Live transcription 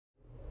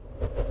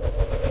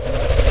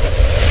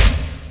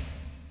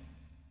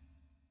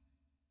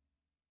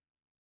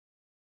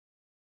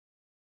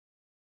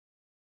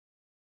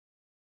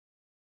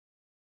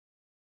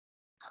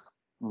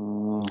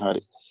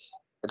හරි.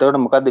 එතකොට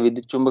මොකද්ද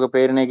විද්‍යුත් චුම්බක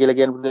ප්‍රේරණය කියලා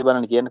කියන පුතේ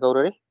බලන්න කියන්න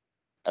කවුරු හරි?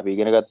 අපි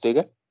ඉගෙන ගත්ත එක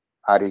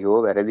හරි හෝ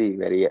වැරදි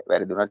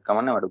වැරදුනත්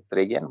කමන්නේ මට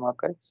උත්තරේ කියන්න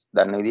මොකක් හරි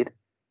දන්න විදිහට.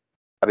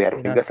 අපි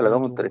හරි වෙනස් ගස්සලා වන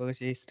ගමු උත්තරේ. චුම්බක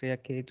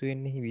ශේෂ්ත්‍රයක් හේතු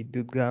වෙන්නේ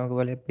විද්‍යුත් ගාමක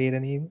බලය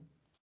ප්‍රේරණය.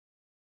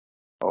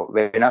 ඔව්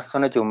වෙනස්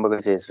වන චුම්බක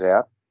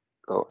ක්ෂේත්‍රයක්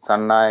ඔව්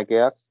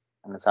සන්නායකයක්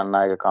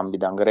සන්නායක කම්බි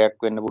දංගරයක්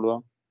වෙන්න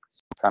පුළුවන්.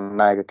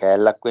 සන්නායක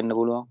කෑල්ලක් වෙන්න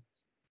පුළුවන්.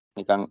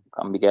 නිකන්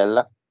කම්බි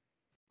කෑල්ලක්,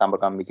 තඹ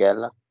කම්බි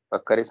කෑල්ලක්,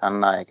 ඔක්කොරි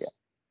සන්නායකයක්.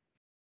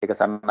 ඒක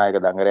සන්නායක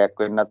දංගරයක්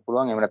වෙන්නත්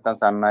පුළුවන්. එහෙම නැත්නම්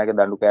සන්නායක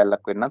දඬු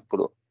කෑල්ලක් වෙන්නත්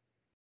පුළුවන්.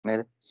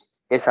 නේද?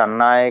 ඒ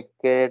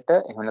සන්නායකයට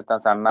එහෙම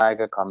නැත්නම් සන්නායක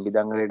කම්බි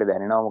දංගරයට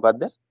දැනෙනවා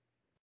මොකද්ද?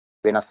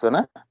 වෙනස් වන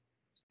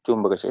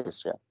චුම්බක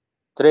ක්ෂේත්‍රය.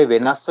 ඒතරේ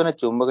වෙනස් වන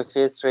චුම්බක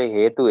ක්ෂේත්‍රයේ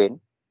හේතුවෙන්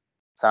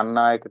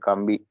සන්නායක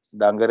කම්බි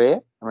දංගරය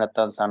එහෙම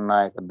නැත්නම්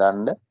සන්නායක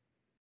දණ්ඩ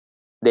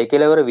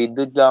දෙකලවර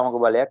විද්‍යුත් ගාමක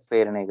බලයක්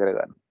ප්‍රේරණය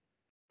කරගන්න.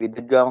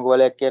 විද්‍යුත් ගාමක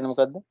බලයක් කියන්නේ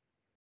මොකද්ද?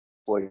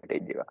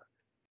 වෝල්ටේජ් එක.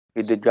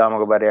 විද්‍යුත්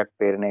ගාමක බලයක්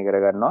ප්‍රේරණය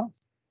කරගන්නවා.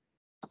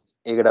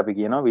 ඒකට අපි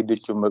කියනවා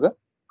විද්‍යුත් චුම්බක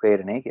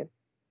ප්‍රේරණය කියලා.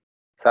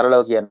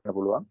 සරලව කියන්න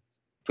පුළුවන්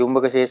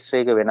චුම්බක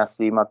ක්ෂේත්‍රයක වෙනස්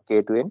වීමක්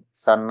හේතුවෙන්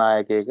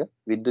සන්නායකයක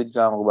විද්‍යුත්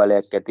ගාමක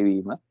බලයක්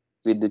ඇතිවීම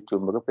විද්‍යුත්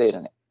චුම්බක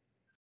ප්‍රේරණය.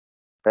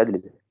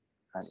 පැහැදිලිද?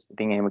 හරි.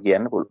 ඉතින් එහෙම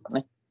කියන්න පුළුවන්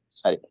නේ.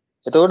 හරි.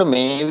 එතකොට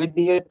මේ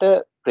විදිහට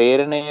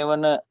ප්‍රේරණය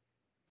වන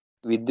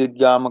විද්‍යුත්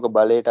ගාමක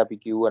බලයට අපි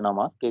කිව්ව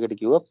නමක්. ඒකට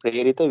කිව්වා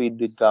ප්‍රේරිත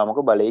විද්‍යුත් ගාමක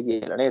බලය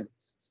කියලා නේද?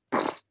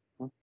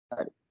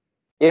 හරි.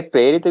 ඒ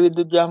ප්‍රේරිත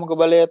විද්‍යුත් ගාමක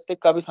බලයත්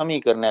එක්ක අපි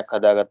සමීකරණයක්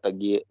හදාගත්තා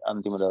ගියේ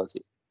අන්තිම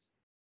දවසේ.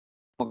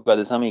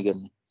 මොකද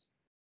සමීකරණය?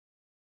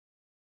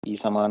 E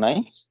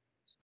සමානයි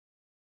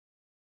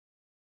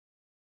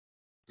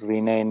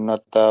ඍණ n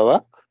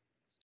වතාවක්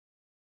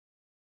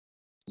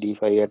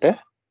d5 යට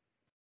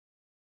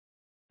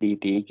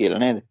dt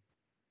කියලා නේද?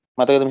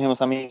 මතකද මෙහෙම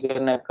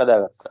සමීකරණයක්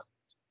හදාගත්තා?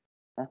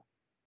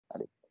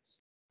 හරි.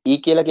 E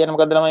කියලා කියන්නේ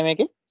මොකද්ද ළමයි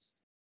මේකේ?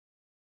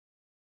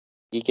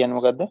 E කියන්නේ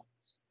මොකද්ද?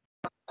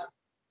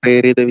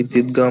 ප්‍රේරිත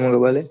විද්‍යුත් ගාමක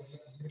බලය.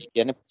 E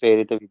කියන්නේ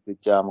ප්‍රේරිත විද්‍යුත්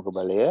ගාමක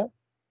බලය.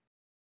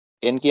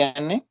 n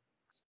කියන්නේ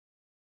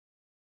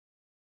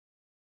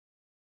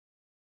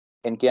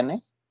n කියන්නේ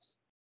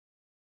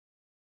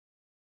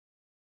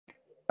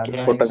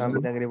සන්නායක පොට්ටක් කම්බි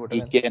දංගරේ පොට E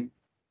ගන්න. කියන්නේ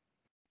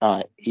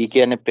E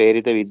කියන්නේ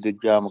ප්‍රේරිත විද්‍යුත්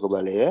ගාමක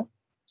බලය.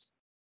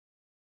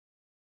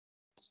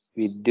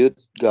 විද්‍යුත්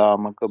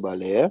ගාමක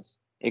බලය.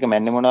 ඒක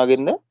මැන්නේ මොන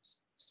වගේද?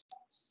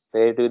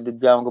 ප්‍රේරිත විද්‍යුත්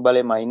ගාමක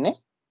බලය මයින්නේ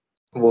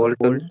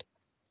වෝල්ට්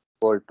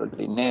වෝල්ට්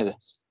වලින් නේද?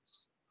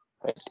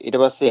 ඊට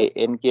පස්සේ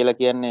n කියලා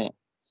කියන්නේ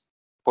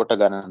පොට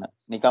ගණන.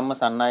 නිකම්ම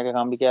සන්නායක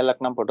කම්බි කැලලක්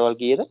නම් පොටවල්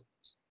කීයද?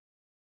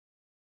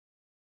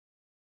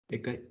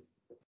 එකයි.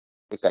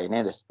 එකයි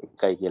නේද?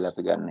 එකයි කියලා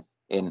අපි ගන්න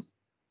n.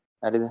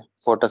 හරිද?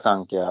 පොට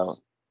සංඛ්‍යාව.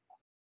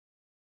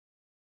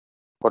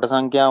 පොට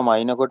සංඛ්‍යාව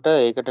මයින්කොට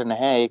ඒකට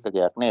නැහැ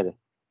ඒකකයක් නේද?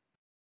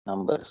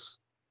 numbers.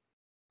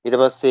 ඊට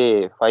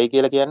පස්සේ 5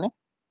 කියලා කියන්නේ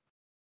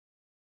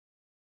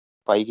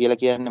 5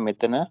 කියලා කියන්නේ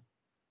මෙතන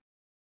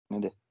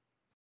නේද?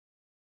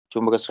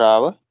 චුම්බක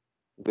ශ්‍රාව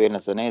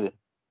වෙනස නේද?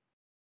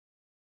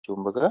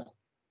 චුම්බක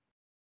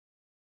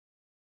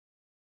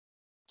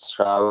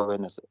ශ්‍රාව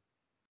වෙනස.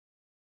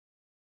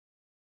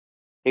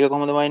 ඒක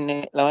කොහොමද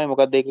මයින්නේ ළමයි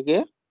මොකක්ද ඒකකය?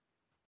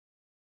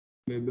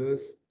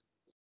 වෙබර්ස්.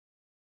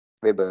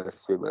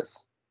 වෙබර්ස්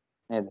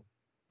නේද?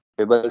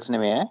 වෙබර්ස්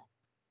නෙමෙයි ඈ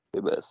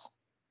වෙබර්ස්.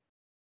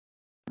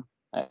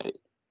 හරි.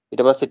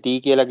 ඊට පස්සේ t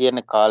කියලා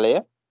කියන්නේ කාලය.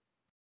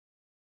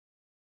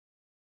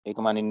 ඒක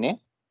මනින්නේ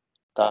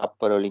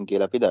තාප්පර වලින්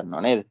කියලා අපි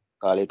දන්නවා නේද?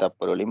 කාලය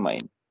තප්පර වලින්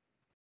මයින්.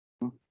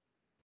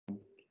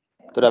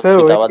 ඒතර සර් අපි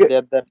ඔය තවත් ටික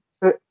දෙයක් ගන්න.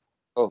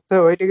 ඔව්.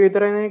 සර් ඔය ටික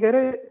විතරයි නේ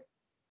කරේ.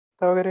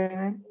 තව කරේ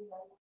නැහැ.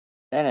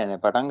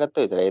 නෑ පටන්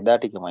ගත්තා විතරයි. එදා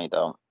ටිකමයි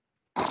තාම.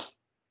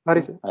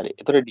 හරි සර්. හරි.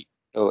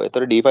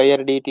 ඒතර d5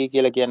 dt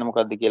කියලා කියන්නේ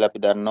මොකද්ද කියලා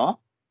අපි දන්නවා.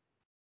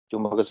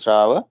 චුම්බක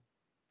ශ්‍රාව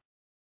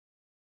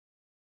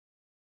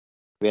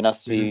වෙනස්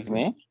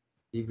වීමේ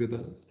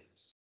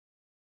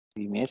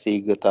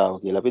ශීඝ්‍රතාව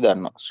කියලා අපි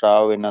දන්නවා.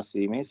 ශ්‍රාව වෙනස්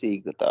වීමේ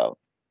ශීඝ්‍රතාව.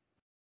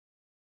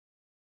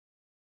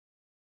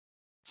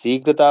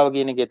 ශීඝ්‍රතාව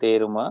කියන එකේ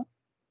තේරුම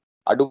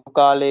අඩු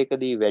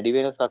කාලයකදී වැඩි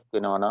වෙනසක්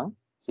වෙනවා නම්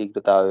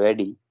ශීඝ්‍රතාවය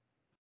වැඩි.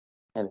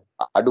 නේද?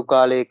 අඩු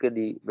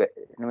කාලයකදී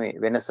නෙමෙයි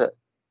වෙනස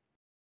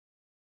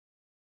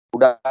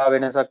කුඩා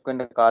වෙනසක්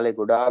වෙන්න කාලය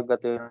ගොඩාක්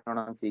ගත වෙනවා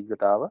නම්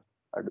ශීඝ්‍රතාව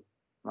අඩු.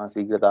 මම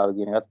ශීඝ්‍රතාව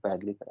කියන එකත්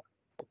පැහැදිලි කරා.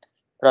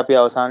 ඒත් අපි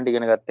අවසානට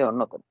ඉගෙන ගත්තේ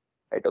ඔන්න ඔතන.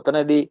 රයිට්.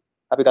 ඔතනදී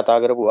අපි කතා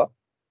කරපුවා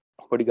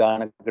පොඩි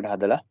ගානකට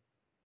හදලා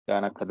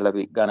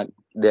අපි ගාන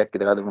දෙයක්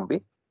විතර හදමු අපි.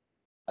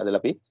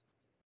 හදලා අපි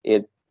ඒ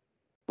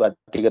වත්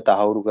ටික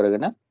තහවුරු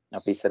කරගෙන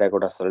අපි ඉස්සරහ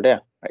කොටස් වලට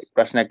යමු. රයිට්.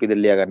 ප්‍රශ්නයක්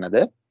විදිහට ලියා ගන්නද?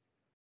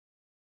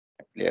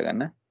 ලියා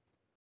ගන්න.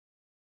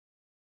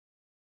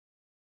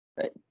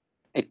 රයිට්.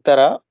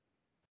 එක්තරා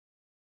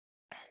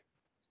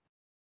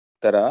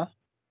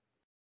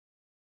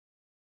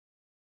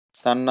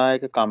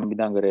සන්නායක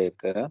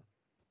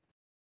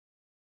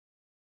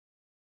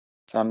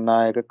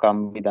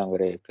කම්බි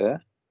දංගරයක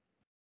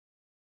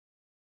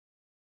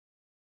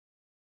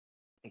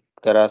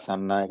එක්තරා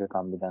සන්නායක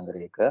කම්බි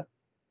දංගරයක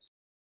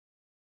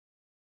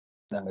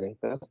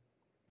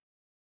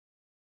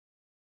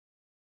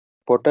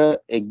පොට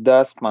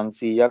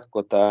 1500ක්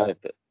කොතා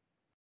ඇත.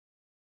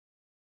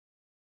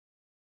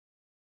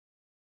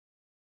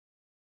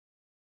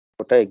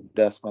 පොට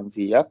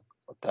 1500ක්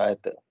කොතා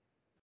ඇත.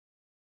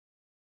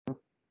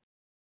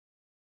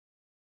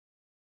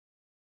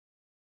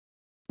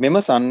 මෙම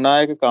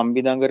සන්නායක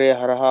කම්බි දඟරය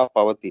හරහා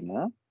පවතින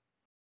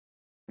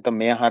නැත්නම්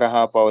මෙය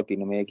හරහා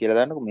පවතින මේ කියලා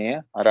දාන්නකො මෙය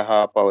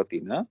හරහා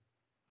පවතින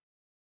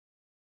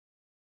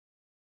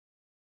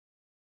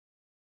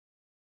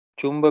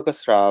චුම්බක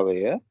ශ්‍රාවය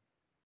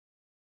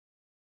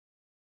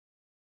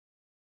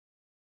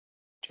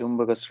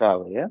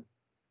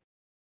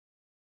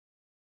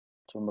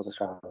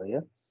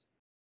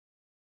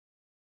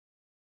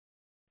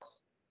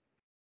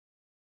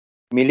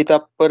මිලි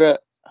තප්පර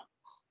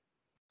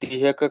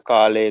 30ක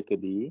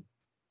කාලයකදී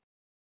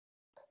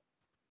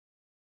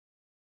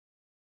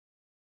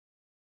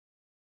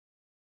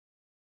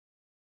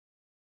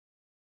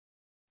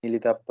මිලි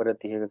තප්පර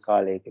 30ක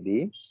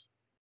කාලයකදී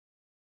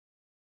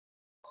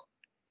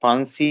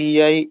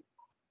 500යි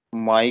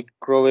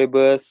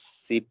මයික්‍රෝවෙබර්ස්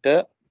සිට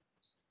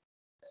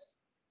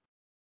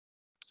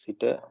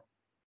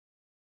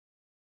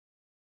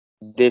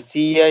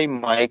 200යි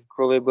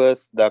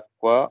මයික්‍රෝවෙබර්ස්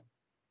දක්වා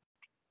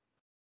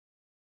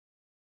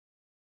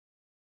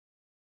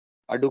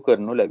අඩු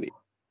කරනු ලැබේ.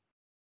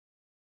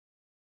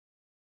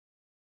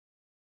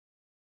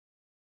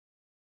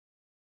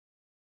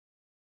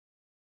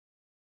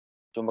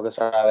 චුම්බක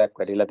ශ්‍රාවයක්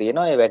වැටිලා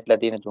තියෙනවා. ඒ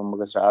වැටිලා තියෙන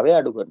චුම්බක ශ්‍රාවය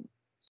අඩු කරනවා.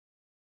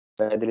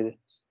 පැහැදිලිද?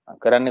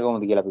 කරන්නේ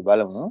කොහොමද කියලා අපි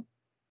බලමු.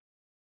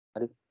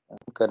 හරි.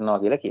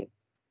 කරනවා කියලා කියනවා.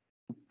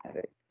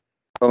 හරි.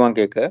 ප්‍රමාණක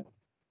 1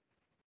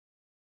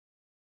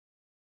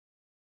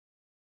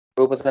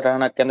 රූප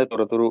සටහනක් ඇඳ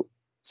තොරතුරු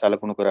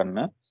සලකුණු කරන්න.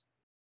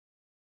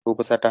 රූප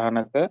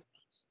සටහනක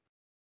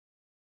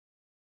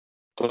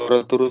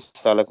තොරතුරු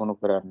සලකුණු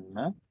කරන්න.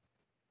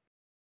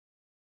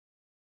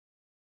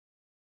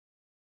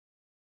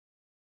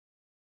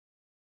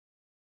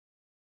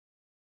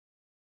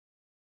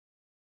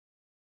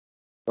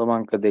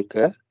 ප්‍රමාණක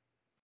 2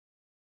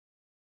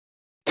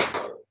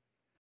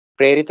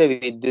 ප්‍රේරිත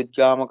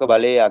විද්‍යුත්ගාමක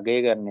බලයේ අගය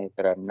ගණනය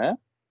කරන්න.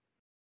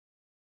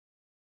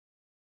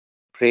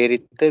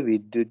 ප්‍රේරිත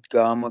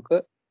විද්‍යුත්ගාමක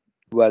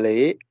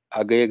බලයේ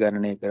අගය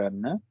ගණනය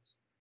කරන්න.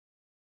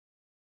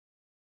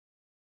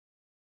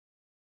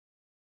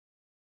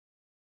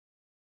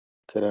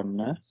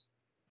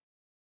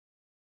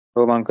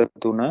 ප්‍රමාණක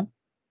 3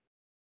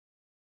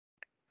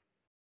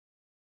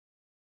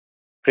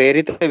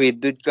 ප්‍රේරිත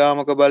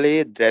විද්‍යුත්ගාමක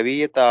බලයේ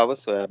ද්‍රවීයතාව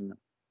සොයන්න.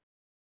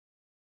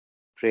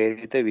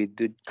 ප්‍රේරිත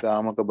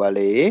විද්‍යුත්ගාමක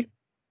බලයේ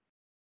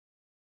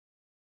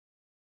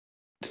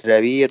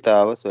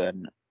ද්‍රවීයතාව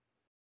සොයන්න.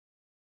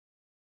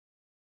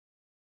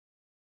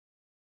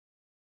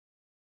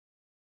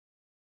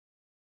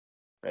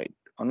 right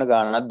ඔන්න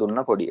ගානක් දුන්න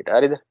පොඩියට.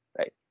 හරිද?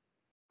 right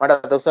මට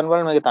අත උස්සන්න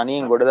බලන්න මේක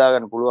තනියෙන් ගොඩ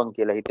දාගන්න පුළුවන්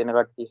කියලා හිතෙන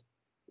කට්ටිය.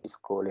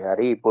 ඉස්කෝලේ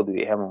හරි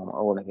පොදුවේ හැමෝම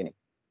ඕන කෙනෙක්.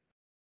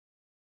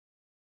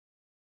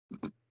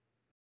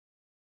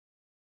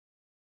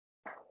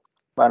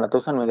 බලන්න අත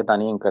උස්සන්න මේක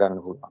තනියෙන්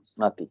කරන්න පුළුවන්.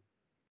 නැති.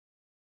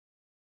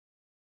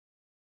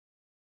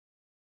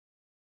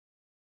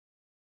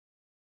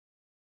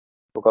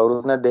 ඔක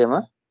කවුරුත් නැද්ද එහෙම?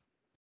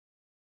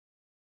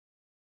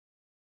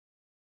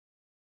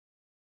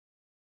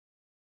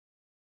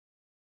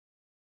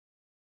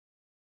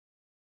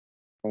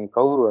 මේ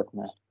කවුරුවත්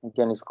නැහැ. ඒ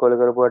කියන්නේ ඉස්කෝලේ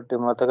කරපු කට්ටිය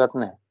මතකත්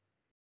නැහැ.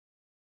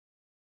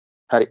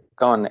 හරි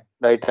කවන්නේ.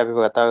 රයිට් අපි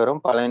කතා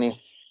කරමු පළවෙනි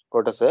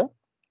කොටස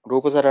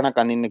රූප සටහනක්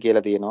අඳින්න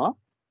කියලා තියෙනවා.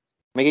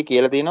 මේකේ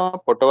කියලා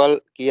තියෙනවා පොටවල්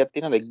කීයක්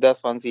තියෙනවද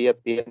 1500ක්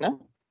තියෙන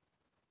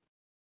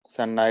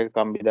සන්නායක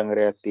කම්බි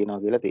දඟරයක්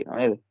තියෙනවා කියලා තියෙනවා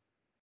නේද?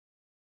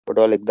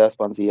 පොටවල්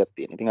 1500ක්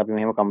තියෙන. ඉතින් අපි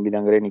මෙහෙම කම්බි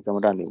දඟරේ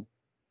නිකමට අඳිමු.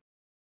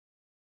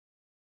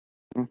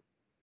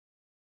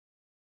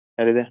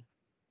 හරිද?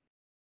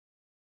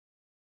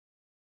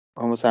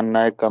 ඔහොම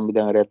සන්නායක කම්බි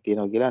දඟරයක්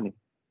තියෙනවා කියලා අඳිමු.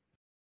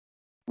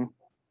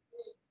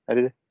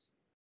 හරිද?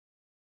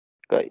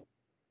 1යි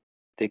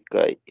 2යි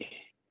 3යි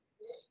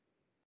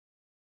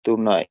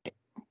 4යි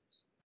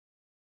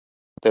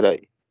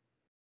 5යි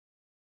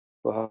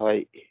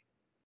 6යි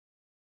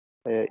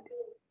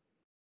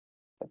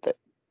 7යි.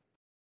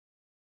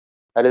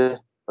 හරිද?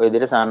 ඔය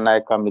විදිහට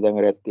සන්නායක කම්බි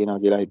දඟරයක්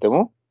තියෙනවා කියලා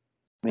හිතමු.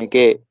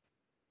 මේකේ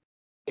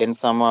n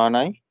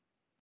සමානයි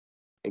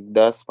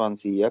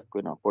 1500ක්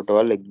වෙනවා.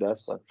 පොටවල්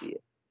 1500.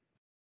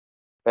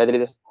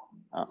 පැහැදිලිද?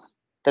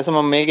 ඊට පස්සේ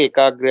මම මේකේ එක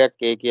අග්‍රයක්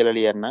A කියලා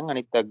ලියන්නම්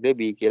අනිත් අග්‍රය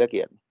B කියලා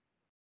කියන්න.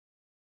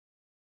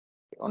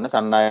 ඔන්න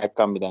සන්නායක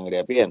කම්බි දඟරය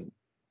අපි යන්නේ.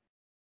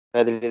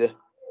 පැහැදිලිද?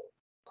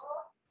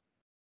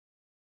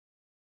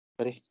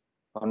 හරි.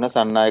 ඔන්න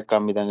සන්නායක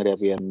කම්බි දඟරය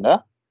අපි යන්දා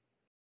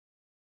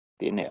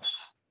තියෙනවා.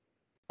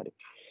 හරි.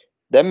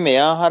 දැන්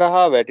මෙයා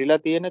හරහා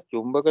වැටිලා තියෙන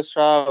චුම්බක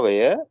ශ්‍රාවය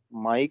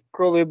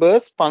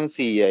මයික්‍රෝවෙබර්ස්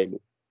 500යිලු.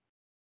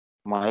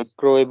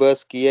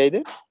 මයික්‍රෝවෙබර්ස් කීයයිද?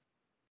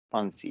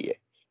 500යි.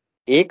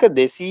 ඒක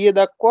 200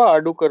 දක්වා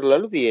අඩු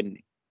කරලාලු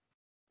තියෙන්නේ.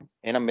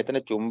 එහෙනම් මෙතන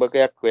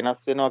චුම්බකයක්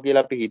වෙනස් වෙනවා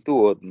කියලා අපි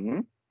හිතුවොත්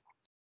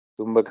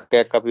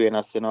චුම්බකයක් අපි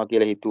වෙනස් වෙනවා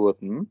කියලා හිතුවොත්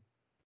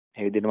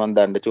මේ විදිහට මම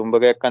දණ්ඩ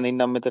චුම්බකයක්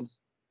අඳින්නම් මෙතන.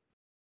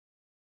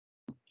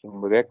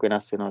 චුම්බකයක්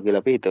වෙනස් වෙනවා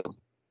කියලා අපි හිතමු.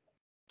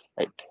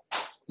 right.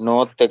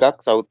 north එකක්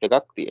south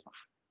එකක්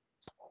තියෙනවා.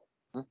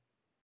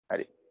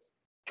 හරි.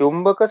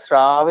 චුම්බක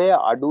ශ්‍රාවය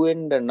අඩු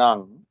වෙන්න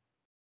නම්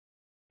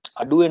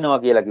අඩු වෙනවා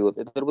කියලා කිව්වොත්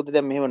එතකොට පුතේ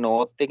දැන් මෙහෙම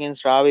north එකෙන්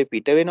ශ්‍රාවය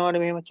පිට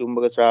වෙනවනේ මෙහෙම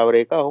චුම්බක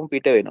ශ්‍රාවරයක ඔහොම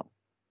පිට වෙනවා.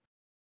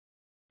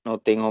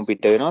 north එකෙන් ඔහොම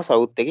පිට වෙනවා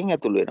south එකෙන්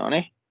ඇතුල් වෙනවා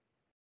නේ.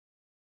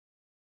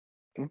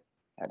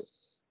 හරි.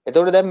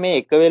 එතකොට දැන් මේ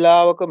එක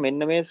වෙලාවක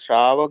මෙන්න මේ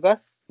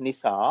ශ්‍රාවකස්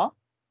නිසා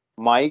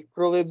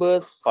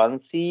මයික්‍රෝවෙබර්ස්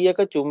 500ක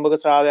චුම්බක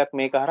ශ්‍රාවයක්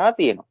මේක හරහා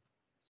තියෙනවා.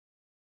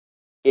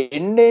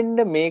 එන්න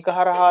මේක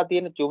හරහා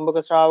තියෙන චුම්බක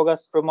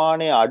ශ්‍රාවකස්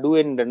ප්‍රමාණය අඩු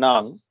වෙන්න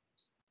නම්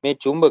මේ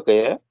චුම්බකය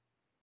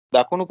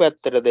දකුණු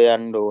පැත්තටද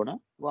යන්න ඕන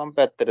වම්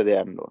පැත්තටද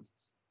යන්න ඕන.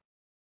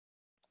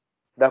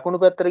 දකුණු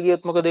පැත්තට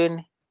ගියොත් මොකද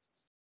වෙන්නේ?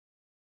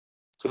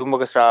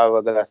 චුම්බක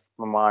ශ්‍රාවකස්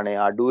ප්‍රමාණය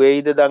අඩු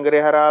වෙයිද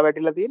දඟරේ හරහා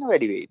වැටිලා තියෙන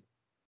වැඩි වෙයිද?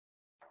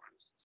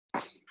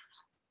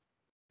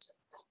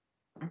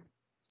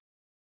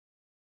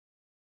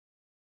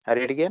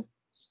 හරියට කියන්නේ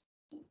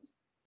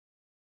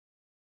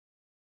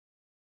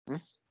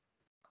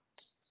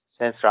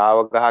දැන්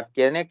ශ්‍රාවක ගහක්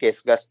කියන්නේ කෙස්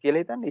ගස්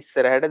කියලා හිතන්න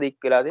ඉස්සරහට දික්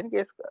වෙලා තියෙන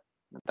කෙස් ගස්.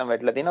 නැත්නම්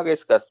වැටිලා තියෙන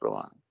කෙස් ගස්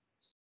ප්‍රමාණය.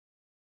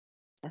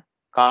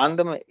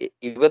 කාන්දම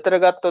ඉවතර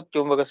ගත්තොත්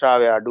චුම්බක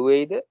ශ්‍රාවය අඩු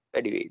වෙයිද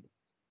වැඩි වෙයිද?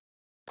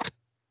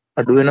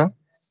 අඩු වෙනවා.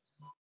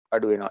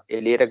 අඩු වෙනවා.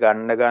 එළියට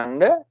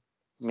ගන්න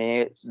මේ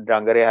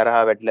දඟරේ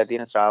හරහා වැටිලා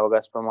තියෙන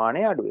ශ්‍රාවකස්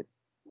ප්‍රමාණය අඩු වෙනවා.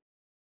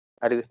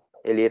 හරිද?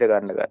 එළියට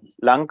ගන්න.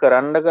 ලං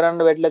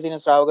කරන්න වැටිලා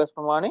තියෙන ශ්‍රාවකස්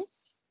ප්‍රමාණය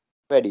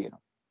වැඩි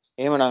වෙනවා.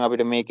 එහෙමනම්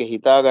අපිට මේක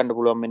හිතා ගන්න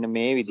පුළුවන් මෙන්න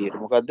මේ විදිහට.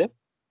 මොකද්ද?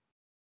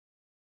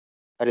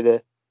 හරිද?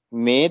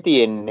 මේ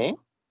තියෙන්නේ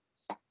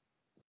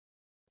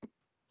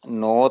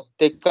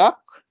north එකක්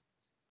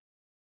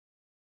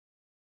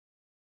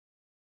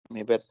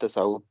මේ පැත්ත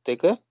south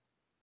එක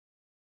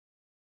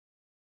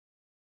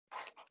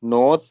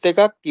north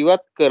එකක්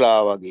ඉවත් කළා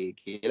වගේ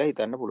කියලා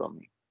හිතන්න පුළුවන්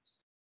මේ.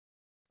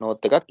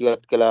 north එකක්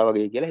ඉවත් කළා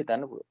වගේ කියලා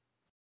හිතන්න පුළුවන්.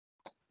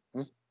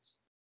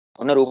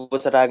 ඔන්න රූප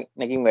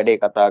සටහනකින් වැඩේ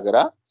කතා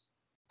කරා.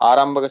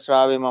 ආරම්භක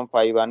ශ්‍රාවය මම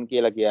 5.1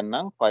 කියලා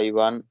කියන්නම්.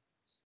 5.1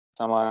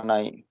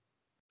 සමානයි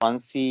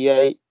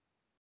 500යි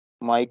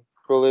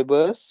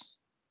මයික්‍රෝවෙබර්ස්.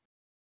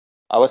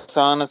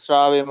 අවසාන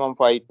ශ්‍රාවය මම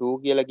 5.2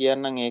 කියලා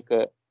කියන්නම්. ඒක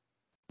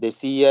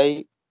 200යි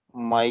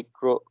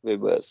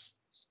මයික්‍රෝවෙබර්ස්.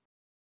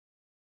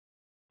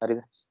 හරිද?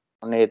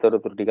 ඔන්න ඒ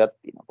තොරතුරු ටිකක්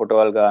තියෙනවා.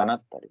 පොටවල්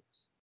ගානක් හරි.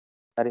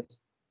 හරි.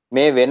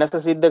 මේ වෙනස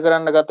සිද්ධ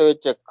කරන්න ගත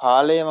වෙච්ච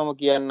කාලය මම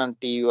කියන්නම්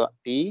t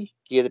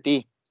කීයද t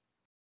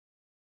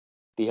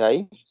 30යි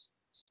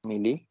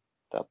මිලි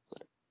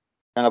තප්පර.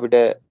 දැන් අපිට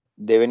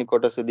දෙවෙනි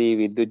කොටසදී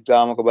විද්‍යුත්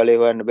ගාමක බලය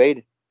හොයන්න බැයිද?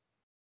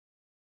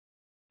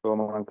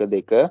 රෝමාංක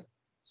 2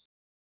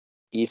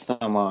 E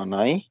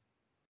සමානයි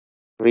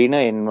ඍණ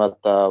n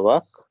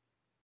වතාවක්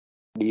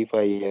d5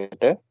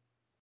 යට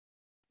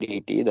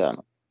dt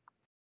දානවා.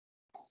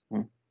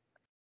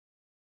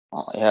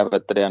 එහා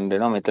පැත්තට යන්න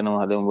වෙනවා. මෙතනම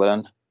හදමු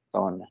බලන්න.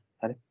 කවන්න.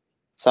 හරි.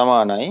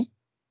 සමානයි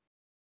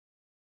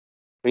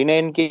ඍණ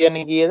n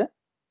කියන්නේ කීයද?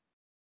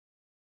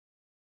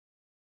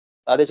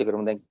 ආදේශ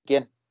කරමු දැන්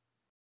කියන්නේ.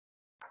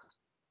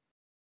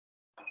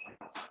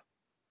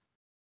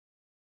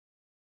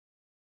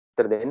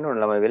 උත්තර දෙන්න ඕන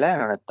ළමයි වෙලා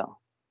යනවා නැත්තම්.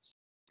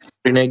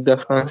 ඍණ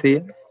 1500.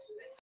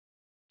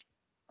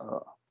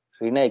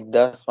 ඍණ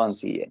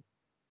 1500යි.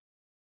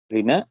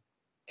 ඍණ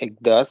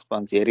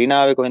 1500.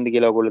 ඍණාවේ කොහෙන්ද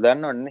කියලා ඔයගොල්ලෝ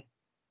දන්නවන්නේ.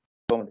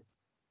 කොහොමද?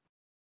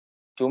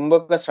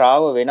 චුම්බක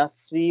ශ්‍රාව වෙනස්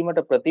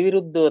වීමට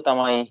ප්‍රතිවිරුද්ධව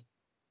තමයි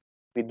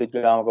විද්‍යුත්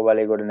ගාමක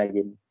බලය ගොඩ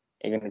නැගෙන්නේ.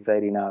 ඒක නිසා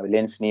ඍණාවේ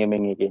ලෙන්ස්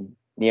නියමයෙන්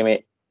ඒකෙන්නේ.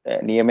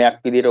 නියමයක්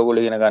විදිහට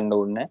ඔයගොල්ලෝ ඉගෙන ගන්න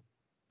ඕනේ.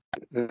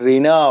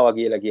 ඍණාව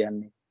කියලා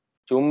කියන්නේ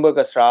චුම්බක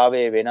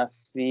ශ්‍රාවයේ වෙනස්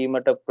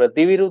වීමට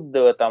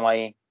ප්‍රතිවිරුද්ධව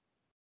තමයි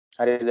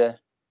හරිද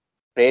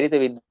ප්‍රේරිත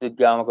විද්‍යුත්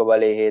ගාමක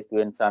බලයේ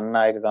හේතුවෙන්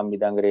සන්නායක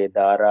කම්බි දඟරේ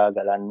ධාරා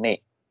ගලන්නේ.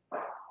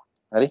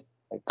 හරි?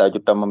 තව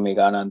චුට්ටක් මම මේ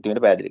ගාන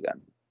අන්තිමට පැහැදිලි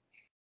කරන්න.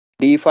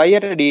 d5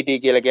 යට dt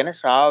කියලා කියන්නේ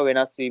ශ්‍රාව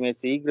වෙනස් වීමේ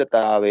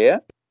ශීඝ්‍රතාවය.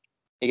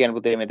 ඒ කියන්නේ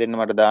පුතේ මෙතෙන්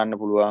මට දාන්න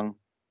පුළුවන්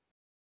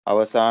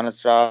අවසාන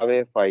ශ්‍රාවය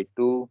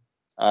 5.2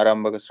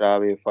 ආරම්භක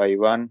ශ්‍රාවය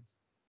 5.1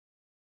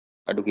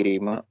 අඩු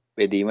කිරීම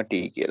බෙදීම t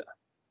කියලා.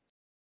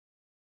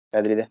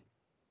 පැහැදිලිද?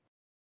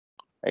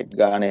 රයිට්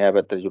ගාන එහා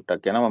පැත්තට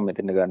චුට්ටක් යනවා මම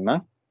මෙතන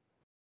ගන්නම්.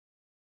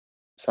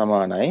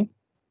 සමානයි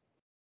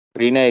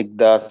ඍණ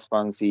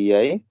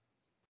 1500යි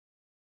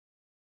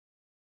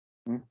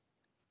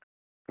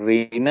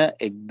ඍණ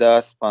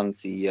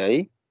 1500යි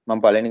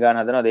මම පළවෙනි ගාන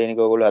හදනවා දෙවෙනි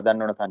එක ඔයගොල්ලෝ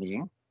හදන්න ඕන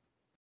තනියෙන්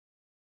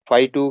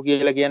 5.2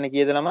 කියලා කියන්නේ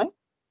කීයද ළමයි?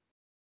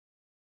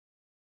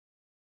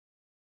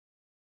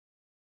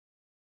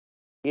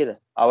 කීයද?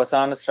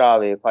 අවසාන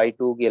ශ්‍රාවයේ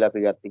 5.2 කියලා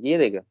අපි ගත්තේ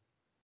කීයද ඒක?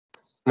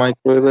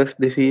 මයික්‍රෝවෙබර්ස්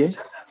 200.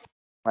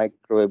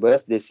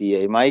 මයික්‍රෝවෙබර්ස්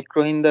 200යි.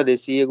 මයික්‍රෝ හින්දා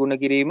 200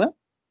 ගුණ කිරීම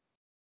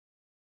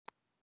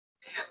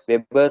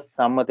වෙබර්ස්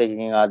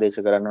සම්මතයකින් ආදේශ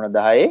කරන්න ඕන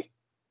 10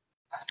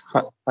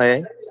 6යි.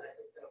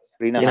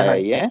 ඍණ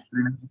 6යි ඈ.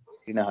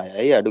 ඍණ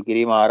 6යි අඩු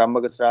කිරීම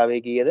ආරම්භක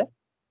ශ්‍රාවයේ කීයද?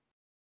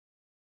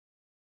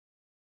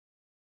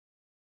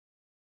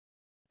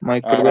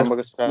 මයික්‍රෝවෙබර්ස්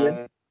ආරම්භක ශ්‍රාවය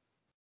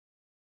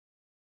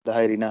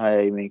 10 ඍණ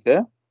 6යි මේක.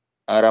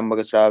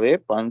 ආරම්භක ශ්‍රාවයේ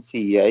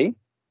 500යි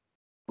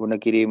ගුණ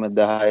කිරීම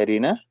 10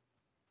 ඍණ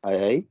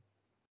 6යි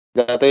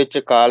ගත වෙච්ච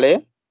කාලය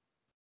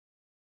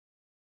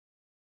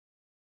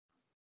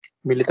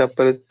මිලි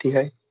තප්පර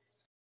 30යි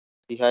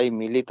 30යි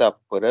මිලි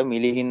තප්පර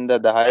මිලිහින්ද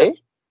 10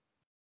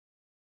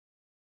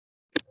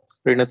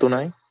 ඍණ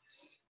 3යි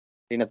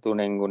ඍණ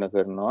 3ෙන් ගුණ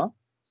කරනවා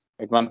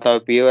ඒත් මම තව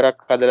පියවරක්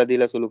හදලා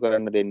දීලා සුළු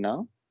කරන්න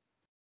දෙන්නම්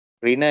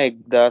ඍණ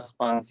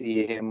 1500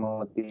 එහෙම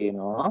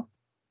තියෙනවා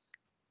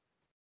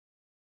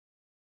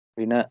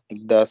ඍණ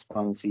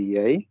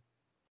 1500යි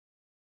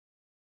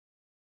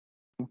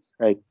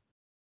right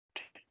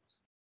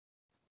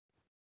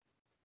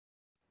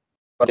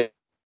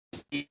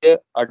 100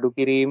 අඩු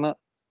කිරීම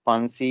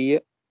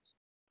 500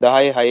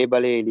 10 6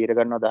 බලය එළියට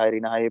ගන්නවා 10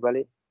 ඍණ 6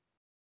 බලය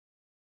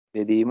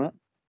බෙදීම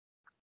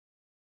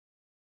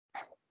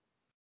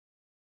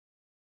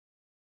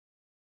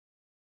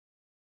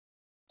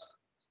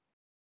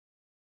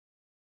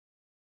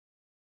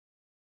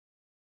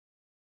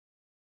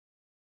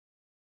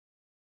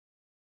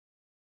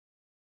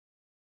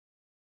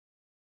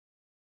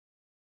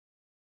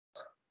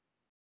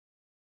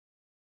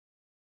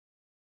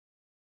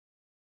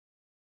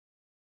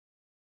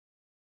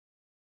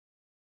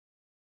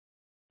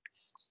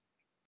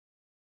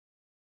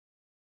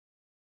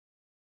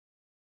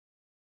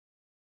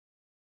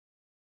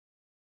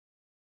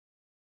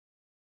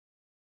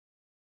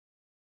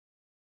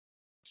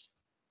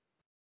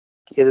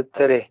කීයද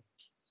උත්තරේ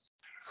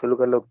සුළු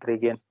කරලා උත්තරේ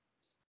කියන්න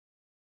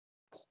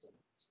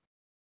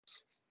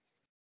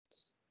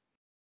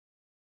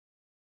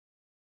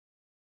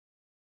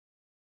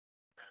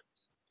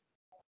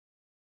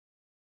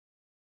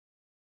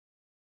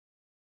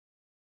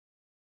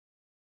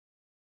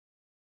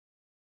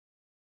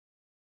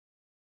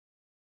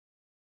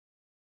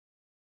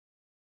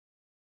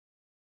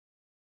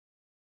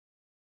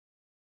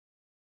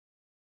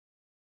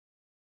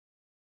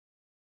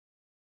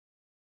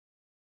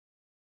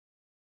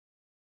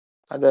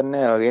හදන්නේ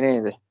නැහැ වගේ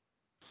නේද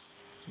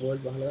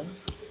වෝල්ට් 15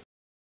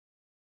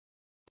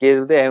 කීයද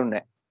උදේ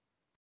ඇහුන්නේ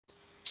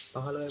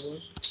 15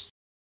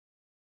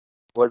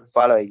 වෝල්ට්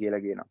 15යි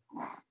කියලා කියනවා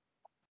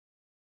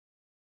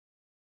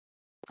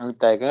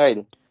අනිත් අය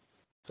එකයිද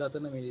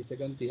සතන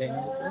මිලිසෙකන්ඩ් 30යි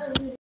නේද සර්?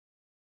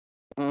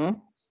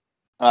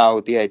 ඔව්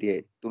 30යි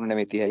 3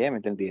 නෙමෙයි 30යි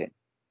මෙතන 30යි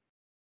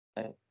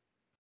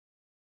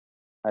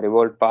හරි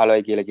වෝල්ට්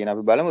 15යි කියලා කියන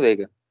අපි බලමුද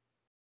ඒක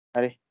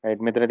හරි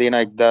රයිට් මෙතන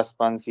තියෙනවා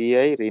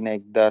 1500යි ඍණ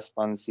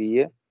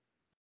 1500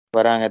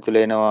 වරහන්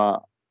ඇතුලේ එනවා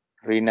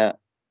ඍණ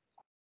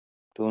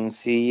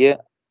 300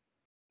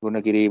 ගුණ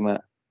කිරීම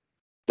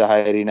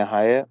 10 ඍණ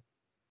 6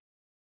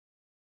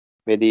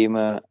 බෙදීම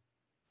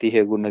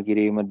 30 ගුණ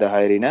කිරීම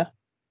 10 ඍණ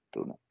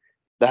 3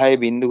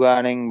 10 බිංදු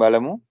ගානෙන්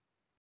බලමු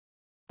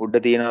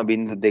උඩ තියෙනවා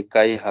බිංදු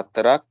 2යි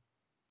 4ක්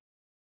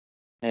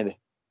නේද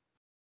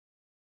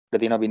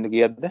උඩ තියෙනවා බිංදු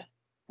කීයක්ද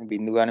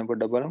බිංදු ගානෙන්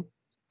පොඩ්ඩක් බලමු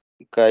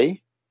 1යි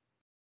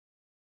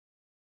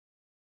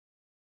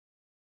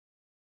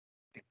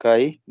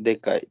 2යි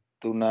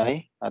 3යි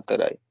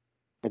 4යි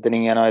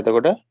මෙතනින් යනවා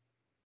එතකොට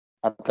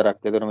 4ක්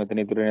එතකොට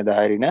මෙතන ඉතුරු වෙන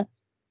 10 ඍණ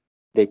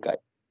 2යි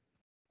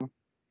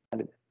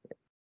හරිද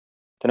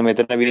එතන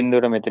මෙතන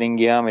බිංදුවට මෙතනින්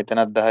ගියාම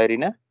මෙතනත් 10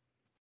 ඍණ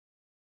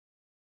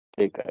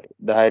 2යි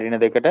 10 ඍණ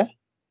 2ට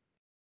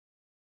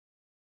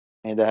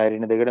මේ 10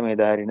 ඍණ 2ට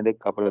මේ 10 ඍණ 2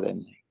 කපලා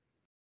දැම්මේ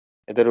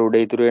එතකොට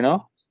උඩ ඉතුරු වෙනවා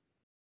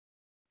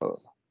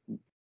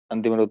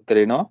අන්තිමට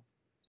උත්තරේ එනවා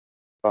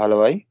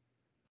 15යි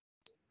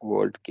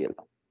වෝල්ට්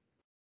කියලා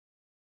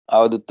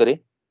ආවද උත්තරේ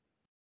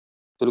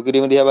සුළු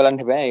කිරීම දිහා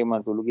බලන්න බෑ ඒක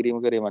මම සුළු කිරීම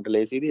කරේ මට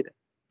ලේසි විදියට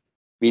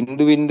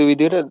බිංදු බිංදු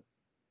විදියට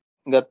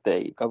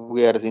ගත්තයි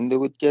කපුගේ අර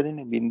සින්දුවකුත් කියලා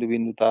දෙන්නේ බිංදු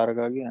බිංදු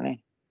තාරකා කියලා නේ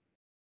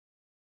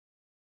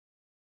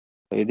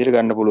ඒ විදියට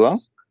ගන්න පුළුවන්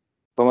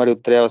කොහමද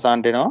උත්තරය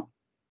අවසානට එනවා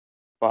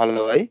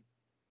 15යි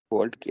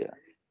වෝල්ට් කියලා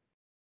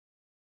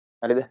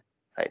හරිද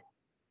රයිට්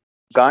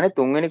ගානේ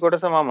තුන්වෙනි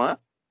කොටස මම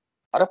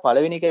අර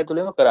පළවෙනි එක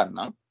ඇතුළේම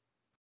කරන්නම්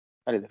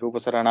හරිද රූප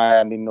සරණාය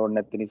අඳින්න ඕනේ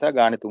නැති නිසා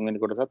ගානේ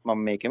තුන්වෙනි කොටසත්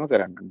මම මේකෙම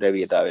කරන්නම්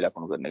ද්‍රව්‍යතාවය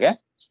ලකුණු කරන එක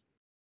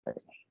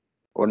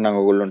ඕනනම්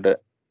ඔයගොල්ලන්ට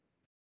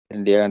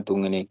ඉන්දියාවෙන්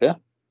තුන්වෙනි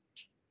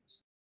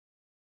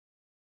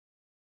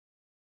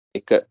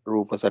එක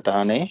රූප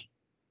සටහනේ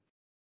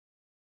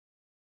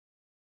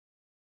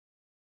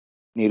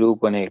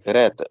නිරූපණය කර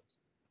ඇත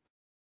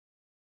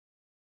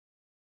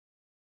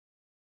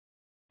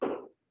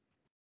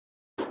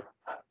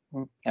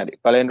හරි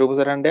පළවෙනි රූප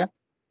සටහනට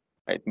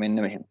රයිට්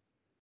මෙන්න මෙහෙම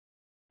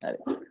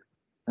හරි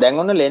දැන්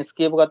ඔන්න ලෙන්ස්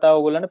කියපු කතාව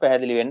ඔයගොල්ලන්ට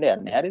පැහැදිලි වෙන්න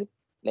යන්නේ හරිද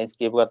ලෙන්ස්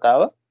කියපු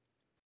කතාව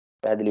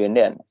පැහැදිලි වෙන්න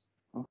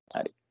යන්නේ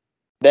හරි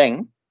දැන්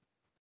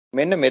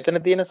මෙන්න මෙතන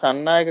තියෙන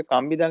සන්නායක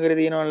කම්බි දඟරේ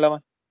තියෙනවනේ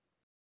ළමයි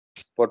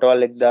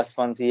පොටවල්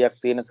 1500ක්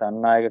තියෙන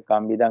සන්නායක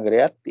කම්බි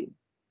දඟරයක්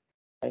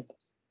තියෙනවා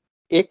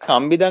ඒ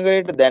කම්බි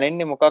දඟරේට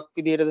දැනෙන්නේ මොකක්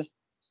විදියටද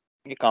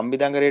මේ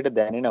කම්බි දඟරේට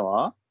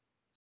දැනෙනවා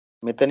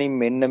මෙතනින්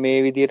මෙන්න මේ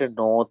විදියට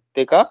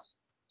නෝත් එකක්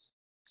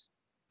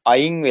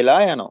අයින්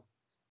වෙලා යනවා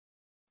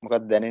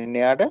මොකක්ද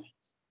දැනෙන්නේ යාට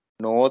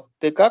නෝත්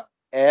එකක්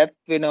ඈත්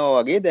වෙනවා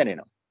වගේ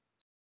දැනෙනවා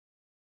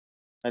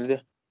හරිද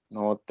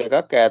නෝත් එකක්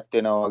ඈත්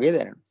වෙනවා වගේ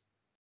දැනෙනවා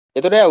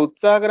එතකොට එයා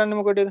උත්සාහ කරන්නේ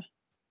මොකටද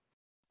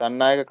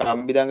සන්නායක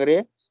කම්බි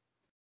දඟරේ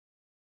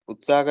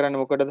උත්සාහ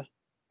කරන්නේ මොකටද?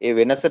 ඒ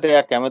වෙනසට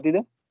එයා කැමතිද?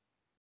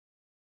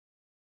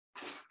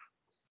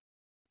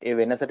 ඒ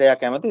වෙනසට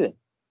එයා කැමතිද?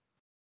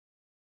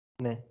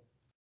 නෑ.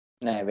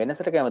 නෑ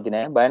වෙනසට කැමති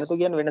නෑ. බය නැතුව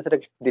කියන්නේ වෙනසට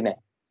කැමති නෑ.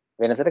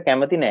 වෙනසට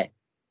කැමති නෑ.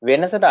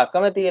 වෙනසට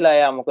අකමැති වෙලා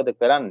එයා මොකද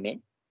කරන්නේ?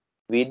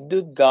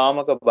 විද්‍යුත්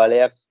ගාමක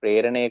බලයක්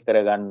ප්‍රේරණය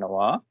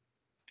කරගන්නවා.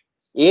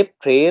 ඒ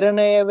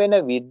ප්‍රේරණය වෙන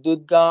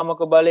විද්‍යුත්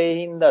ගාමක බලයෙන්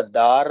හින්දා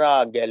ධාරා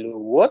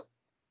ගැලුවොත්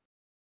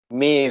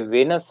මේ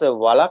වෙනස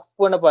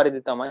වළක්වන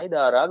පරිදි තමයි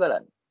ධාරා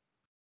ගලන්නේ.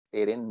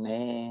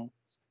 තේරෙන්නේ?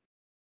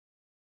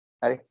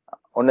 හරි.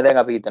 ඔන්න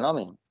දැන් අපි හිතනවා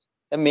මෙන්න.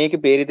 දැන්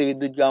මේකේ ප්‍රේරිත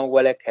විද්‍යුත් ගාමක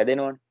බලයක්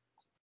හැදෙනවනේ.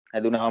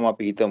 හැදුනහම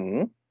අපි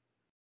හිතමු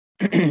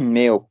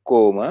මේ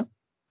ඔක්කොම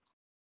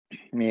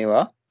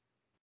මේවා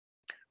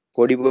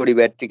පොඩි පොඩි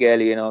බැටරි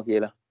කෑලි වෙනවා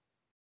කියලා.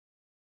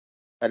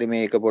 හරි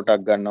මේක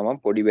පොටක් ගන්නවා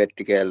මම පොඩි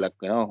බැටරි කෑල්ලක්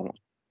වෙනවා කොහොමද?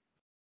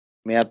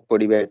 මෙයත්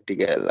පොඩි බැටරි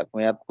කෑල්ලක්.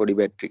 මෙයත් පොඩි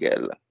බැටරි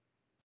කෑල්ලක්.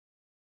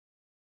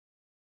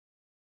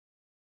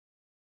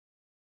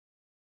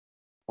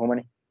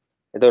 කොහොමනේ?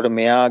 එතකොට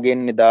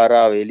මෙයාගෙන්නේ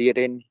ධාරාව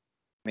එළියට එන්නේ.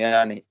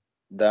 මෙයානේ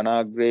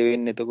ධනාග්‍රේ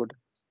වෙන්නේ එතකොට.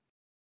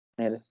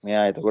 නේද?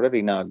 මෙයා එතකොට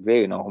ඍණාග්‍රේ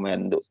වෙනවා. කොහොම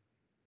ඇන්දෝ.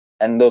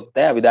 ඇන්දොත්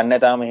නැහැ අපි දන්නේ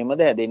නැහැ තාම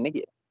එහෙමද හැදෙන්නේ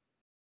කියලා.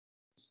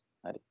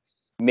 හරි.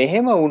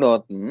 මෙහෙම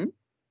වුණොත්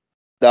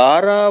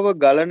ධාරාව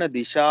ගලන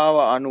දිශාව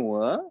අනුව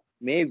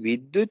මේ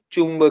විද්‍යුත්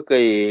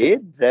චුම්බකයේ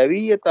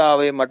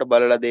ද්‍රවීයතාවය මට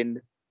බලලා දෙන්න.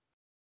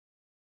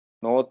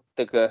 නෝත්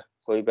එක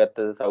කොයි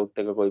පැත්තද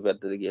සවුත් එක කොයි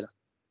පැත්තද කියලා.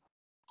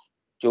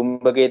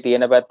 චුම්බකයේ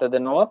තියෙන පැත්තද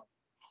නෝත්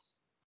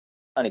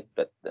අනිත්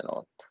පැත්තද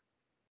නෝත්.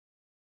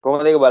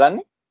 කොහොමද ඒක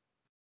බලන්නේ?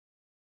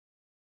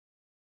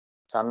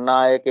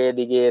 සන්නායකයේ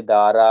දිගේ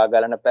ධාරා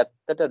ගලන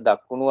පැත්තට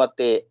දකුණු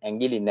අතේ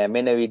ඇඟිලි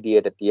නැමෙන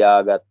විදියට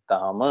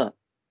තියාගත්තාම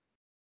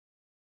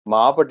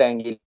මාපට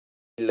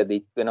ඇඟිල්ල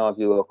දික් වෙනවා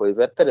කිව්වා කොයි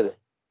පැත්තටද?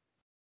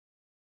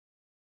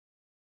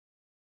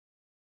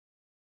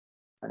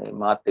 අනේ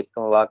මාත්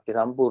එක්කම වාක්‍ය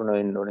සම්පූර්ණ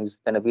වෙන්න ඕනේ.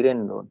 ඉස්තන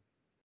පිරෙන්න ඕනේ.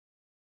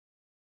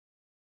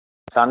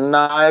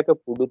 සන්නායක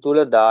පුඩු තුල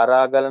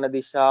ධාරා ගලන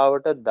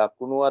දිශාවට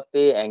දකුණු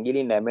අතේ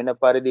ඇඟිලි නැමෙන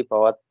පරිදි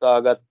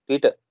පවත්වාගත්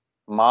විට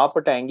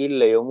මාපට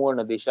ඇඟිල්ල යොමු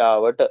වන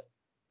දිශාවට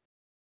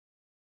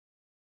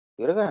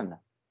ඉවර කරන්න.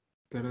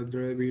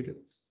 තරද්‍රවය පිට.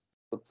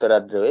 උත්තර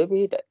ධ්‍රවයේ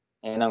පිහිටයි.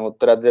 එහෙනම්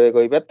උත්තර ධ්‍රවයේ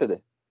කොයි පැත්තද?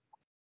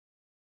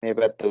 මේ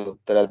පැත්ත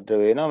උත්තර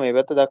ධ්‍රවය වෙනවා. මේ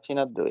පැත්ත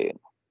දක්ෂිණ ධ්‍රවය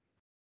වෙනවා.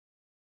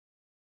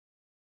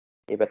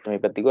 මේ පැත්ත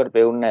මේ පැත්ත ඉක්වට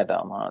පෙවුන්නේ නැහැ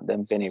තාම.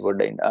 දැන් පෙනී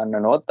පොඩ්ඩක් ඉන්න. අන්න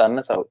නෝත්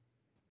අන්න සව්.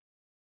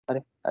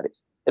 හරි හරි.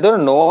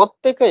 එතකොට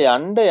නෝත් එක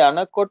යන්න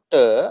යනකොට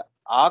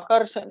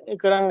ආකර්ෂණය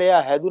කරන්න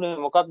එයා හැදුනේ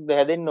මොකක්ද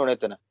හැදෙන්න ඕන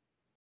එතන?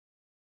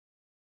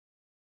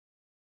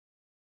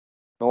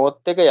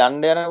 නෝත් එක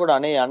යන්න යනකොට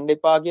අනේ යන්න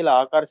එපා කියලා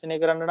ආකර්ෂණය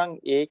කරන්න නම්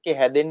ඒකේ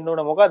හැදෙන්න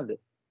ඕන මොකද්ද?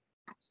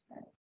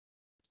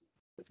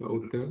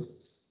 සෞත් එක.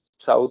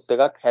 සවුත්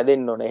එකක්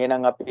හැදෙන්න ඕන.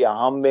 එහෙනම් අපි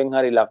අහම්බෙන්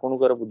හරි ලකුණු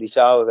කරපු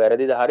දිශාව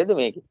වැරදිද හරිද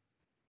මේකේ?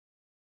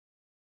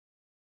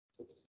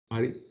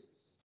 හරි.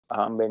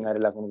 අහම්බෙන් හරි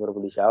ලකුණු කරපු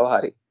දිශාව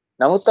හරි.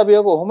 නමුත් අපි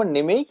ඔක ඔහොම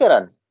නෙමෙයි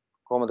කරන්නේ.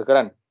 කොහොමද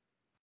කරන්නේ?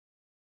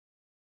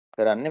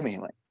 කරන්නේ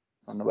මෙහෙමයි.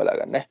 ඔන්න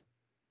බලාගන්න.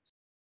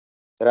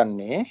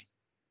 කරන්නේ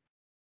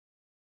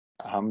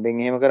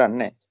අහම්බෙන් එහෙම කරන්නේ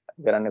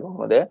නැහැ. කරන්නේ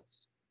කොහොමද?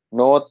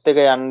 නෝත් එක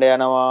යන්න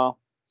යනවා.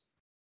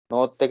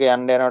 නෝත් එක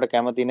යන්න යනකොට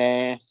කැමති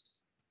නෑ.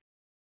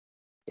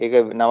 ඒක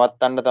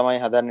නවත්තන්න තමයි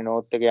හදන්නේ.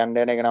 නෝත් එක යන්න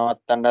යන එක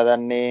නවත්තන්න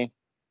හදන්නේ.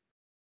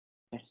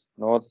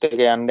 නෝත් එක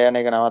යන්න යන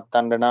එක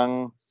නවත්තන්න නම්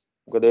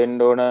මොකද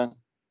වෙන්න ඕන?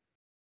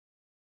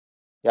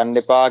 යන්න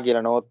එපා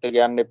කියලා නෝත් එක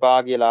යන්න එපා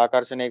කියලා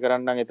ආකර්ෂණය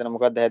කරන්න නම් එතන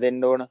මොකද්ද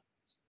හැදෙන්න ඕන?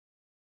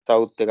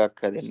 සවුත්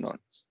එකක් හැදෙන්න ඕන.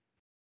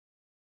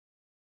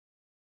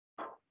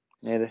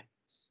 නේද?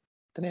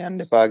 එතන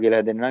යන්න එපා කියලා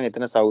හැදෙන්න නම්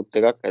එතන සවුත්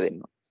එකක් හැදෙන්න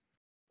ඕන.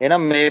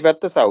 එහෙනම් මේ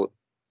පැත්ත සවුත්.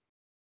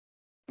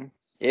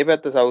 ඒ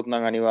පැත්ත සවුත්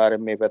නම්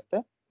අනිවාර්යෙන් මේ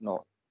පැත්ත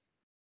නෝත්.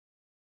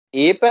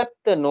 ඒ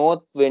පැත්ත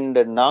නෝත් වෙන්න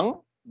නම්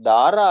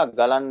ධාරා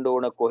ගලන්න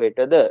ඕන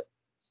කොහෙටද?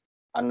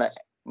 අන්න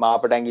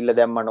මාපට ඇඟිල්ල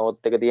දැම්ම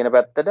නෝත් එක තියෙන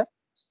පැත්තට.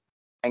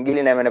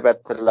 ඇඟිලි නැමෙන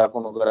පැත්තට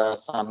ලකුණු කරා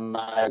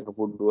සන්නායක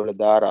පුඩු වල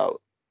ධාරාව.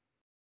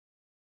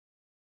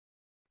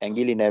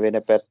 ඇඟිලි නැවෙන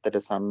පැත්තට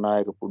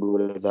සන්නායක පුඩු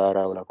වල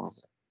ධාරාව ලකුණු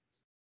කරා.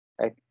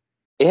 right?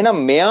 එහෙනම්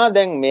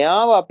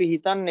මෙයාව අපි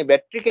හිතන්නේ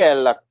බැටරි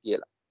කෑල්ලක්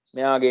කියලා.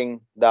 මෙයාගෙන්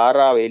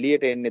ධාරාව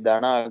එළියට එන්නේ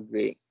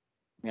ධනාග්‍රයෙන්.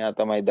 මෙයා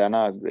තමයි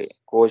ධනාග්‍රේ.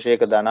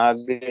 කෝෂයක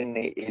ධනාග්‍රයෙන්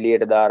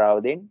එළියට ධාරාව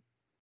දෙන්නේ.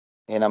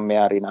 එහෙනම්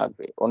මෙයා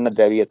ඍණාග්‍රේ. ඔන්න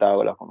ද්‍රව්‍යතාව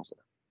ලකුණු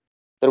කරා.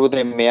 ඒතර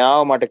පුතේ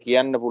මෙයාව මට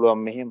කියන්න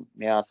පුළුවන් මෙහෙම.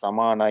 මෙයා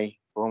සමානයි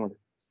කොහොමද?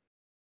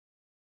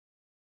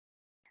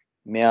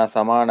 මෙයා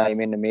සමානයි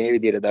මෙන්න මේ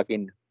විදිහට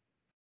දකින්න.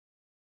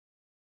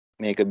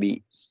 මේක B.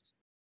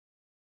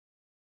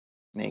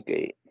 මේක A.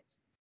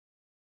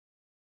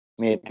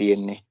 මේ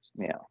තියෙන්නේ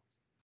මෙයා.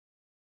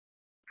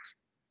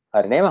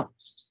 හරි නේද?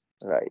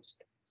 right.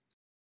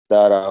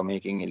 ධාරාව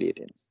මේකෙන්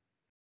එළියට එනවා.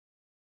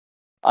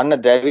 අන්න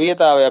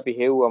ද්‍රව්‍යතාවය අපි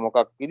හෙව්වා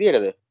මොකක්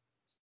විදියටද?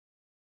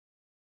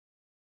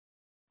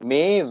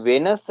 මේ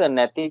වෙනස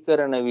නැති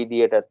කරන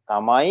විදියට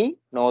තමයි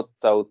නෝත්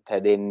සවුත්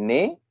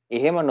හැදෙන්නේ.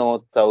 එහෙම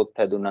නෝත් සවුත්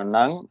හැදුනා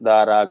නම්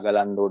ධාරා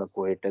ගලන්න ඕන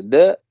කොහෙටද?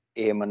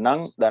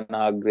 එහෙමනම්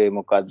ධනාග්‍රේ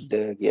මොකද්ද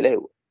කියලා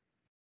හෙව්වා.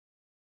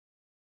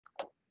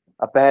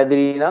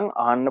 අපහැදිලි නම්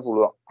අහන්න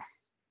පුළුවන්.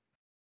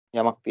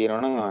 යමක්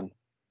තියෙනවා නම් අහන්න.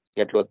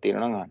 ගැටලුවක්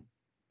තියෙනවා නම් අහන්න.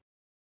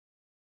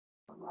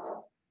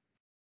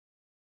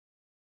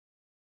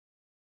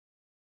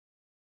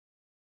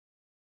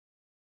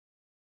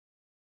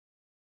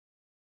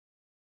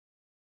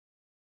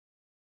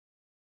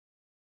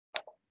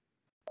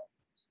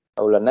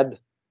 අවුලක් නැද්ද?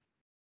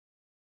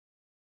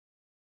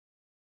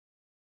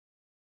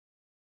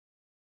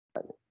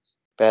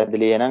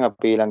 පැහැදිලි එහෙනම්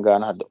අපි ඊළඟ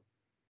ගාන හදමු.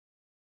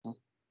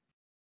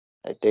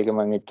 ඒක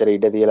මම එච්චර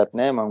ඉඩ තියලත්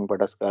නැහැ. මම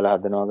පටස් කාලා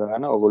හදනවා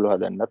ගාන. ඔයගොල්ලෝ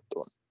හදන්නත්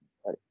ඕන.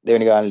 හරි.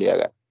 දෙවෙනි ගාන ලියා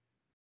ගන්න.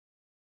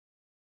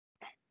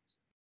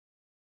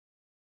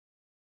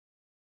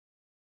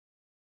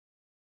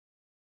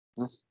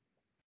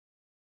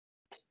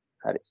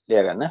 හරි.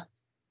 ලියා ගන්න.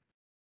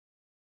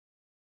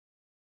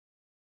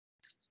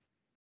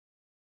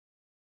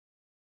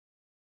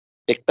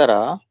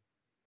 එක්තරා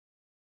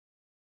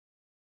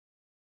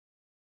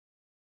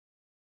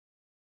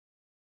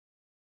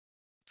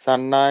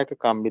සන්නායක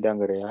කම්බි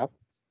දඟරයක්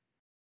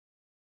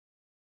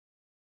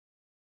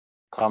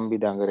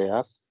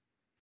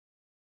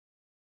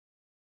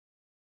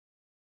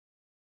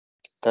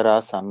එක්තරා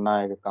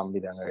සන්නායක කම්බි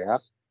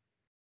දඟරයක්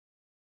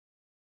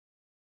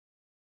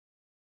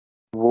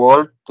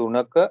වෝල්ට්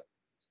 3ක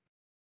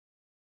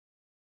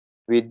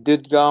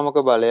විද්‍යුත්ගාමක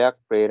බලයක්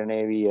ප්‍රේරණය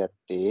වී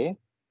ඇත්තේ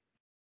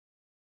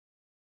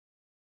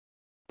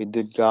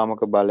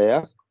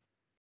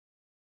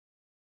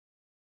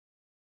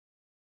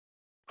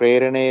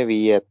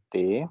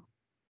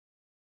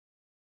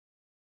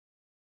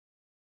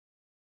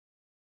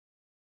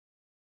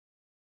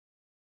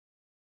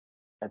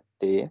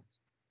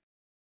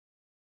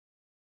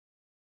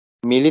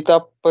මිලි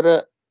තප්පර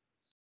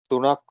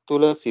 3ක්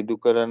තුල සිදු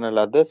කරන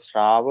ලද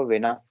ශ්‍රාව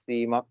වෙනස්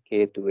වීමක්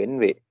හේතුවෙන්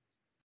වේ.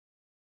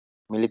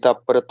 මිලි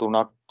තප්පර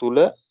 3ක් තුල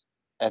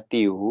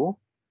ඇති වූ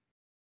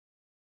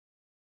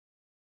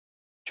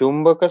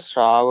චුම්බක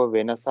ශ්‍රාව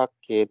වෙනසක්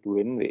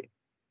හේතුවෙන් වේ.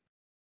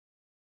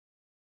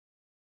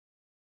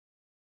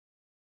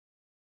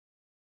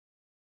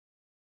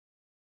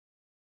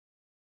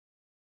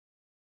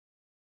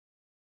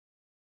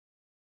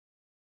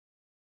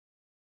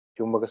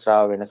 චුම්බක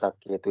ශ්‍රාව වෙනසක්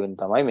හේතුවෙන්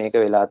තමයි මේක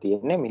වෙලා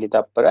තියෙන්නේ. මිලි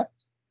තප්පර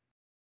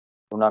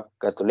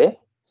 3ක් ඇතුලේ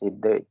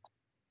සිද්ධ වෙච්ච.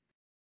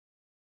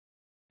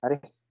 හරි.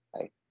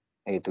 හරි.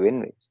 හේතුවෙන්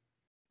වේ.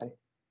 හරි.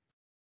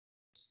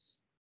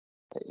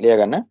 ලියා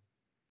ගන්න.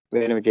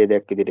 වෙන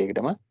විචේදයක් විදිහට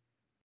ඒකටම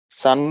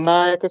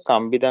සන්නායක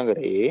කම්බි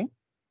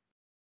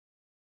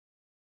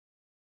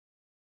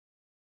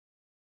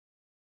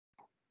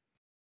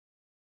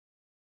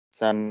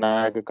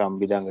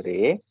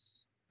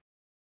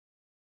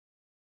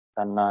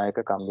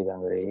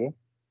දඟරේ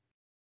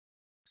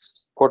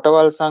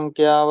කොටවල්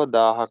සංඛ්‍යාව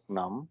 1000ක්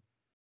නම්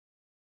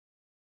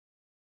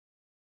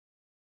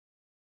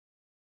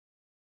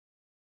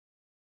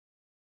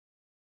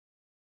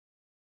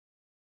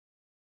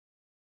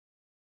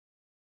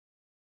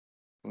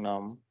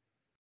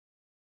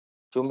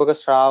චුම්බක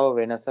ශ්‍රාව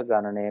වෙනස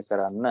ගණනය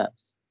කරන්න.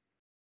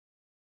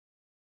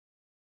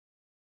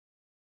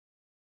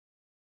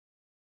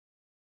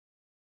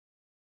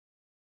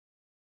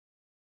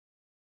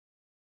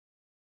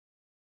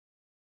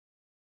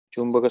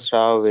 චුම්බක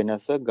ශ්‍රාව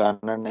වෙනස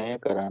ගණනය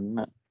කරන්න.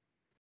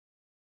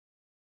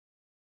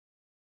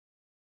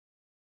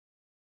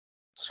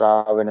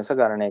 ශ්‍රාව වෙනස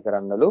ගණනය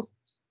කරන්නලු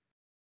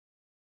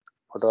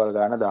කොටවල්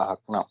ගාන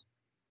 1000ක් නම්.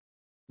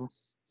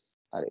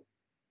 හරි.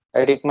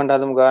 ඒ ටිකමන්ට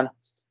හදමු ගාන.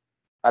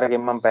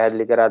 අරගෙන් මම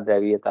පැහැදිලි කරා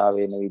ද්‍රව්‍යතාවය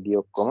වෙන විදිය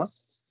ඔක්කොම.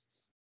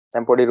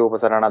 දැන් පොඩි රූප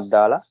සරණක්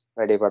දාලා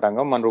වැඩේ පටන්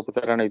ගමු. මම රූප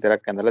සරණ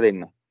විතරක් ඇඳලා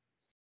දෙන්නම්.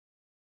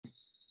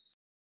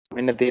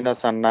 මෙන්න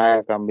තියෙනවා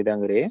සන්නායක කම්බි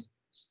දඟරේ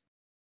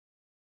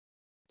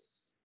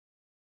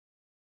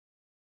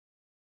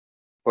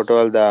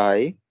කොටවල්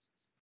 1000යි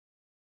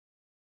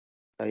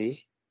 2යි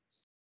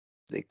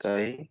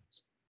 9යි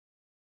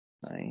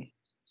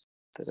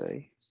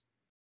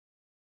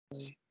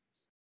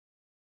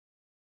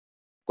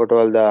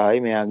කොටවල් 1000යි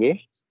මෙයාගේ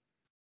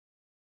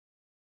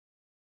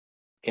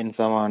n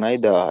සමානයි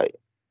 1000යි.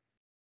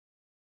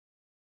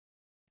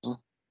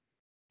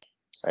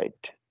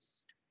 right.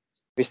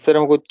 විස්තර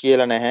මොකුත්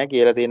කියලා නැහැ.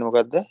 කියලා තියෙන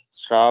මොකද්ද?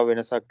 ශ්‍රාව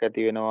වෙනසක්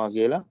ඇති වෙනවා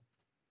කියලා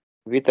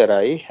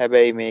විතරයි.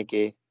 හැබැයි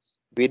මේකේ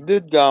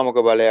විද්‍යුත්ගාමක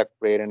බලයක්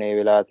ප්‍රේරණය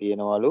වෙලා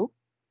තියෙනවලු.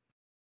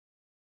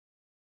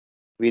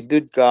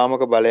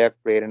 විද්‍යුත්ගාමක බලයක්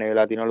ප්‍රේරණය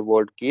වෙලා තියෙනවලු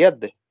වෝල්ට්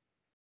කීයක්ද?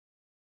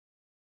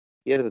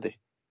 කීයද පුතේ?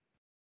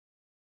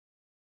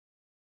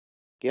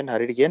 කියන්න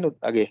හරියට කියන්න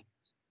අගේ.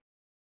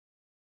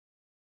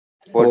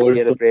 වෝල්ට්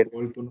කීයද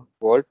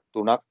වෝල්ට්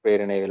 3ක්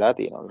ප්‍රේරණය වෙලා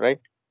තියෙනවා.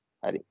 right.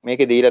 හරි.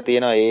 මේකේ දීලා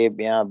තියෙනවා A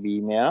මෙයා B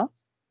මෙයා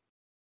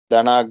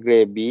ධනාග්‍රය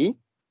B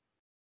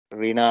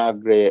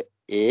ඍණාග්‍රය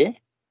A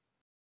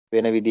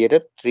වෙන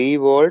විදියට 3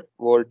 වෝල්ට්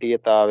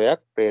වෝල්ටීයතාවයක්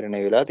ප්‍රේරණය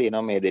වෙලා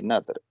තියෙනවා මේ දෙන්න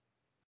අතර.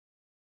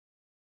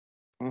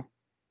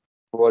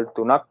 වෝල්ට්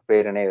 3ක්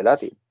ප්‍රේරණය වෙලා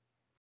තියෙනවා.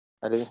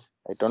 හරිද?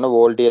 ඒත් ඔන්න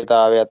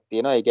වෝල්ටීයතාවයක්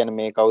තියෙනවා. ඒ කියන්නේ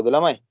මේ කවුද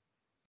ළමයි?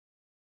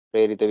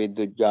 ප්‍රේරිත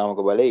විද්‍යුත්ගාමක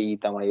බලය E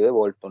තමයි ඔය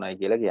වෝල්ට් 3යි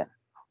කියලා කියන්නේ.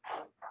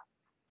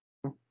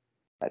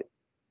 හරි.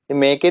 ඉතින්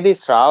මේකෙදි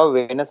ශ්‍රාව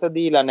වෙනස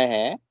දීලා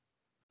නැහැ.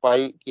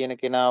 පයි කියන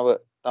කෙනාව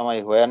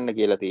තමයි හොයන්න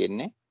කියලා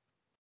තියෙන්නේ.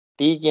 t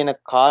කියන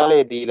කාලය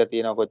දීලා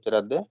තියෙනවා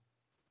කොච්චරද?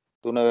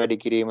 3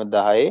 වැඩි කිරීම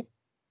 10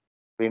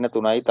 ඍණ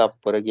 3යි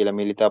තප්පර කියලා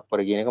මිලි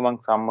තප්පර කියන එක මම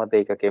සම්මත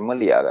එකකෙම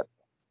ලියාගත්තා.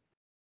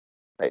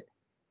 right.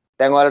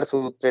 දැන් ඔයාලට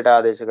සූත්‍රයට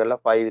ආදේශ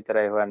කරලා පයි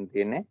විතරයි හොයන්න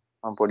තියෙන්නේ.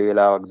 මම පොඩි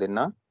වෙලාවක්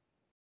දෙන්නම්.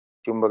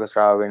 චුම්බක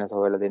ශ්‍රාව වෙනස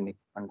හොයලා දෙන්නේ.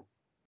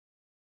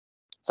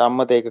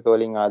 සම්මත ඒකක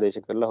වලින් ආදේශ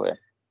කරලා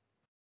හොයන්න.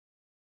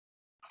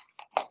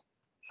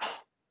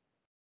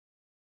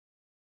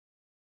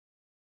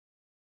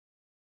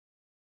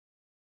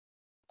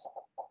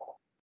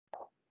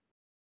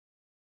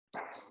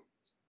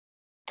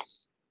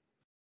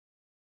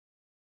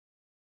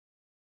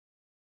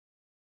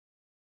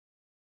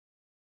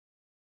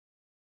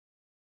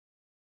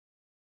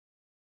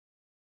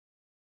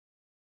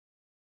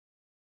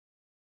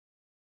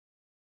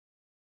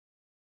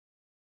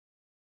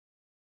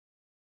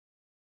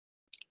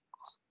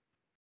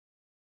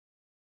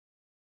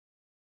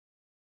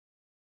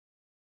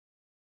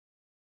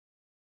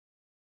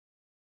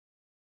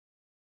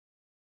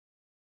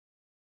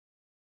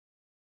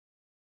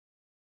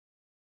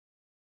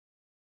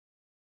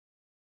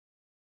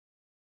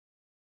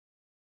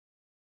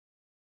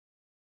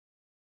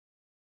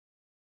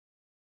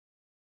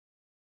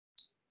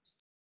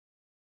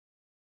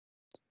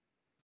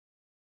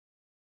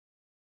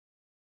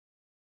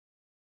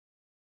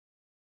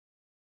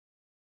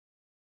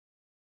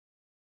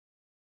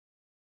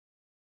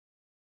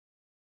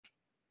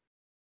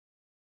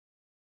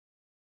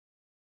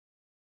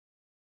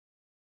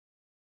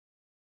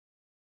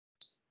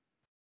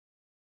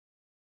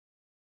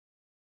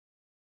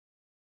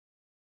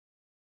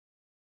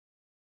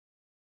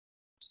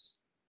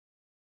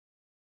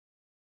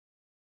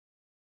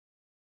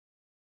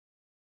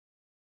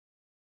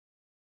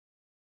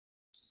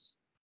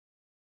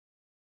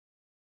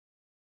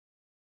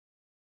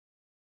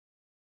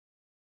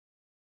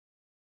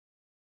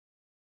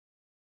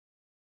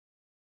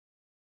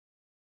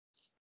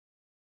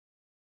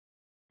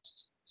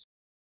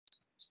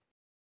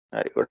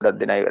 හරි ගොඩක්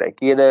දෙනා ඉවරයි.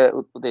 කීයද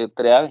උත්තේ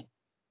උත්තරය ආවේ?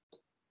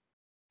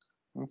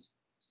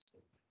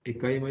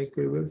 එකයි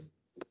මයික්‍රෝවේව්ස්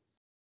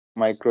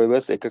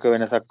මයික්‍රෝවේව්ස් එකක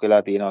වෙනසක්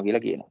වෙලා තියෙනවා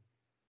කියලා කියනවා.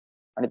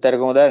 අනිත් අර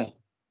කොහොමද ආවේ?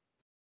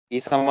 E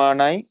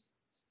සමානයි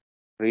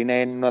ඍණ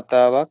n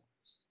වතාවක්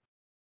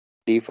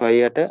d5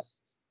 යට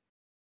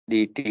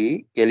dt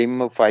කෙලින්ම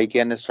phi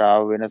කියන්නේ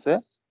ශ්‍රාව වෙනස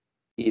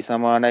E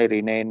සමානයි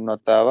ඍණ n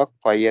වතාවක්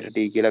phi යට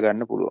t කියලා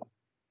ගන්න පුළුවන්.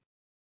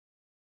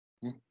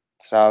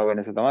 ශ්‍රාව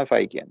වෙනස තමයි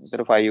phi කියන්නේ.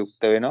 ඒතර phi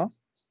යුක්ත වෙනවා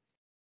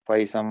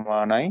phi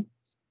සමානයි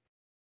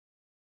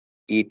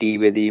et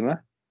බෙදීම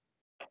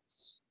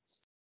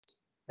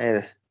නේද?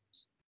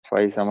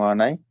 phi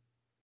සමානයි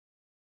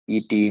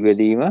et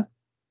බෙදීම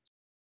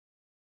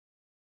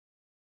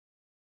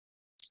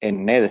n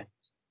නේද?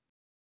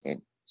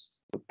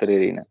 උත්තරේ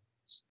ඍණ.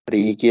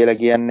 e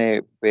කියලා කියන්නේ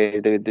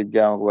ප්‍රේරිත විද්‍යුත්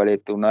ජාමක බලය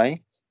 3යි.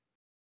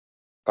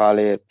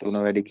 කාලය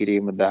 3 වැඩි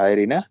කිරීම 10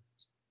 ඍණ.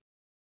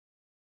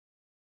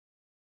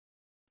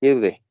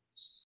 කීයද?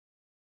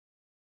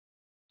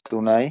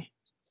 3යි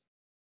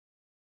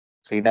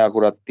ඍණ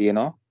අකුරක්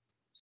තියෙනවා.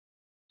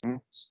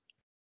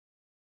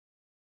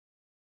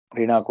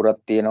 ඍණ අකුරක්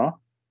තියෙනවා.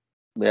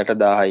 මෙයට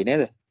 10යි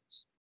නේද?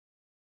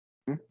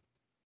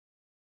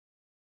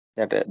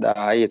 යට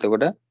 10යි.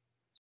 එතකොට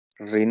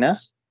ඍණ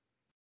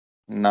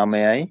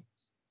 9යි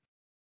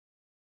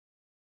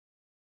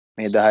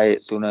මේ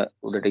 10 3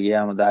 උඩට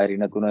ගියාම 10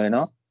 ඍණ 3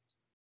 වෙනවා.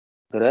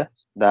 ඒතර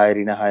 10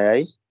 ඍණ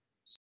 6යි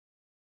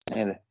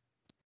නේද?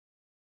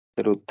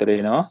 ඒතර උත්තරේ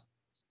එනවා.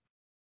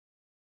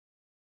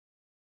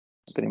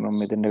 එතන මම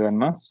මෙතෙන්ට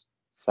ගන්නවා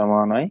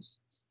සමානයි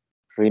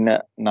ඍණ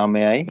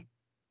 9යි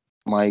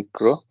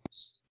මයික්‍රෝ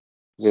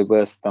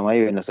වෙබර්ස්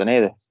තමයි වෙනස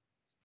නේද?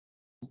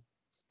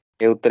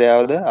 ඒ උත්තරය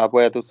ආවද?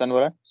 ආපහු අයත් උස්සන්න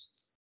බලන්න.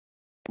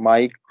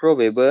 මයික්‍රෝ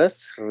වෙබර්ස්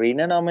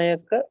ඍණ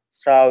 9ක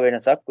ශ්‍රාව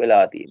වෙනසක්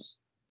වෙලා තියෙනවා.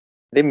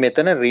 ඉතින්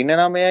මෙතන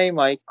ඍණ 9යි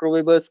මයික්‍රෝ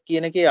වෙබර්ස්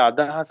කියන එකේ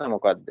අදහස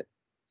මොකද්ද?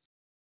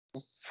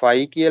 phi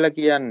කියලා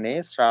කියන්නේ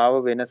ශ්‍රාව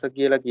වෙනස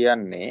කියලා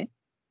කියන්නේ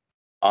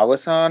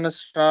අවසාන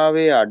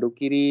ශ්‍රාවයේ අඩු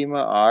කිරීම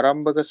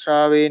ආරම්භක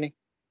ශ්‍රාවයේනේ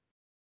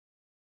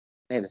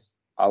නේද?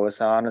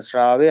 අවසාන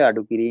ශ්‍රාවයේ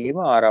අඩු කිරීම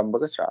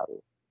ආරම්භක ශ්‍රාවය.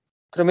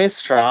 ඒතර මේ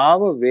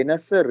ශ්‍රාව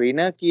වෙනස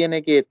ඍණ කියන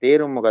එකේ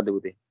තේරුම මොකද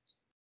පුතේ?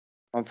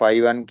 මම phi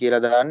 1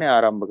 කියලා දාන්නේ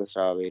ආරම්භක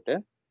ශ්‍රාවයට.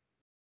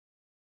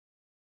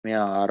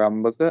 මෙයා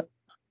ආරම්භක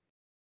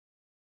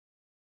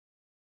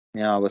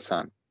මෙයා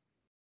අවසාන.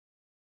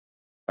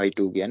 phi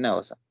 2 කියන්නේ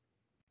අවසාන.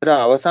 ඒතර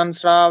අවසන්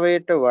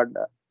ශ්‍රාවයට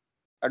වඩා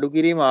අඩු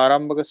කිරීම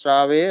ආරම්භක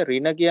ශ්‍රාවයේ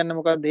ඍණ කියන්නේ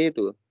මොකක්ද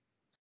හේතුව?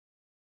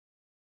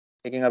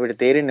 එකෙන් අපිට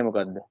තේරෙන්නේ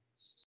මොකද්ද?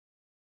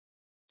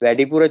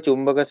 වැඩිපුර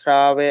චුම්බක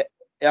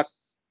ශ්‍රාවයක්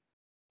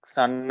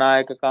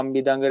සන්නායක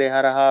කම්බි දඟරේ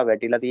හරහා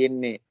වැටිලා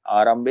තියෙන්නේ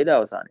ආරම්භයේද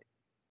අවසානයේද?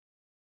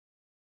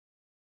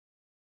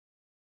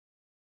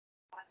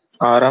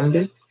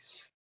 ආරම්භය.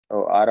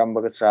 ඔව්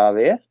ආරම්භක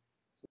ශ්‍රාවය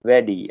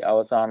වැඩි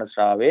අවසාන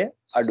ශ්‍රාවය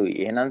අඩුයි.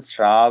 එහෙනම්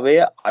ශ්‍රාවය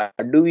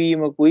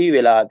අඩුවීමකුයි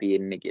වෙලා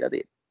තියෙන්නේ කියලා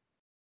තේරෙනවා.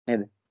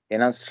 නේද?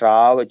 එහෙනම්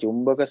ශ්‍රාව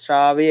චුම්බක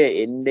ශ්‍රාවය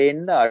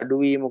එන්න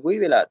අඩුවීමකුයි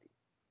වෙලා තියෙන්නේ.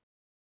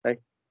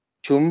 right?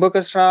 චුම්බක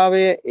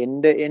ශ්‍රාවය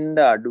එන්න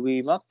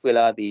අඩුවීමක්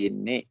වෙලා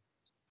තියෙන්නේ.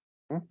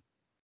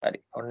 හරි.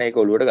 ඔන්න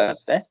ඒක ඔලුවට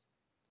ගත්තා.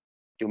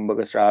 චුම්බක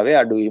ශ්‍රාවය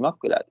අඩුවීමක්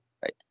වෙලා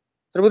තියෙනවා. right.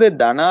 ඊට පස්සේ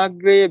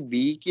ධනාග්‍රය B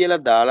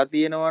කියලා දාලා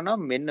තියෙනවා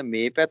නම් මෙන්න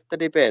මේ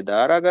පැත්තට එපා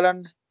ධාරා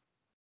ගලන්න.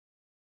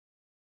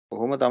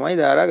 කොහොම තමයි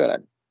ධාරා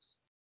ගලන්නේ.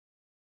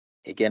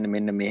 ඒ කියන්නේ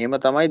මෙන්න මෙහෙම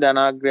තමයි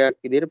ධනාග්‍රයක්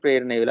විදිහට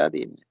ප්‍රේරණය වෙලා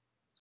තියෙන්නේ.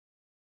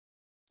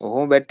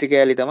 කොහොම බැටරි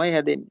කෑලි තමයි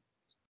හැදෙන්නේ.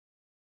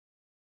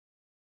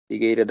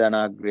 ඊගේර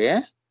ධනාග්‍රය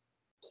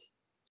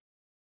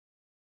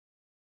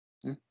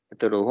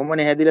ඒතර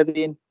ඔහොමනේ හැදිලා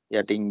තියෙන්නේ.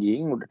 යටින්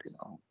ගිහින් උඩට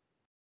එනවා.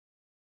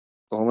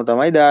 කොහොම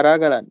තමයි ධාරා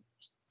ගලන්නේ.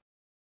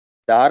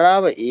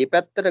 ධාරාව ඒ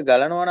පැත්තට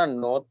ගලනවා නම්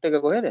නෝත් එක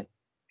කොහෙද?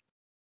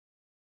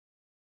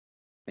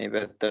 මේ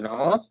පැත්ත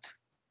නෝත්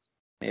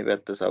මේ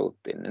පැත්ත සවුත්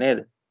වෙන්නේ නේද?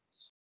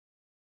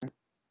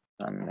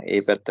 අන්න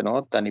ඒ පැත්ත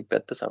නෝත් අනිත්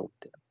පැත්ත සවුත්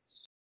වෙනවා.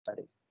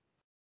 හරි.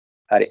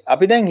 හරි.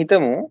 අපි දැන්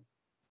හිතමු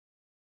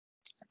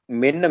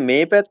මෙන්න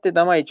මේ පැත්තේ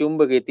තමයි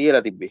චුම්බකේ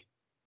තියලා තිබ්බේ.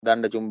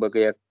 දණ්ඩ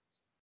චුම්බකයක්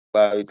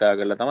භාවිතා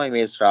කරලා තමයි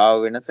මේ ශ්‍රාව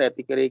වෙනස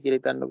ඇති කරේ කියලා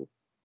හිතන්නකෝ.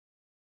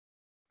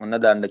 මොන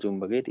දණ්ඩ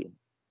චුම්බකේ තියෙන.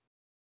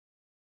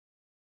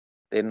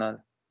 තේරෙනවද?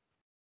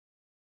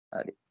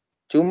 හරි.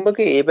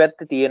 චුම්බකේ ඒ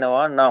පැත්තේ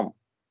තියෙනවා නම්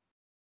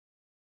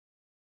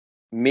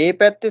මේ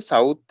පැත්තේ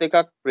සවුත්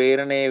එකක්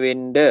ප්‍රේරණය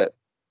වෙන්න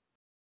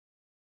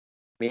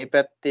මේ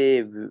පැත්තේ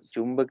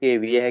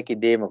චුම්බකයේ විය හැකි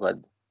දේ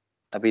මොකද්ද?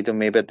 අපි හිතමු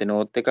මේ පැත්තේ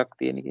නෝත් එකක්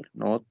තියෙන කියලා.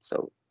 නෝත්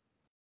සවුත්.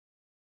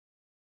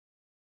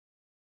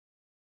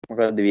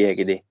 මොකද්ද විය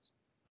හැකි දේ?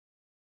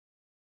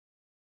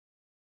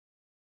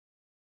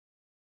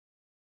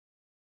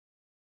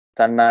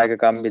 සන්නායක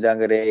කම්බි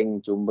දඟරයෙන්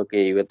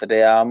චුම්බකයේ ඉවතට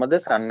යාමද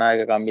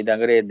සන්නායක කම්බි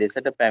දඟරයේ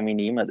දෙසට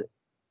පැමිණීමද?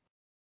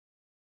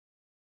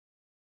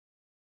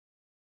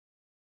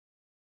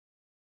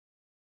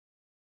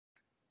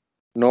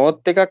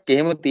 නෝත් එකක්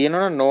එහෙම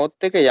තියෙනවනම්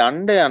නෝත් එක යන්න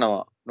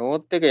යනවා.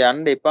 නෝත් එක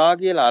යන්න එපා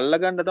කියලා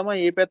අල්ලගන්න තමයි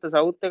මේ පැත්ත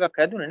සවුත් එකක්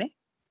හැදුනේ නේ.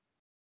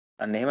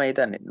 අන්න එහෙමයි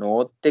හිතන්නේ.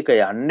 නෝත් එක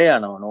යන්න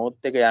යනවා.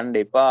 නෝත් එක යන්න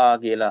එපා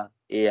කියලා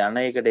ඒ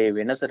යන එකට ඒ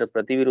වෙනසට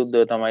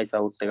ප්‍රතිවිරුද්ධව තමයි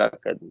සවුත් එකක්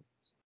හැදුවේ.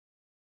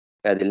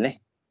 පැහැදිලිනේ?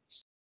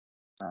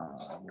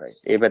 right.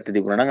 ඒ පැත්තේ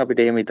තිබුණා නම්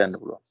අපිට එහෙම හිතන්න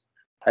පුළුවන්.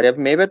 හරි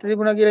අපි මේ පැත්තේ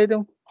තිබුණා කියලා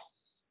හිතමු.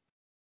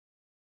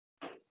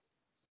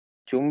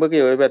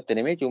 චුම්බකයේ ওই පැත්තේ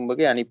නෙමෙයි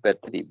චුම්බකයේ අනිත්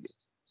පැත්තේ තිබ්බේ.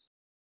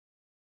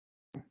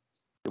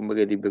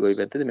 චුම්බකයේ තිබ්බේ කොයි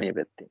පැත්තේද? මේ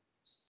පැත්තේ.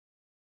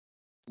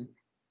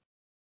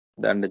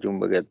 දණ්ඩ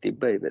චුම්බකයක්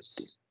තිබ්බා මේ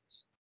පැත්තේ.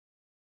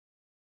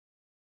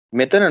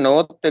 මෙතන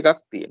නෝත් එකක්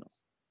තියෙනවා.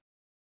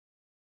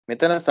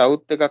 මෙතන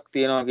සවුත් එකක්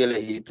තියෙනවා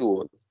කියලා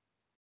හිතුවොත්.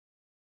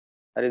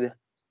 හරිද?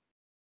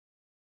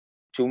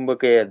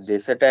 චුම්බකය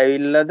දෙසට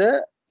ඇවිල්ලාද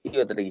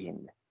ඉවතට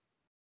ගිහින්ද?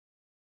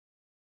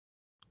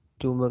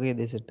 චුම්බකයේ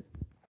දෙසට.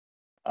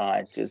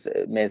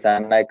 මේ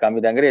සන්නායක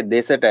කම්බි දඟරේ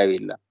දෙසට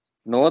ඇවිල්ලා.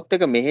 නෝත්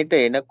එක මෙහෙට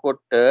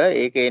එනකොට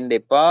ඒක එන්න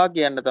එපා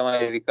කියන්න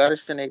තමයි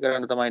විකර්ෂණය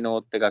කරන්න තමයි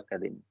නෝත් එකක්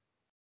හැදෙන්නේ.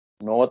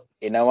 නෝත්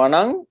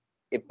එනවනම්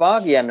එපා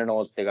කියන්න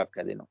නෝත් එකක්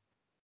හැදෙනවා.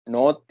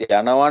 නෝත්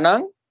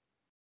යනවනම්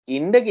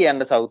ඉන්න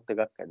කියන්න සවුත්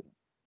එකක් හැදෙනවා.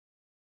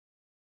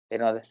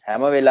 තේරෙනවද?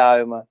 හැම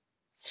වෙලාවෙම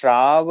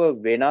ශ්‍රාව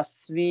වෙනස්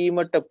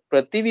වීමට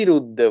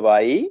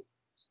ප්‍රතිවිරුද්ධවයි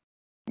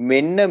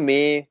මෙන්න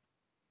මේ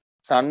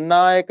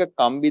සන්නායක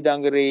කම්බි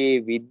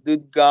දඟරේ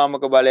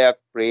විද්‍යුත්ගාමක බලයක්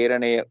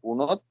ප්‍රේරණය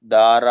වුණොත්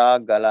ධාරා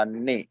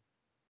ගලන්නේ.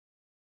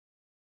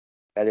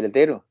 පැහැදිලිද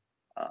තේරුණා?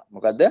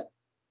 මොකද්ද?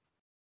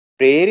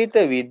 ප්‍රේරිත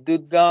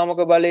විද්‍යුත්ගාමක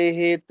බලය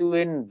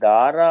හේතුවෙන්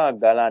ධාරා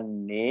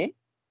ගලන්නේ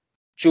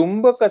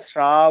චුම්බක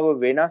ශ්‍රාව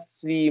වෙනස්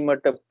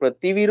වීමට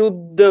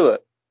ප්‍රතිවිරුද්ධව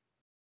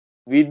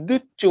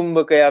විද්‍යුත්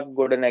චුම්බකයක්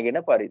ගොඩ නැගෙන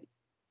පරිදි.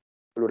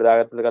 උඩට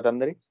දාගත්තද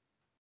කතන්දරේ?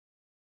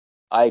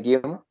 ආයෙ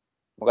කියමු.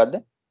 මොකද්ද?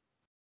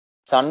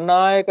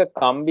 සන්නායක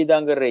කම්බි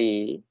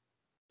දඟරේ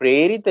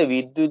ප්‍රේරිත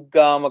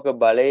විද්‍යුත්ගාමක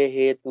බලය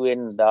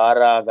හේතුවෙන්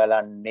ධාරා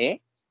ගලන්නේ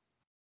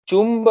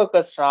චුම්බක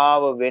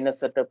ශ්‍රාව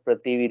වෙනසට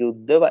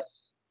ප්‍රතිවිරුද්ධවයි.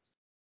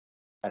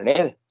 හරි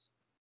නේද?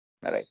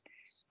 right.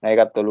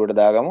 මේකත් ඔලුවට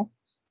දාගමු.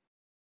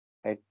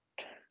 right.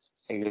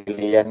 ඒක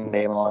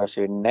ලියන්නේම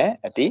අවශ්‍ය වෙන්නේ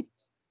ඇති.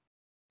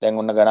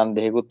 දැන් ඔන්න ගණන්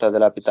දෙකකුත්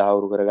අදලා අපි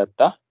තහවුරු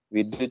කරගත්තා.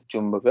 විද්‍යුත්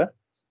චුම්බක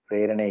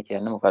ප්‍රේරණය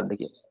කියන්නේ මොකක්ද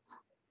කියලා.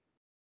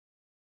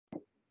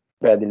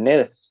 පැහැදිලි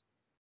නේද?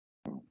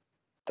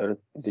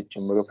 විද්‍යුත්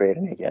චුම්බක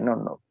ප්‍රේරණය කියන්නේ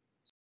ඔන්න ඔක.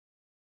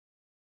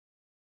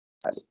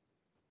 හරි.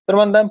 ඊට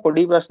මම දැන්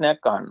පොඩි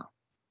ප්‍රශ්නයක් අහන්නම්.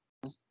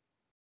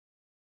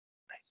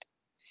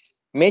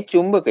 මේ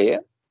චුම්බකය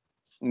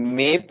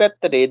මේ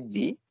පැත්තට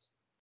එද්දී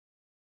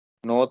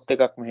නෝත්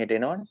එකක් මෙහෙට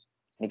එනවනේ.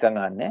 නිකන්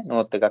අහන්නේ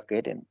නෝත් එකක්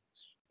එහෙට එනවා.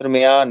 ඒතර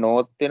මෙයා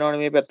නෝත්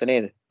වෙනවනේ මේ පැත්ත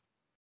නේද?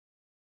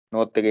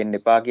 නෝත් එක එන්න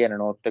එපා කියන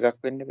නෝත් එකක්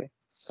වෙන්න බෑ.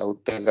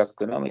 සවුත්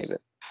එකක් වෙනවා මේ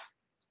පැත්ත.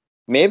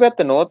 මේ පැත්ත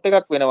නෝත්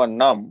එකක් වෙනව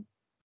නම්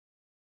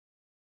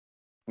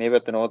මේ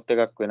පැත්ත නෝත්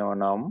එකක් වෙනව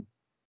නම්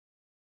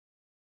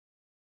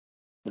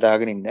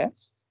දාගෙන ඉන්න.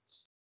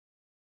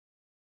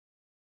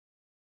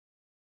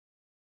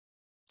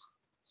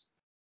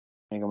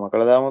 මේක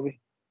මකලා දාමු අපි.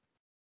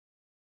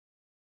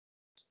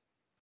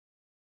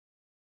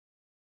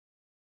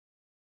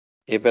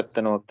 ඒ පැත්ත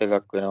නෝත්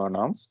එකක් වෙනවා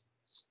නම්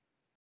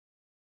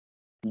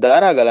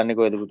ධාරා ගලන්නේ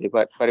කොහෙද පුතේ?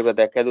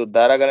 පරිපතයක් හැදුවොත්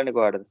ධාරා ගලන්නේ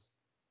කොහටද?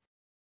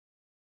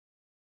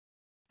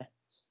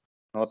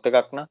 නෝත්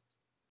එකක් නම්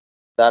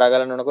ධාරා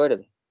ගලන්න ඕන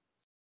කොහෙද?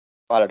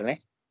 පාලට නේ.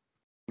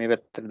 මේ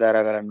පැත්තට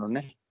ධාරා ගලන්න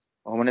ඕනේ.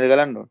 ඔහොම නේද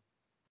ගලන්න ඕනේ?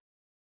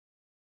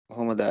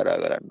 ඔහොම ධාරා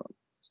ගලන්න ඕනේ.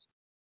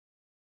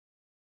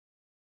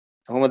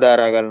 ඔහොම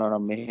ධාරා ගලනවා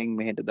නම් මෙහෙන්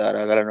මෙහෙට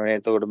ධාරා ගලන්න ඕනේ.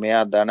 එතකොට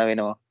මෙයා ධන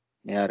වෙනවා.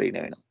 මෙයා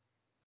ඍණ වෙනවා.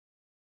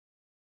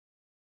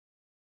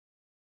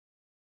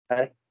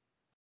 හරි.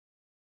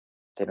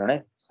 තේරුණා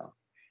නේද?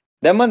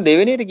 දැන් මම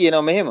දෙවෙනියට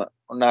කියනවා මෙහෙම.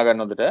 ඔන්න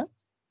අහගන්න හොඳට.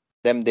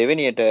 දැන්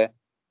දෙවෙනියට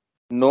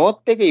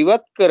නෝත් එක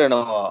ඉවත්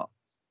කරනවා.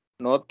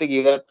 නෝත් එක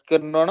ඉවත්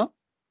කරනවා නම්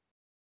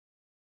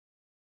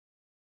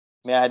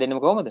මෙයා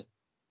හැදෙන්නේ කොහොමද?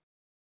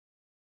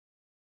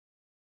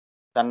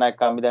 සන්නයි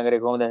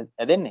කම්බිදංගරේ කොහොමද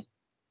හැදෙන්නේ?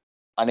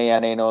 අනේ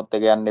අනේ නෝත්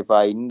එක යන්න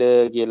එපා ඉන්න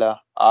කියලා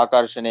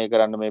ආකර්ෂණය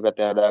කරන්න මේ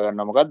පැත්තේ හදා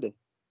ගන්නවා මොකද්ද?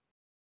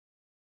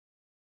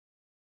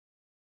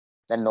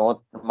 දැන් නෝත්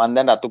මම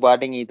දැන් රතු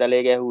පාටින්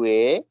ඊතලයේ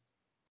ගැහුවේ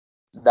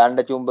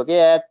දණ්ඩ චුම්බකය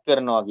ඈත්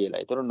කරනවා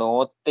කියලා. ඒතර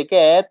නෝත් එක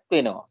ඈත්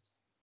වෙනවා.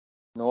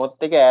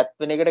 නෝත් එක ඈත්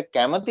වෙන එකට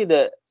කැමතිද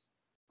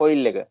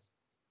කොයිල් එක?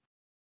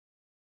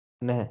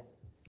 නැහැ.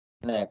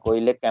 නෑ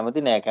කොයිල් එක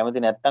කැමති නෑ.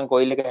 කැමති නැත්තම්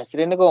කොයිල් එක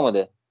හැසිරෙන්නේ කොහමද?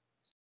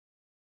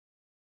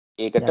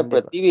 ඒකට යන්න එපා.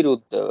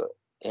 ප්‍රතිවිරුද්ධව.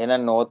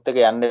 එහෙනම් නෝත් එක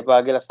යන්න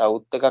එපා කියලා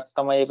සවුත් එකක්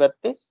තමයි මේ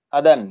පැත්තේ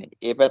හදන්නේ.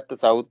 මේ පැත්ත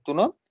සවුත්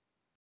වුණොත්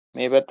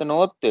මේ පැත්ත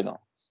නෝත් වෙනවා.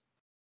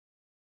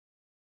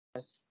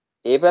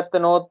 මේ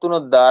පැත්ත නෝත්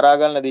වුණොත් ධාරා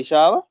ගන්න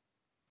දිශාව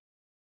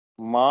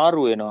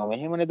මාරු වෙනවා.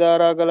 මෙහෙමනේ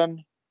ධාරා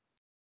ගලන්නේ.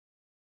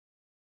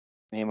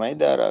 මෙහෙමයි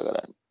ධාරා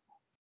ගලන්නේ.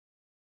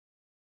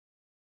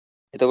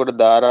 එතකොට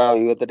ධාරාව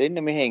ඉවතට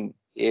එන්නේ මෙහෙන්.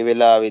 ඒ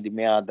වෙලාවේදී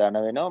මෙයා ධන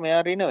වෙනවා,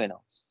 මෙයා ඍණ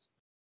වෙනවා.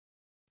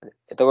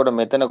 එතකොට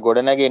මෙතන ගොඩ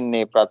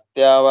නැගෙන්නේ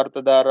ප්‍රත්‍යාවර්ත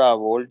ධාරා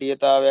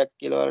වෝල්ටීයතාවයක්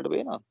කියලා වලට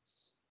පේනවා.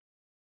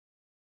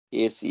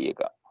 AC එක.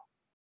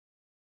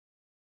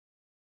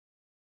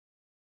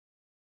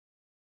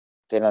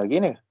 තේරෙනවද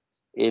කියන එක?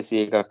 AC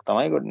එකක්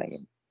තමයි ගොඩ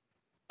නැගෙන්නේ.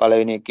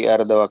 පළවෙනි එකේ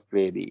අර්ධ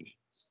වක්‍රයේදී.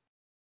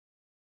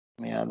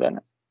 මෙයා ධන.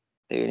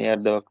 දෙවෙනි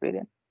අර්ධ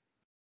වක්‍රයේදී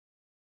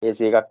AC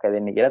එකක්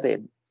හැදෙන්නේ කියලා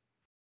තේරෙනවා.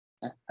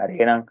 හරි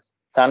එහෙනම්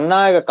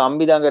සන්නායක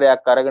කම්බි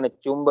දඟරයක් අරගෙන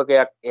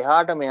චුම්බකයක්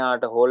එහාට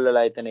මෙහාට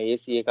හොල්ලලා එතන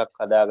AC එකක්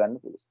හදාගන්න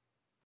පුළුවන්.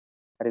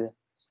 හරිද?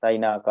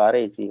 සයිනාකාර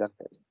AC එකක්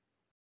හැදෙනවා.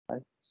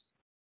 හරි.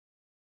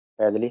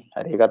 පැහැදිලි?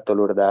 හරි ඒකත්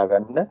ඔලුවට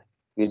දාගන්න.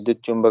 විද්‍යුත්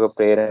චුම්බක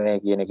ප්‍රේරණය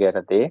කියන එක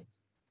යටතේ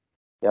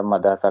යම්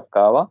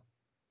අදහසක් ආවා.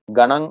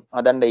 ගණන්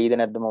හදන්න ඊද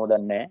නැද්ද මම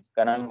දන්නේ නැහැ.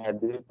 ගණන්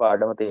හැදුවේ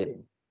පාඩම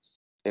තේරෙන්නේ.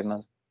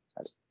 තේරුණාද?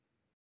 හරි.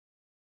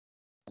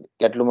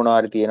 ගැටලු මොනවා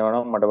හරි තියෙනවා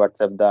නම් මට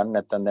WhatsApp දාන්න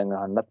නැත්නම් දැන්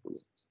අහන්නත්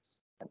පුළුවන්.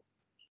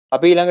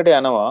 අපි ඊළඟට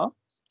යනවා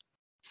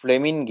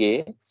ෆ්ලෙමින්ගේ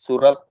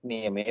සුරත්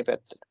නියමයේ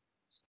පැත්තට.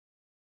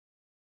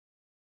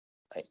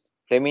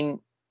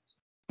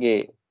 ෆ්ලෙමින්ගේ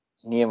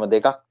නියම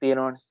දෙකක්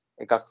තියෙනවානේ.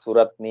 එකක්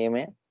සුරත්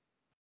නියමය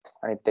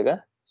අනිත් එක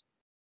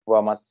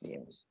වමත්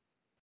නියමය.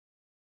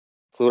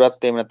 සුරත්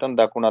එහෙම නැත්නම්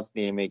දකුණත්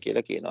නියමය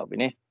කියලා කියනවා අපි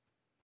නේ.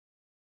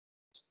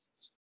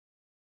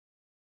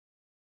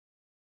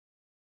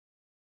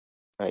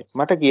 right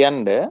මට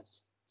කියන්න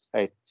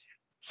right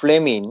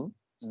ෆ්ලෙමින්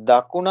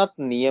දකුණත්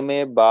නියමය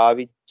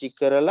භාවිතා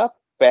කරලා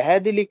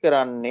පැහැදිලි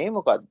කරන්නේ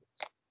මොකද්ද?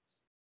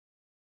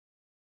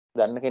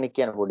 දන්න කෙනෙක්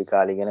කියන පොඩි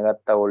කාලේ ඉගෙන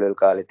ගත්තා ඕලෙවල්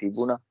කාලේ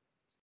තිබුණා.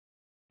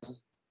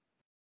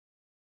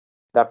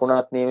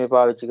 දකුණත් නියමය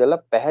පාවිච්චි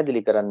කරලා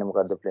පැහැදිලි කරන්නේ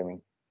මොකද්ද ෆ්ලෙමින්?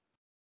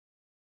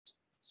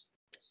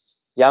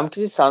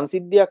 යම්කිසි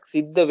සංසිද්ධියක්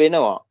සිද්ධ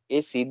වෙනවා.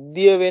 ඒ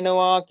සිද්ධිය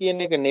වෙනවා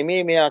කියන එක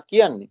නෙමෙයි මෙයා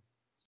කියන්නේ.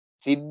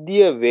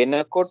 සිද්ධිය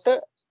වෙනකොට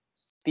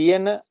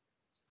තියෙන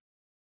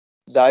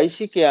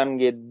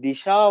දෛශිකයන්ගේ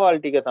දිශාවල්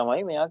ටික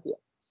තමයි මෙයා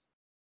කියන්නේ.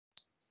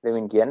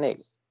 ෆ්ලෙමින් කියන්නේ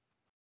ඒක.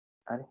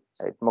 හරි.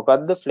 හරි.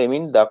 මොකද්ද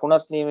ෆ්ලෙමින්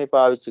දකුණත් නියමය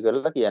පාවිච්චි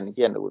කරලා කියන්නේ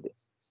කියන්න පුතේ.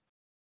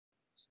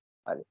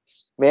 හරි.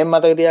 මේ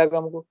මතක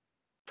තියාගමුකෝ.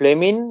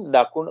 ෆ්ලෙමින්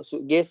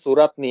දකුණගේ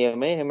සුරත්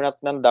නියමය එහෙම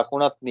නැත්නම්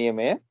දකුණත්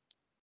නියමය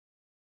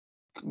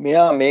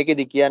මෙයා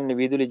මේකෙදි කියන්නේ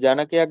විදුලි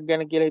ජනකයක්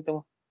ගැන කියලා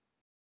හිතමු.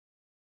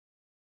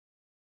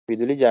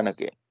 විදුලි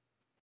ජනකය.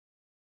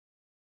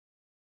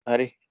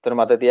 හරි. එතන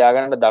මත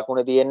තියාගන්න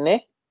දකුණේ තියෙන්නේ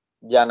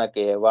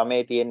ජනකය,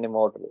 වමේ තියෙන්නේ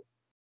මෝටරය.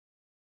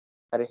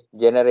 හරි.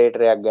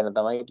 ජෙනරේටරයක් ගැන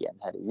තමයි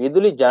කියන්නේ. හරි.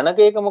 විදුලි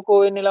ජනකයක මොකෝ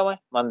වෙන්නේ ළමයි?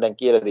 මම දැන්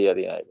කියලා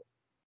දෙනවා ඒක.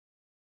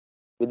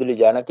 විදුලි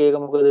ජනකයක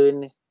මොකද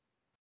වෙන්නේ?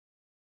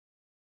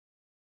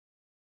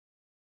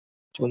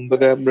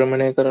 චුම්බකය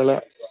භ්‍රමණය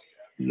කරලා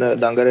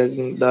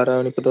දඟරකින්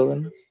ධාරාව නිපදව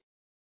ගන්න.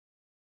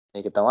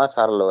 මේක තමයි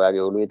සරල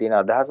ඔයාගේ ඔළුවේ තියෙන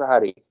අදහස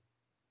හරි.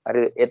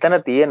 හරි. එතන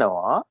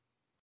තියෙනවා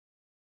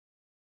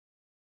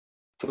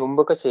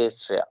චුම්බක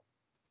ක්ෂේත්‍රය.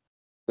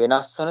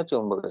 වෙනස් වන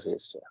චුම්බක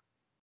ක්ෂේත්‍රය.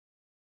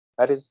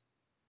 හරිද?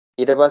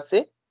 ඊට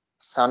පස්සේ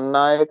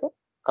සන්නායක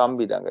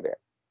කම්බි දඟරයක්.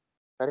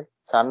 හරි.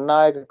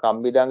 සන්නායක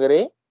කම්බි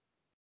දඟරේ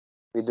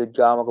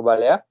විදුජ්ජාමක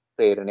බලයක්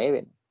ප්‍රේරණය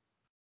වෙනවා.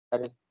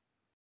 හරි.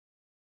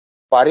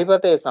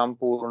 පරිපතය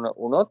සම්පූර්ණ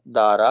වුණොත්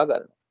ධාරා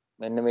ගන්නවා.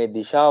 මෙන්න මේ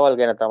දිශාවල්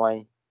ගැන තමයි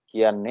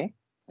කියන්නේ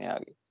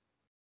මෙයාගේ.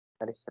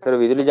 හරි. ඒතර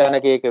විදුලි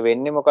ජනකයක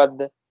වෙන්නේ මොකද්ද?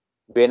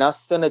 වෙනස්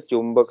වන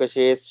චුම්බක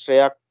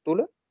ක්ෂේත්‍රයක්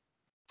තුල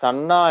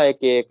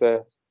සන්නායකයක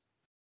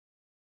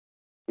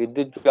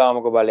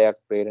විද්‍යුත්ගාමක බලයක්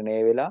ප්‍රේරණය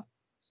වෙලා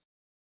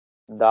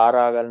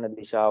ධාරා ගලන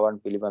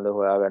දිශාවන් පිළිබඳව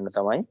හොයාගන්න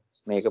තමයි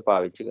මේක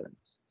පාවිච්චි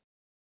කරන්නේ.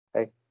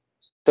 right.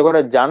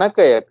 එතකොට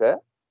ජනකයක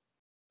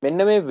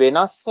මෙන්න මේ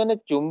වෙනස් වෙන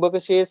චුම්බක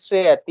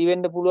ක්ෂේත්‍රය ඇති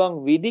වෙන්න පුළුවන්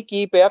විදි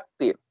කීපයක්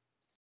තියෙනවා.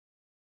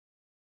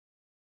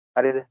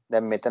 හරිද?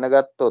 දැන් මෙතන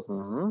ගත්තොත්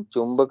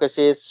චුම්බක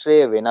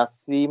ක්ෂේත්‍රයේ වෙනස්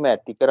වීම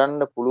ඇති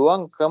කරන්න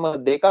පුළුවන් ක්‍රම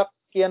දෙකක්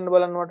කියන්න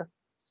බලන්න මට.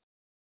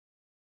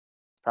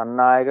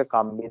 සන්නායක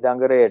කම්බි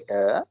දඟරයට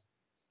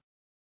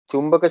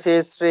චුම්බක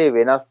ක්ෂේත්‍රයේ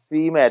වෙනස්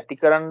වීම ඇති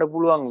කරන්න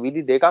පුළුවන්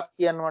විදි දෙකක්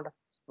කියන්න මට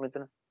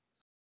මෙතන.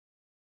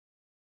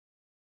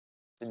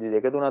 විදි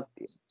දෙක තුනක්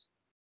තියෙනවා.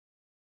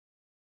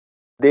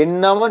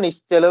 දෙන්නම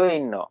නිශ්චලව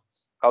ඉන්නවා.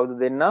 කවුද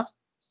දෙන්න?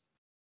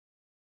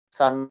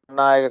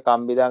 සන්නායක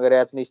කම්බි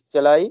දඟරයත්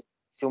නිශ්චලයි,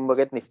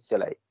 චුම්බකෙත්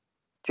නිශ්චලයි.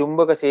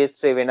 චුම්බක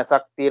ක්ෂේත්‍රයේ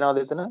වෙනසක්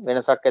තියනවද එතන?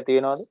 වෙනසක් ඇති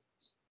වෙනවද?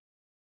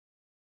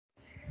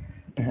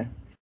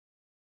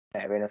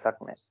 නෑ, වෙනසක්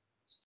නෑ.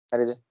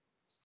 හරිද?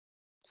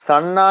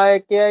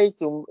 සන්නායකයයි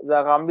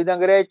කම්බි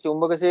දඟරයයි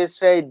චුම්බක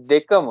ක්ෂේත්‍රයයි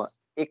දෙකම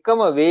එකම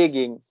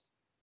වේගෙන්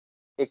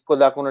එක්ක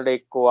දකුණට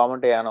එක්ක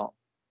වමට යනවා.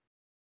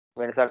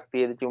 වෙනසක්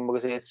තියෙද චුම්බක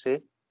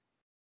ක්ෂේත්‍රයේ?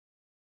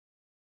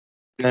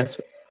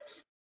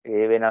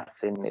 ඒ වෙනස්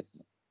වෙන්නේ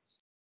නැහැ.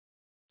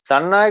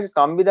 සන්නායක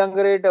කම්බි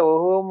දඟරයට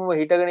ඔහොම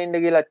හිටගෙන ඉන්න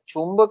කියලා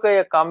චුම්බකය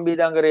කම්බි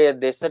දඟරය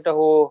දෙසට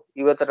හෝ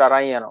ඉවතට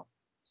අරන් යනවා.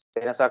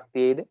 වෙනසක්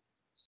තියෙයිද?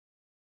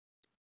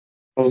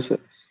 ඔව් සර්.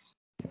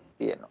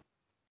 තියෙනවා.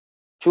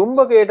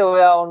 චුම්බකයට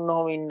ඔයා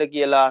ඔන්නෝම ඉන්න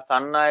කියලා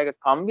සන්නායක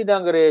කම්බි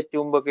දඟරයේ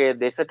චුම්බකයේ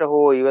දෙසට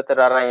හෝ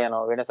ඉවතට අරන්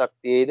යනවා. වෙනසක්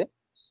තියෙයිද?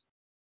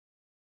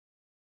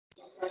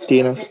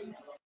 තියෙනවා.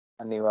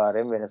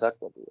 අනිවාර්යෙන් වෙනසක්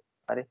ඇති වෙනවා.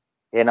 හරි.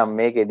 එහෙනම්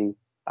මේකෙදි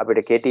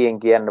අපිට කෙටියෙන්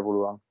කියන්න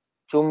පුළුවන්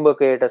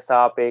චුම්බකයට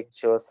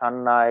සාපේක්ෂව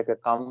සන්නායක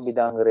කම්බි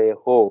දඟරය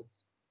හෝ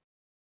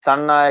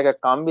සන්නායක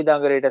කම්බි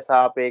දඟරයට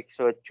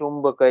සාපේක්ෂව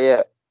චුම්බකය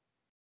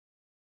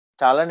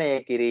චලනය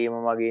කිරීම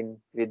මගින්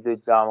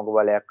විද්‍යුත්ගාමක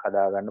බලයක්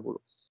හදා ගන්න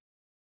පුළුවන්.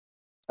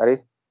 හරි?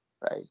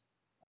 right.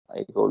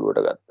 ඒක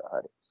ඔලුවට ගත්තා.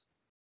 හරි.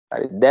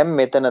 හරි. දැන්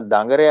මෙතන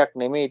දඟරයක්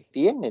නෙමෙයි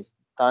තියෙන්නේ.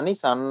 තනි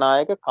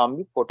සන්නායක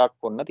කම්බි පොටක්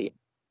ඔන්න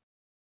තියෙනවා.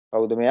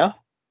 කවුද මෙයා?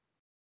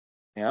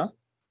 මෙයා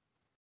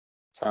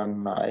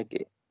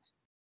සන්නායකේ.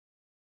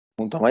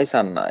 උන් තමයි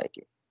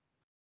සන්නායකේ.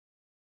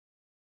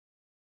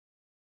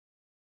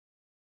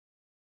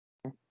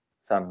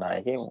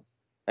 සන්නායකේ උන්.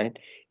 right.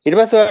 ඊට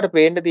පස්සේ ඔයාලට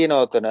පේන්න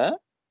තියෙනවා උතන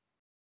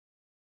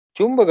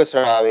චුම්බක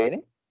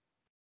ශ්‍රාවයනේ.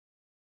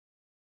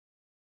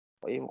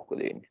 ඔය මොකද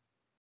වෙන්නේ?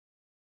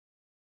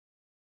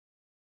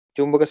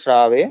 චුම්බක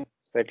ශ්‍රාවය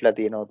වැටලා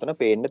තියෙන උතන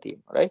පේන්න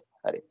තියෙනවා. right.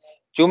 හරි.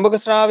 චුම්බක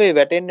ශ්‍රාවයේ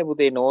වැටෙන්නේ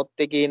පුතේ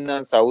නෝත් එකේ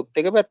ඉඳන් සවුත්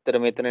එක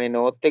පැත්තට. මෙතනනේ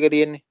නෝත් එක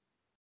තියෙන්නේ.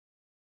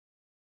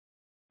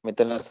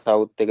 මෙතන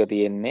සවුත් එක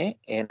තියෙන්නේ.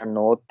 එහෙනම්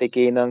නෝත්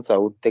එකේ ඉඳන්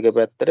සවුත් එක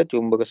පැත්තට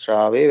චුම්බක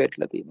ශ්‍රාවය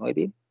වැටලා තියෙනවා.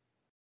 ඉතින්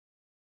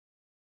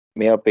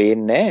මේවා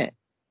පේන්නේ නැහැ.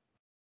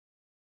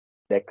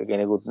 දැක්ක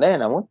කෙනෙකුත්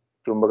නැහැ. නමුත්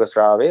චුම්බක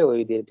ශ්‍රාවය ওই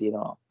විදිහට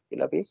තියෙනවා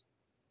කියලා අපි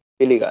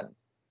පිළිගන්නවා.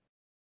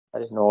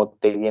 හරි. නෝත්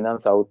එකේ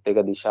ඉඳන් සවුත්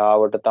එක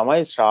දිශාවට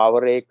තමයි ශ්‍රාව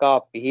රේඛා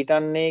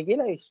පිහිටන්නේ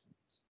කියලා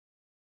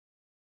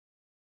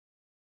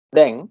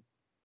දැන්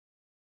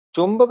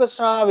චුම්බක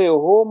ශ්‍රාවය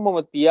හෝමම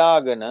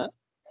තියාගෙන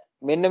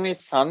මෙන්න මේ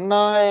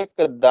සන්නායක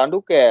දඬු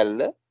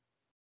කෑල්ල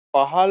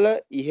පහළ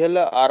ඉහළ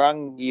අරන්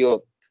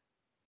ගියොත්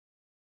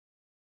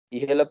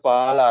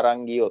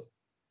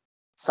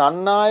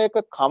සන්නායක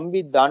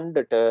කම්බි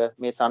දණ්ඩට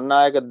මේ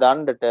සන්නායක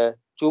දණ්ඩට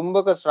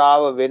චුම්බක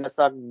ශ්‍රාව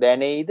වෙනසක්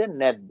දැනෙයිද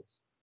නැද්ද?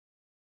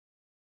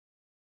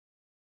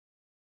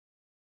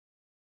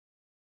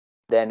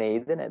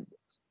 දැනෙයිද නැද්ද?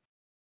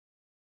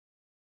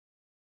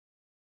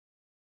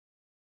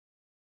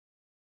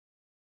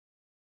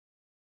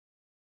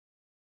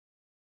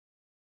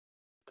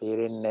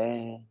 තේරෙන්නේ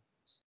නැහැ.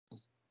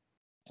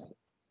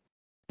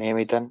 මේ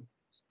මිතන්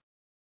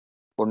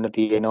ඔන්න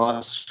තියෙනවා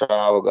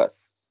ශ්‍රාව ගස්.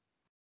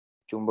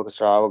 චුම්බක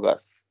ශ්‍රාව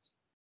ගස්.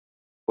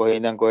 කොහේ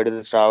ඉඳන් කොහෙටද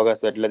ශ්‍රාව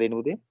ගස් වැටලා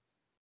තියෙන්නේ පුතේ?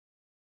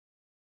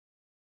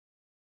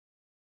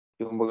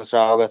 චුම්බක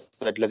ශ්‍රාව ගස්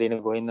වැටලා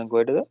තියෙන්නේ කොහේ ඉඳන්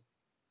කොහෙටද?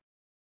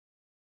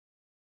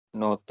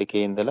 නෝත්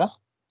එකේ ඉඳලා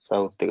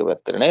සවුත් එක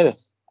පැත්තට නේද?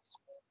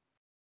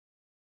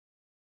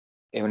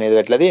 එහෙම නේද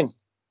වැටලා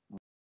තියෙන්නේ?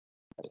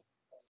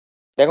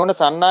 දැන් ඔන්න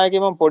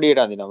සන්නායකේ මම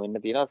පොඩියට අඳිනවා.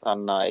 මෙන්න තියෙනවා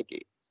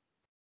සන්නායකේ.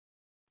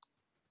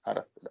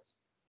 අරස්තද.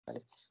 හරි.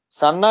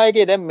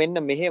 සන්නායකේ දැන් මෙන්න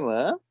මෙහෙම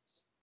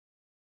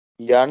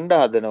යන්න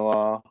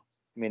හදනවා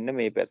මෙන්න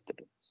මේ පැත්තට.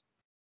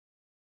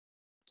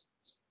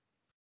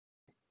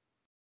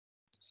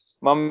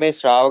 මම මේ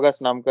ශ්‍රාවගස්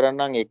නම්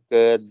කරන්නම්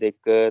 1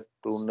 2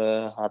 3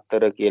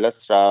 4 කියලා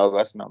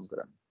ශ්‍රාවගස් නම්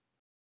කරන්න.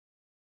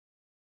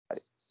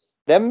 හරි.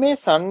 දැන් මේ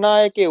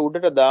සන්නායකේ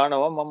උඩට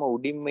දානවා මම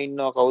උඩින්ම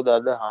ඉන්නවා කවුද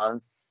අද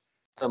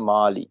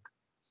හංසමාලික.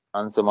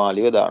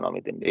 හංසමාලිව දානවා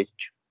මෙතෙන්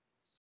H.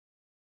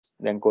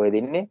 දැන් කොහෙද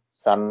ඉන්නේ?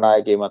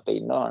 සන්නායකේ මත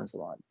ඉන්නවා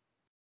හංසමාලික.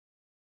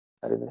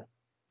 හරිද?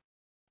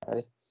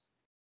 හරි.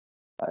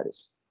 හරි.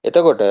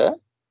 එතකොට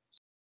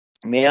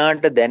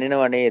මෙයාට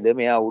දැනෙනව නේද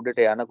මෙයා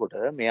උඩට යනකොට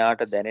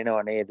මෙයාට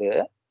දැනෙනව නේද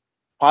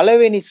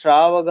පළවෙනි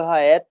ශ්‍රාවකහ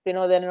ඈත්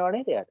වෙනව දැනෙනව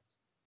නේද එයාට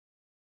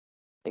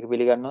ඒක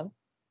පිළිගන්නවද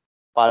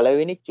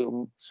පළවෙනි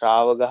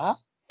ශ්‍රාවකහ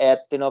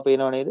ඈත් වෙනව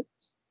පේනව නේද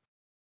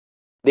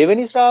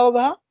දෙවෙනි ශ්‍රාවකහ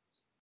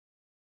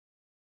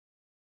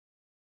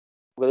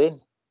මොකද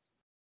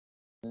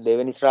වෙන්නේ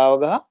දෙවෙනි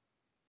ශ්‍රාවකහ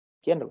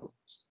කියන්නකෝ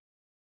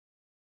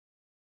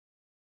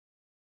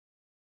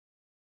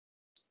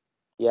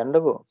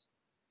කියන්නකෝ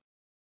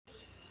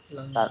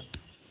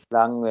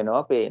ලං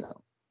වෙනවා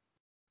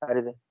පේනවා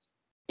හරිද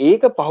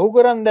ඒක පහු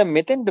කරන් දැන්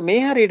මෙතෙන්ට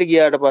මේ හරියට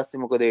ගියාට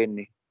පස්සේ මොකද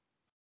වෙන්නේ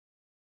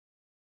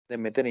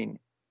දැන් මෙතන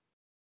ඉන්නේ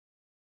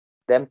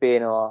දැන්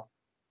පේනවා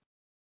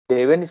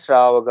දෙවෙනි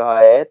ශ්‍රාවකහ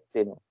ඈත්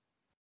වෙනවා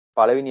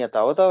පළවෙනියා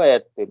තව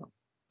ඈත් වෙනවා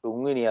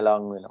තුන්වෙනියා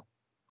ලං වෙනවා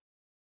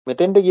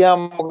මෙතෙන්ට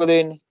ගියාම මොකද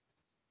වෙන්නේ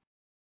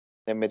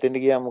දැන්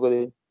මෙතෙන්ට ගියාම මොකද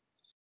වෙන්නේ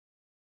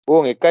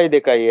ඕන් 1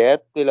 2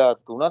 ඈත් වෙලා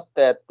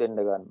 3ත් ඈත් වෙන්න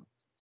ගන්නවා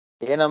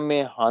එහෙනම්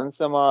මේ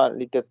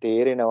හංසමාලිට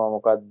තේරෙනවා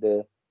මොකද්ද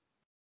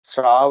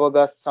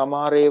ශ්‍රාවකස්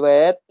සමහර ඒවා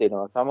ඈත්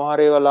වෙනවා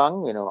සමහර ඒවා ලං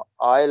වෙනවා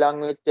ආයෙ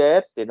ලං වෙච්ච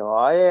ඈත් වෙනවා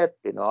ආයෙ ඈත්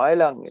වෙනවා ආයෙ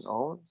ලං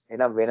වෙනවා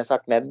එහෙනම්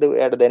වෙනසක් නැද්ද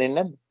එයාට දැනෙන්නේ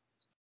නැද්ද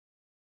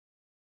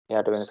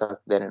එයාට වෙනසක්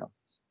දැනෙනවා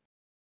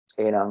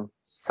එහෙනම්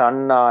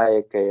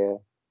සන්නායකය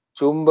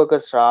චුම්බක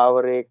ශ්‍රාව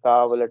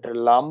රේඛාවලට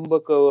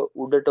ලම්බකව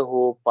උඩට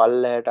හෝ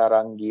පල්ලයට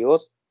අරන්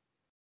ගියොත්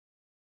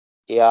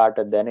එයාට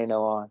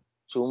දැනෙනවා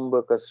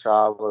චුම්බක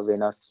ශ්‍රාව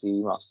වෙනස්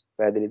වීමක්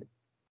පැහැදිලිද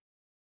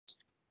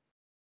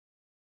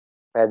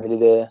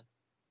පැහැදිලිද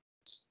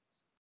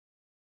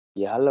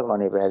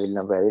යහලමනේ පැහැදිලි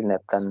නම් පැහැදිලි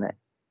නැත්තන් නැහැ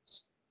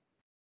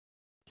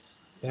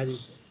පැහැදිලි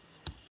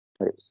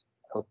හරි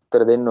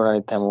උත්තර දෙන්න ඕන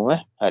අනිත් හැමෝම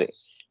හරි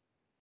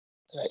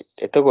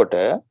රයිට් එතකොට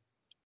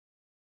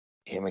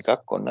එහෙම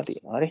එකක් ඔන්න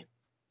තියෙනවා හරි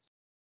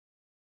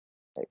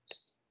රයිට්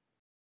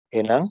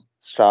එහෙනම්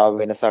ශ්‍රාව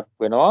වෙනසක්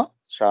වෙනවා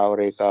ශ්‍රාව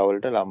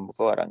රේඛාවලට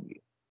ලම්බකව අරන්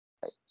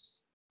ගියා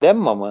දැන්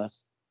මම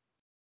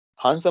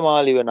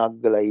හංසමාලිව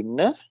නග්ගලා ඉන්න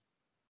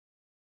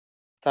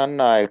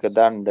සන්නායක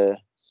දණ්ඩ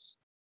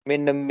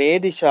මෙන්න මේ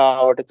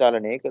දිශාවට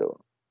චලනය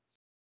කරනවා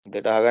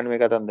ඉතින් අහගන්න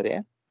මේ කතන්දරය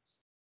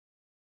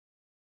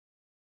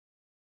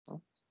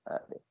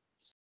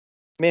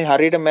මේ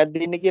හරියට මැද්ද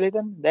ඉන්නේ කියලා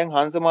හිතන්න. දැන්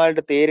හංසමාලට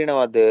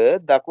තේරෙනවද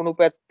දකුණු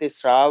පැත්තේ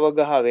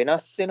ශ්‍රාවගහ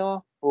වෙනස් වෙනවා?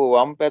 ඕ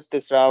වම්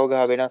පැත්තේ ශ්‍රාවගහ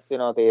වෙනස්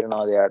වෙනවා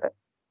තේරෙනවද එයාට?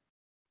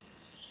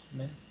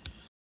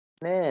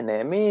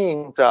 නෑ මේ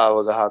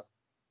ශ්‍රාවගහක්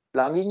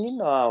ළඟින්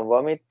ඉන්නවා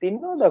වමෙත්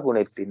ඉන්නවා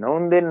දකුණෙත් ඉන්නවා.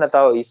 උන් දෙන්න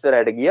තව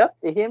ඉස්සරහට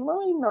ගියත් එහෙම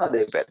ඉන්නවා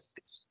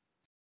දෙපැත්තේ.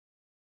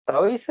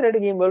 තව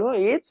ඉස්සරහට ගිහින් බලමු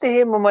ඒත්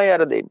එහෙමමයි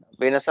අර දෙන්න.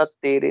 වෙනසක්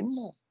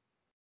තේරෙන්නේ නෑ.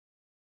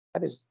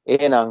 හරිද?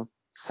 එහෙනම්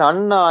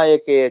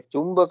සන්නායකයේ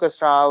චුම්බක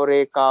ශ්‍රාව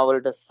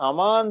රේඛාවලට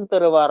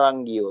සමාන්තරව අරන්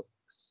ගියොත්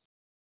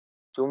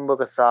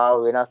චුම්බක ශ්‍රාව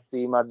වෙනස්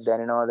වීමක්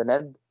දැනෙනවද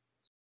නැද්ද?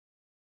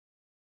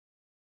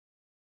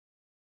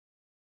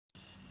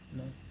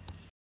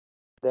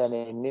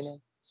 දැනෙන්නේ නැහැ.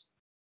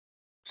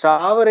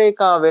 ශ්‍රාව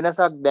රේඛා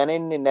වෙනසක්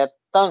දැනෙන්නේ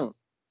නැත්තම්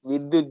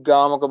විද්‍යුත්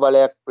ගාමක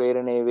බලයක්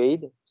ප්‍රේරණය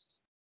වෙයිද?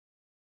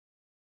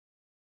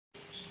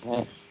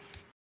 නෑ.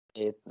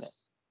 ඒත් නෑ.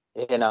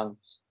 එහෙනම්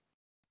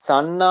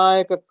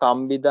සන්නායක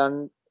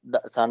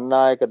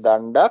සන්නායක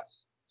දණ්ඩක්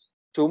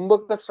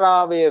චුම්බක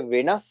ශ්‍රාවය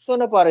වෙනස්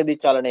වන පරිදි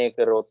චලනය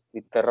කරොත්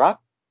විතරක්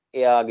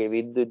එයාගේ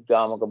විද්‍යුත්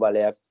ගාමක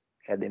බලයක්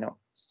හැදෙනවා.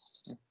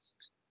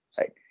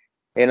 right.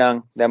 එහෙනම්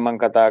දැන් මම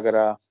කතා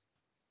කරා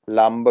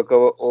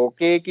ලම්බකව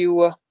ඕකේ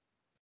කිව්වා.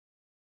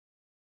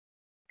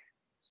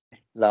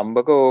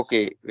 ලම්බක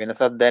ඕකේ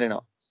වෙනසක්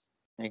දැනෙනවා.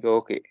 මේක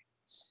ඕකේ.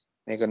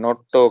 මේක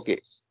not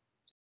ඕකේ.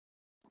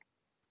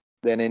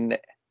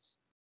 දැනෙන්නේ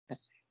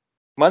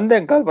මම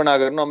දැන් කල්පනා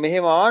කරනවා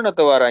මෙහෙම ආනත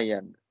වරන්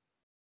යන්න.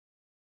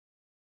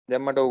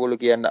 දැන් මට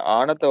ඕගොල්ලෝ කියන්න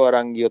ආනත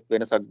වරන් ගියොත්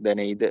වෙනසක්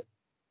දැනෙයිද?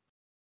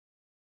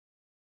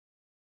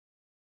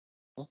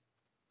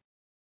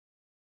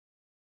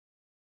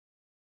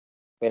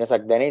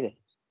 වෙනසක් දැනෙයිද?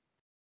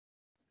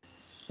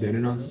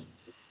 දැනෙනවා.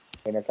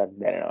 වෙනසක්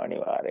දැනෙනවා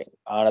අනිවාර්යෙන්.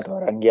 ආනත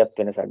වරන් ගියත්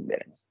වෙනසක්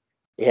දැනෙනවා.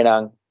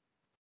 එහෙනම්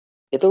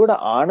එතකොට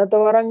ආනත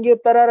වරන්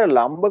ගියොත් අර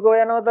ලම්බකව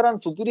යනවා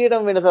තරම්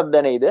සුපිරියටම වෙනසක්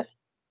දැනෙයිද?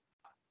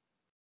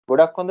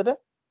 ගොඩක් හොඳට?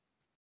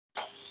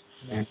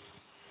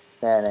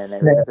 නෑ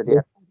වෙනස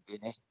ටිකක්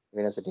අඩුයිනේ.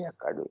 වෙනස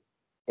ටිකක් අඩුයි.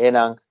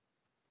 එහෙනම්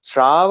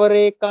ශ්‍රාව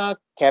රේඛා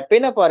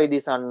කැපෙන පරිදි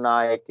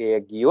සන්නායකය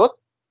ගියොත්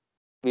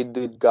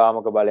විද්‍යුත්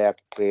ගාමක බලයක්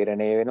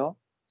ප්‍රේරණය වෙනවා.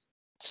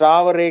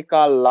 ශ්‍රාව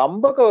රේඛා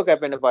ලම්බකව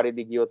කැපෙන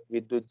පරිදි ගියොත්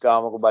විද්‍යුත්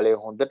ගාමක බලය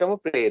හොඳටම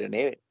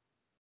ප්‍රේරණය වෙනවා.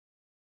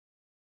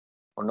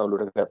 ඔන්න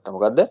ඔලුවට ගත්තා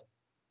මොකද්ද?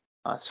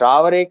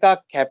 ශ්‍රාව රේඛා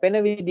කැපෙන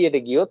විදියට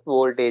ගියොත්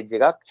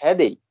වෝල්ටේජ් එකක්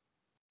හැදෙයි.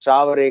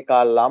 ශ්‍රාව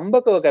රේඛා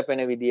ලම්බකව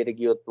කැපෙන විදියට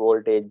ගියොත්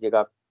වෝල්ටේජ්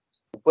එකක්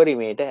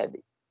උපරිමයට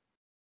හැදෙයි.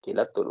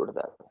 කියලාත් ඔලුවට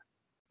දාන්න.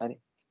 හරි.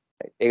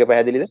 ඒක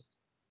පැහැදිලිද?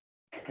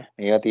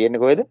 මේවා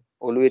තියෙන්නේ කොහෙද?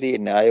 ඔළුවේ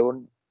තියෙන්නේ ආයෙ වොන්න.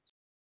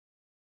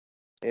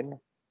 එන්න.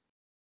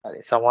 හරි.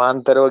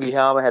 සමාන්තරව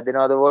ගියාම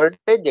හැදෙනවද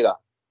වෝල්ටේජ් එක?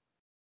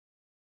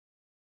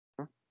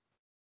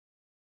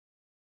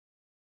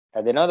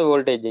 හැදෙනවද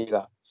වෝල්ටේජ් එක?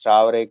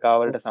 ශ්‍රාව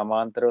රේඛාවලට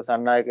සමාන්තරව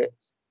සන්නායක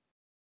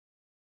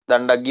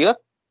දණ්ඩක් ගියොත්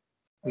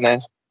නෑ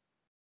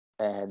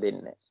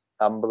හැදෙන්නේ.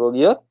 ලම්බකෝ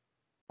ගියොත්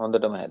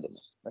හොඳටම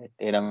හැදෙනවා. right.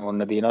 එහෙනම්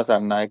ඔන්න තියෙනවා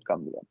සන්නායක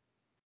කම්බි දණ්ඩ.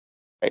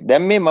 right.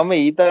 දැන් මේ මම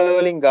ඊතල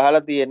වලින්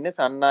ගහලා තියෙන්නේ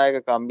සන්නායක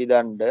කම්බි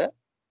දණ්ඩ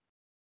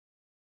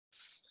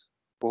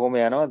කොහොම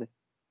යනවද?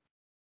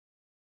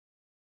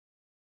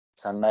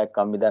 සන්නායක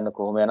කම්බි දණ්ඩ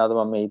කොහොම යනවද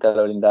මම මේ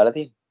ඊතල වලින් දාලා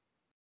තියෙන්නේ?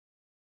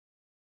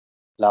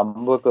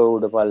 ලම්බක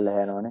උඩ පල්ලෙහ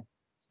යනවනේ.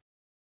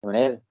 එහෙම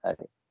නේද?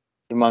 හරි.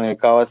 ඉතින් මම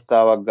එක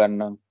අවස්ථාවක්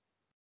ගන්නම්.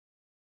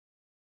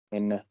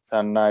 මෙන්න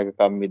සන්නායක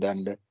කම්බි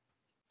දණ්ඩ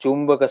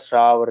චුම්බක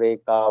ශ්‍රාව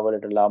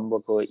රේඛාවලට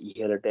ලම්බකව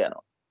ඉහළට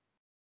යනවා.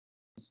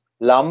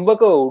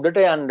 ලම්බකව උඩට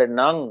යන්න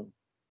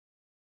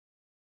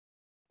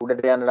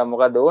නම්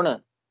මොකද ඕන?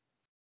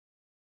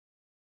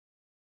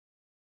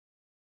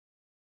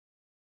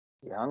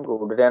 යංග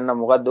උඩට යන්න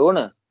මොකද ඕන?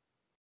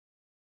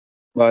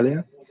 බලය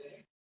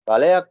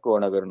බලයක්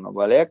ඕන කරනවා.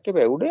 බලයක්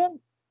එපා උඩ යන්න.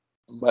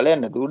 බලයක්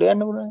නැතුව උඩ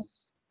යන්න පුළුවන්.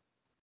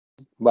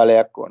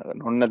 බලයක් ඕන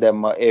කරනවා. ඔන්න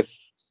දැම්ම F.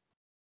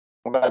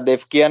 මොකක්ද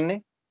F කියන්නේ?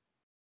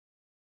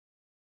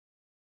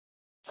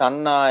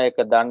 සන්නායක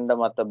දණ්ඩ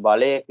මත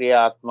බලය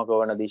ක්‍රියාත්මක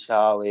වන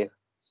දිශාවය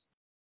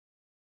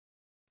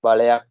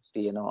බලයක්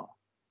තියෙනවා.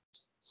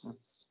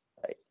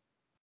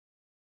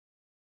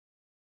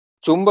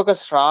 චුම්බක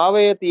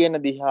ශ්‍රාවය තියෙන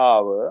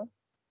දිහාව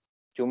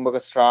චුම්බක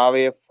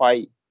ශ්‍රාවය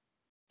ෆයි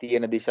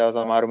තියෙන දිශාව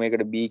සමහර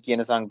මේකට B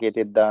කියන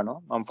සංකේතයක්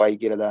දානවා. මම ෆයි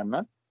කියලා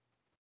දාන්නම්.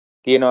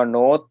 තියෙනවා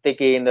නෝත්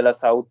එකේ ඉඳලා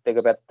සවුත්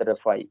එක පැත්තට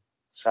ෆයි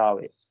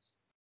ශ්‍රාවය.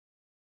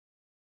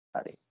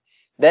 හරි.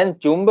 දැන්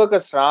චුම්බක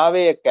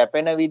ශ්‍රාවය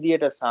කැපෙන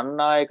විදියට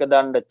සන්නායක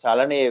දණ්ඩ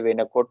චලනය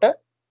වෙනකොට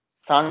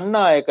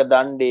සන්නායක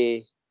දණ්ඩේ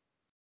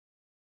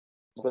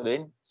මොකද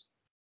වෙන්නේ?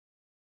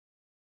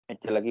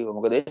 එච්චර කිව්ව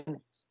මොකද වෙන්නේ?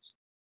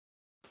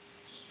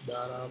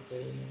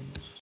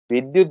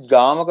 විද්‍යුත්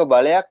ගාමක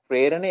බලයක්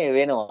ප්‍රේරණය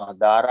වෙනවා.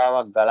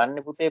 ධාරාවක්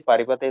ගලන්නේ පුතේ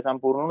පරිපථය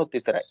සම්පූර්ණ වුණොත්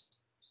විතරයි.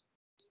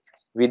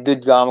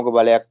 විද්‍යුත් ගාමක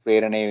බලයක්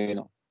ප්‍රේරණය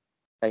වෙනවා.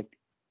 right.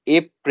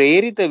 ඒ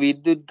ප්‍රේරිත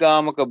විද්‍යුත්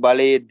ගාමක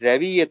බලයේ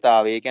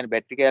ද්‍රවීයතාවය, ඒ කියන්නේ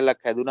බැටරි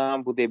කෑල්ලක්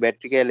හැදුනාම පුතේ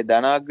බැටරි කෑල්ලේ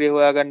ධනාග්‍රය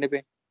හොයාගන්න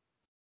එපේ.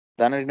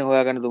 ධන ඍණ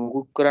හොයාගන්න දුක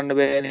මුකුත් කරන්න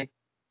බෑනේ.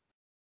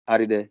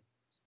 හරිද?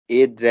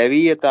 ඒ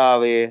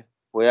ද්‍රවීයතාවය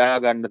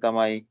හොයාගන්න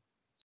තමයි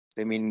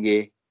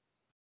ලෙමින්ගේ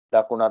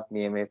දකුණත්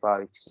නියමය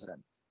පාවිච්චි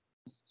කරන්නේ.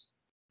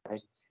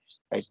 right.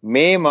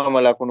 මේ මම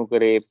ලකුණු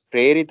කරේ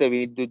ප්‍රේරිත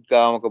විද්‍යුත්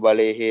ගාමක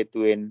බලයේ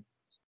හේතුවෙන්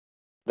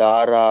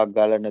ධාරා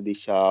ගලන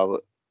දිශාව.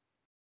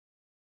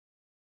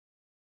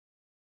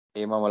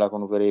 මේ මම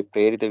ලකුණු කරේ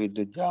ප්‍රේරිත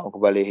විද්‍යුත් ගාමක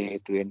බලයේ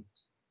හේතුවෙන්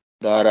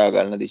ධාරා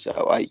ගලන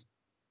දිශාවයි.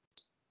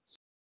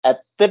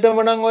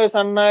 ඇත්තටම නම් ඔය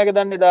සන්නායක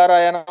දණ්ඩේ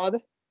ධාරා යනවද?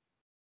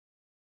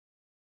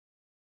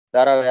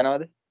 ධාරාව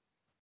යනවද?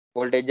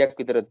 වෝල්ටේජ් එකක්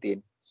විතරක් තියෙන.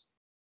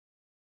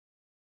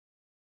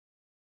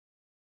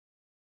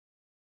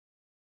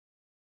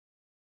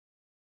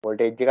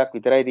 වෝල්ටේජ් එකක්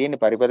විතරයි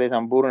තියෙන්නේ. පරිපථය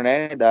සම්පූර්ණ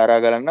නැහැ. ධාරා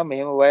ගලන්න නම්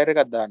මෙහෙම වයර්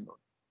එකක් දාන්න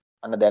ඕනේ.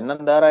 අන්න දැන්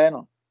නම් ධාරා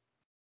යනවා.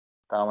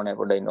 තාම නෑ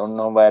පොඩ්ඩක් ඉන්න. ඔන්න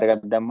ඔය වයර්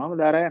එකක් දැම්මම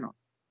ධාරා යනවා.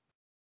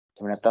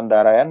 එහෙම නැත්තම්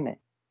ධාරා යන්නේ.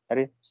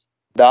 හරි.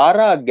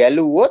 ධාරා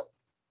ගැලුවොත්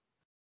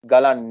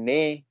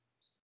ගලන්නේ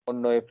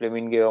ඔන්න ඔය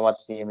ෆ්ලෙමින්ගේ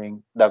වමත් නියමෙන්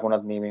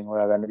දකුණත් නියමෙන්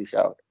හොයාගන්න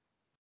දිශාවට.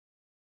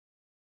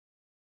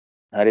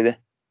 හරිද?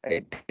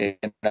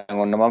 එහෙනම්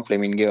ඔන්න මම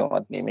ෆ්ලෙමින්ගේ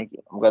වමත් නියමෙන්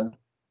කියනවා. මොකද්ද?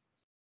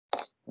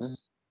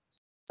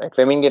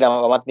 ෆ්ලෙමින්ගේ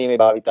වමත්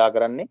නියමේ භාවිතා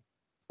කරන්නේ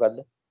මොකද්ද?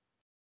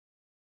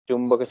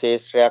 චුම්බක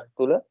ක්ෂේත්‍රයක්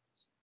තුල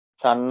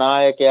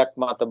සන්නායකයක්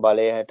මත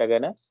බලය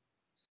හැටගෙන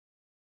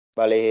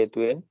බලය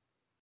හේතුවෙන්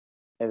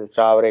නේද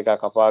ශ්‍රාව රේඛා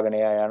කපාගෙන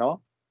යනවා.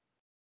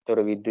 ඒතර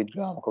විද්‍යුත්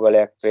ගාමක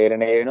බලයක්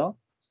ප්‍රේරණය වෙනවා.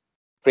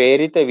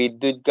 ප්‍රේරිත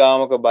විද්‍යුත්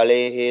ගාමක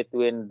බලයේ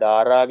හේතුවෙන්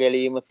ධාරා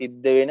ගැලීම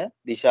සිද්ධ වෙන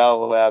දිශාව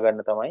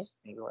හොයාගන්න තමයි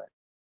මේක හොයන්නේ.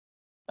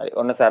 හරි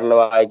ඔන්න සරලව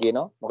ආයි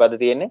කියනවා. මොකද්ද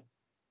තියෙන්නේ?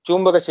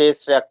 චුම්බක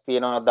ක්ෂේත්‍රයක්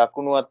තියෙනවා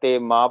දකුණු අතේ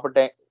මාපට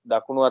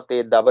දකුණු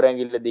අතේ දබර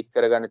ඇඟිල්ල දික්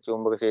කරගන්න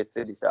චුම්බක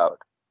ක්ෂේත්‍රයේ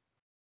දිශාවට.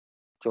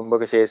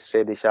 චුම්බක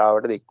ක්ෂේත්‍රයේ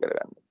දිශාවට දික්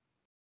කරගන්න.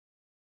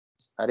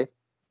 හරි.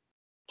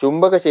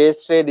 චුම්බක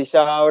ක්ෂේත්‍රයේ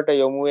දිශාවට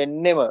යොමු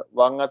වෙන්නෙම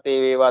වම් අතේ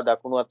වේවා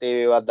දකුණු අතේ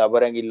වේවා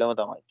දබර ඇඟිල්ලම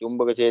තමයි.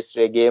 චුම්බක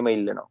ක්ෂේත්‍රයේ ගේම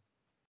ඉල්ලනවා.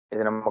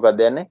 එතන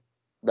මොකක්ද යන්නේ?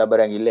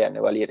 දබර ඇඟිල්ල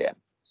යන්නේ වලියට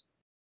යන්නේ.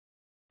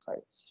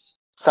 හරි.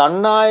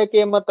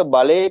 සන්නායකයේ මත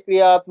බලයේ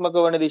ක්‍රියාත්මක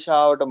වන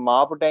දිශාවට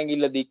මාපට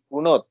ඇඟිල්ල දික්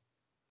වුණොත්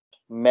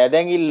මැද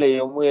ඇඟිල්ල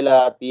යොමු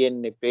වෙලා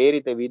තියෙන්නේ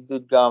ප්‍රේරිත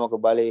විද්‍යුත් ගාමක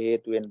බලයේ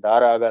හේතුවෙන්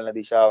ධාරා ගලන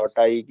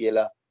දිශාවටයි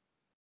කියලා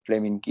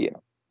ෆ්ලෙමින්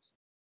කියනවා.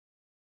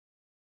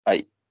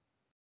 අයි.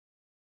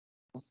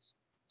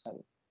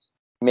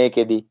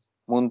 මේකෙදි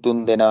මුන් තුන්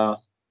දෙනා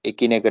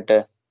එකිනෙකට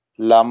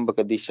ලම්බක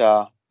දිශා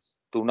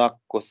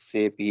 3ක්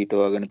ඔස්සේ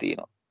පිහිටවගෙන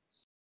තියෙනවා.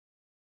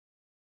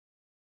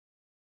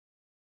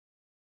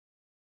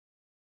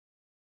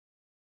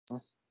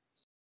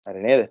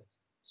 හරි නේද?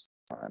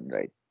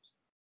 right.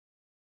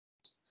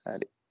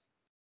 හරි.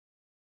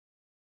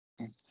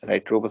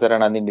 right රූප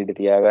සරණ අඳින්න ඉඳ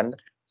තියාගන්න.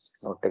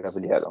 නෝට් එක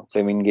අපි ලියාගමු.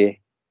 ෆ්ලෙමින්ගේ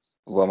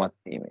වමත්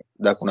නියමේ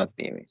දකුණත්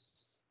නියමේ.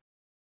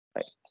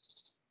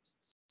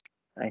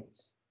 right.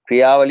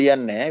 ක්‍රියාව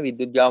ලියන්නේ නැහැ.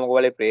 විද්‍යුත් ගාමක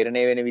බලය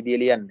ප්‍රේරණය වෙන විදිය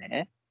ලියන්නේ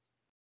නැහැ.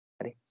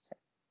 හරි.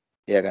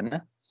 ලියාගන්න.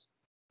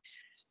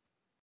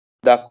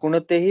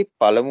 දකුණතෙහි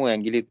පළමු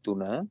ඇඟිලි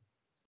 3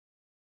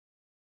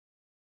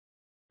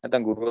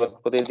 නැත්නම් ගුරුවත්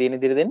පොතේ තියෙන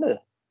විදිහට දෙන්නද?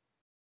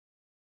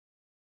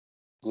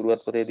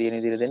 ගුරුවත් පොතේ තියෙන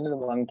විදිහට දෙන්නද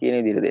මං කියන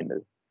විදිහට දෙන්නද?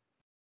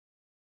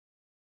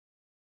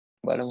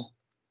 බලමු.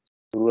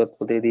 ගුරුවත්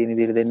පොතේ තියෙන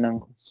විදිහට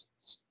දෙන්නම්කෝ.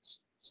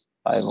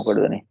 ආයෙ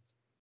මොකටදනේ?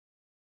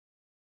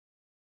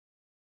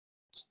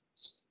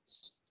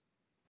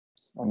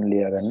 ඔන්න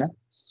ලියා ගන්න.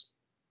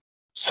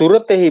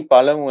 සුරතෙහි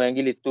පළමු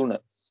ඇඟිලි 3.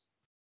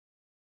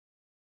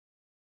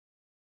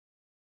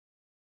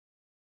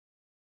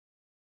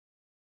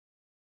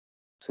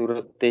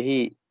 සුරතෙහි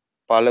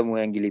පළමු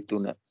ඇඟිලි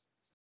 3.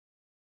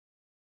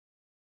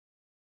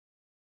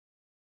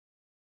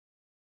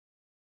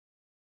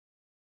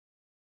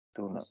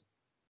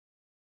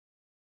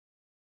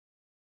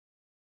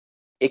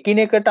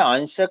 එකිනෙකට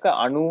අංශක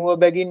 90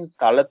 බැගින්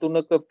තල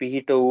 3ක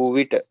පිහිට වූ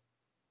විට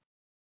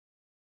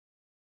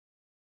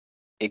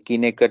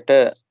එකිනෙකට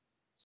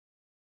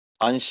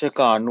අංශක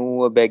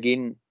 90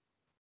 බැගින්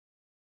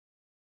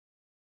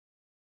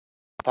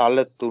තල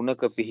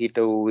 3ක පිහිට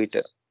වූ විට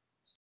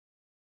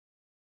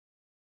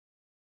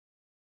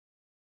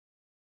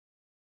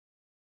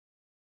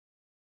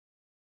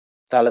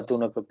තල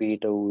 3ක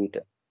පිහිට වූ විට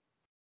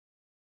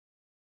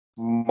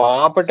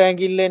මාපට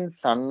ඇඟිල්ලෙන්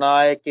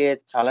සන්නායකයේ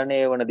චලනය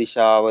වන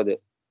දිශාවද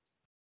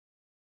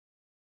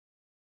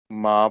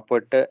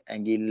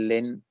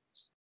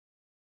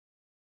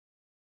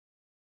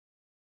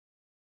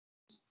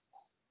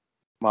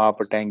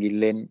මාපට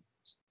ඇඟිල්ලෙන්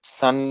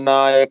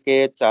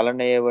සන්නායකයේ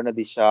චලනය වන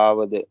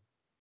දිශාවද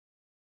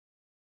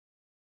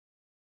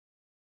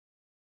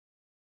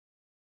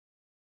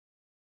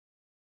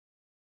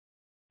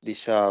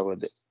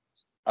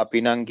අපි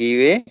නම්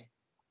කීවේ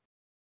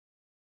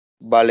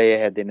බලය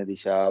හැදෙන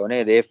දිශාව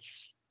නේද?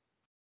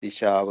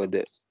 දිශාවද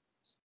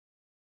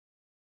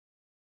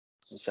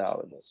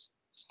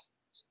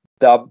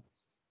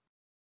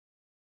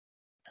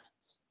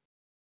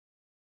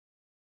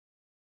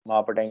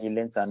මාපට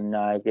ඇඟිල්ලෙන්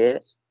සන්නායකයේ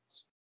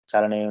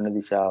චලනය වන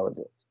දිශාවද.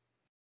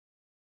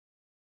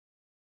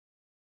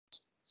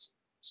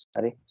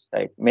 හරි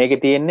රයිට්.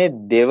 මේකේ තියෙන්නේ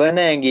දෙවන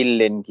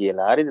ඇඟිල්ලෙන්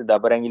කියලා. හරිද?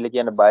 දබර ඇඟිල්ල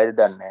කියන බයද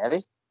දන්නේ නැහැ. හරි.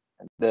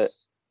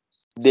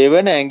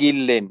 දෙවන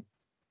ඇඟිල්ලෙන්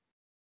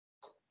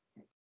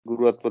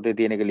ගුරුවත් පොතේ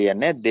තියෙන එක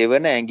ලියන්නේ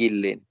දෙවන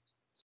ඇඟිල්ලෙන්.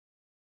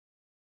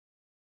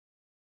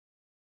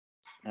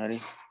 හරි.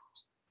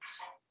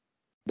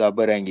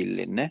 දබර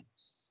ඇඟිල්ලෙන් නේ.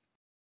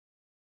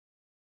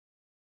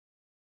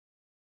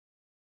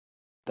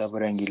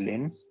 දබර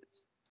ඇඟිල්ලෙන්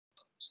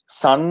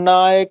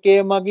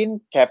සන්නායකයේ මගින්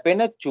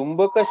කැපෙන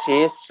චුම්බක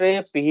ක්ෂේත්‍රය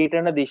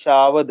පිහිටන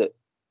දිශාවද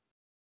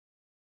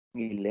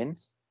ඇඟිල්ලෙන්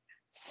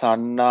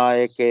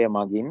සන්නායකයේ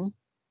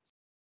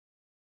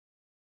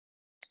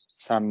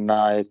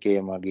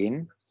මගින්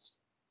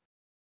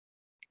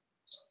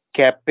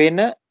කැපෙන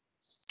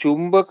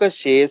චුම්බක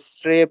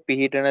ක්ෂේත්‍රය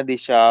පිහිටන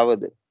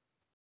දිශාවද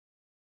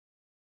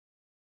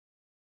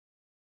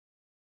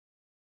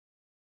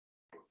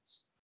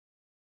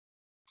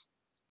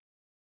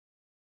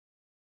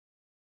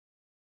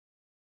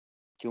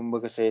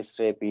චුම්බක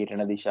ක්ෂේත්‍රයේ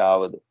පිහිටන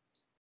දිශාවද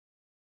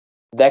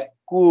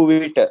දැක්වූ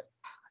විට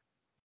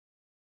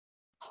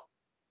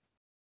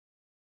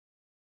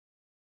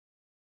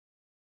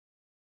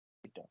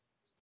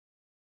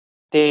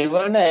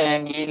තෙවන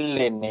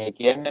ඇඟිල්ලෙන්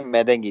කියන්නේ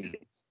මැද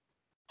ඇඟිල්ලෙන්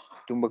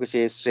චුම්බක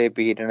ක්ෂේත්‍රයේ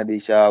පිහිටන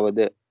දිශාව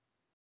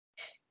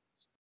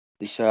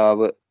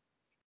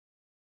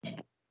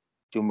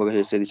චුම්බක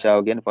ක්ෂේත්‍රයේ දිශාව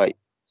කියන්නේ පයි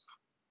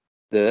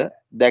ද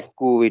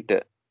දැක්වූ විට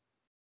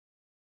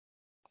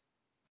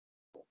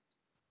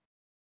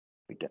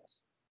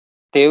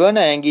තෙවන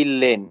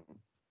ඇඟිල්ලෙන්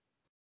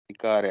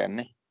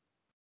විකාරයන්නේ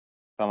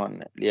කමන්න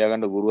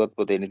ලියාගන්න ගුරුවත්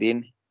පොතේ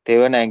තියෙන්නේ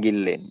තෙවන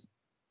ඇඟිල්ලෙන්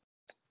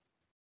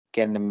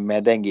කියන්නේ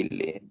මැද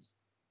ඇඟිල්ලෙන්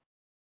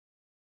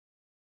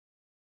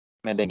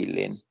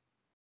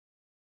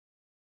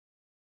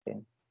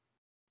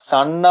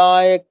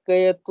සන්නායකය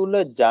තුල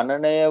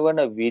ජනනය වන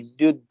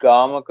විද්‍යුත්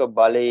ගාමක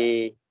බලයේ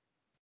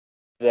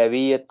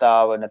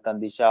ද්‍රවීයතාව නැත්නම්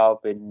දිශාව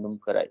පෙන්눔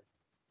කරයි.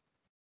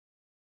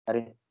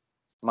 හරි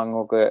මම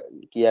ඕක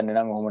කියන්නේ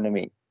නම් ඔහොම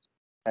නෙමෙයි.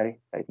 හරි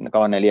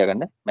කවන්න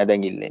ලියාගන්න මැද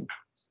ඇඟිල්ලෙන්.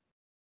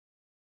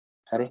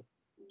 හරි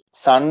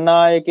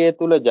සන්නායකය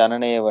තුල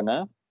ජනනය වන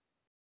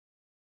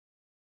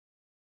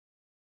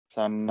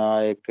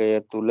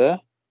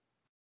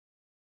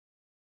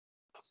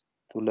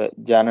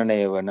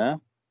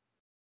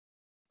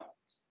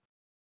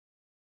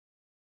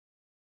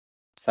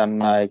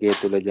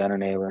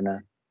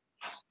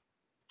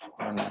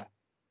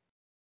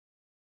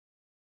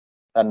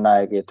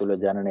සන්නායකය තුල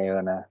ජනනය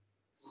වන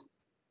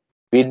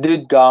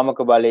විද්‍යුත් ගාමක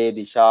බලයේ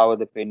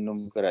දිශාවද පෙන්눔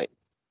කරයි.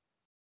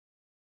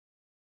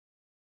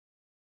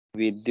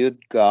 විද්‍යුත්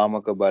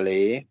ගාමක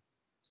බලයේ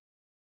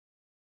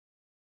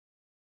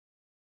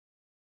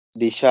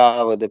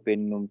දිශාවද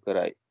පෙන්눔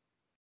කරයි.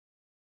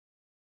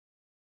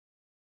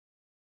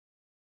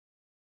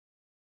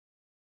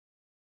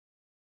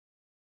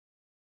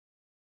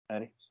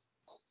 හරි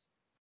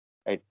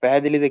රයිට්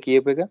පැහැදිලිද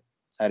කියප එක?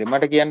 හරි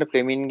මට කියන්න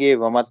ෆ්ලෙමින්ගේ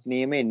වමත්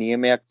නියමේ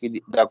නියමයක්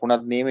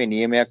දකුණත් නියමේ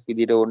නියමයක්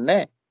විදිහට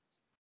ඕනේ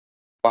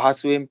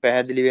පහසුවෙන්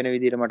පැහැදිලි වෙන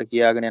විදිහට මට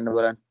කියාගෙන යන්න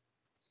බලන්න.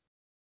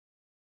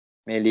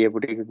 මේ ලියපු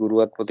ටික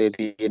ගුරුවත් පොතේ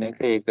තියෙන එක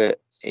ඒක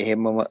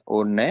එහෙමම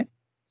ඕනේ නැහැ.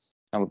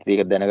 නමුත්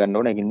ඒක දැනගන්න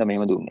ඕනේ. ඒකින්ද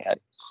මෙහෙම දුන්නේ.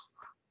 හරි.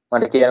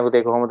 මට කියන්න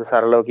පුතේ කොහොමද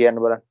සරලව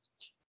කියන්න බලන්න.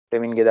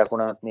 ෆ්ලෙමින්ගේ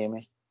දකුණත්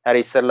නියමයි. හරි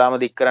ඉස්සල්ලාම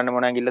දික් කරන්න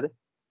මොන ඇඟිල්ලද?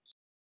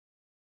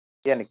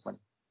 කියන්නේ ඉක්මන.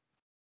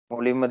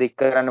 මුලින්ම දික්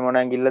කරන්න මොන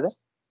ඇඟිල්ලද?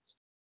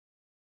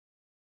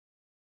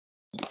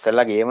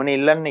 ඉස්සල්ලා ගේමනේ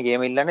ඉල්ලන්නේ.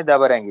 ගේම ඉල්ලන්නේ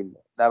දබර ඇඟිල්ල.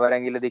 දබර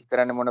ඇඟිල්ල දික්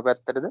කරන්නේ මොන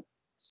පැත්තටද?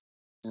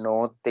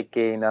 නෝත්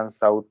එකේ ඉඳන්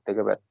සවුත් එක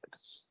පැත්තට.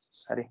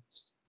 හරි.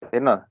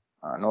 තේරෙනවද?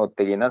 නෝත්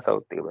එකේ ඉඳන්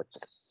සවුත් එක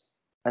පැත්තට.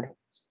 හරි.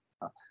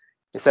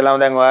 ඉස්සලාම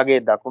දැන් ඔයාගේ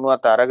දකුණු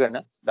අත අරගෙන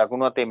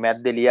දකුණු අතේ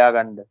මැද්දේ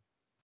ලියාගන්න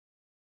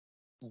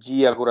G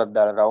අකුරක්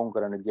දාලා රවුන්ඩ්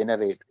කරන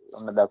ජෙනරේටර්.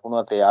 ඔන්න දකුණු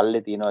අතේ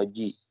අල්ලේ තියෙනවා G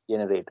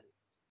ජෙනරේටර්.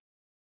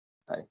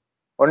 හරි.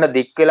 ඔන්න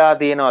දික් වෙලා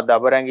තියෙනවා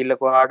දබර ඇඟිල්ල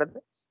කොහාටද?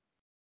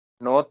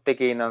 නෝත්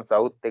එකේ ඉඳන්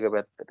සවුත් එක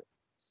පැත්තට.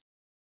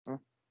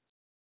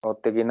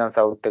 නෝත් එකේ ඉඳන්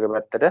සවුත් එක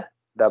පැත්තට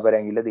දබර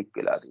ඇඟිල්ල දික්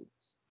වෙලා තියෙනවා.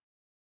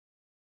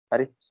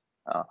 හරි.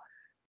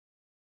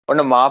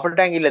 ඔන්න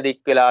මාපට ඇඟිල්ල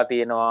දික් වෙලා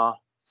තියෙනවා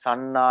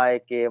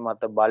සන්නායකයේ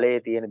මත බලයේ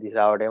තියෙන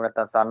දිශාවට. එහෙම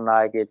නැත්නම්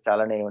සන්නායකයේ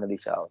චලනය වෙන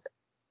දිශාවට.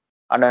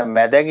 අන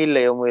මැද ඇඟිල්ල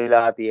යොමු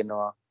වෙලා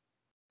තියෙනවා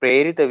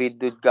ප්‍රේරිත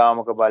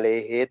විද්‍යුත්ගාමක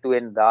බලයේ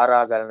හේතුවෙන්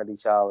ධාරා ගලන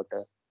දිශාවට.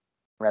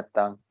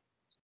 නැත්නම්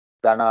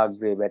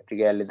ධනාග්‍රේ බැටරි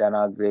කෑල්ලේ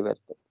ධනාග්‍රේ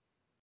පැත්ත.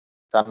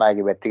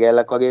 සන්නායකයේ බැටරි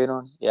කෑල්ලක් වගේ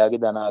වෙනවනේ.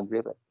 එයාගේ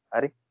ධනාග්‍රේ පැත්ත.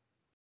 හරි.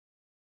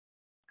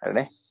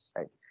 හරිනේ.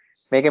 හරි.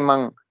 මේකෙන්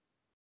මම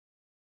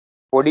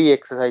පොඩි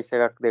එක්සර්සයිස්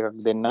එකක්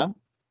දෙකක් දෙන්නම්.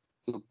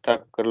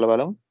 ටක් කරලා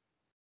බලමු.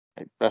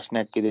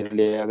 ප්‍රශ්නයක් ඉදිරියට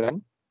ලියා ගන්න.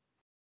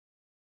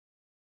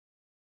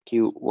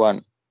 Q1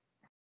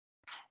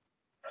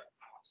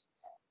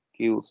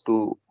 Q2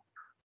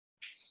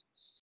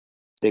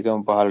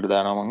 දෙකම පහළට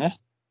දානවා මම.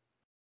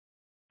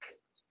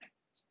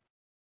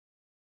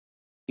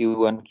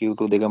 Q1 Q2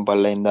 දෙකම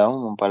පල්ලෙන් දාමු.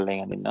 මම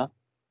පල්ලෙන් අදින්නම්.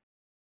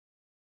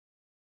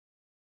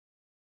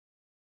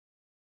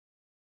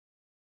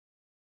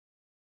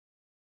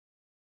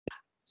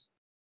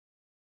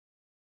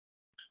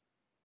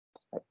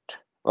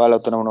 ඔයාලා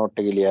උතන නෝට්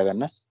එක ලියා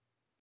ගන්න.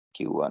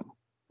 Q1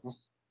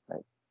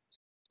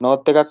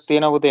 නෝට් එකක්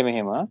තියෙනවා පුතේ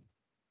මෙහෙම.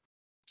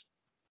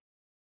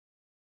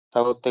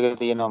 සවුත් එක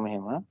තියෙනවා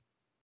මෙහෙම.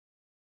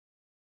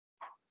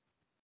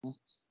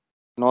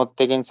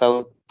 නෝත් එකෙන්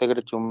සවුත්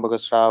එකට චුම්බක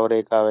ශ්‍රාව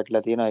රේඛාව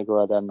වැටලා තියෙනවා. ඒක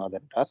ඔයා දන්නවා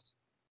දැන්ටත්.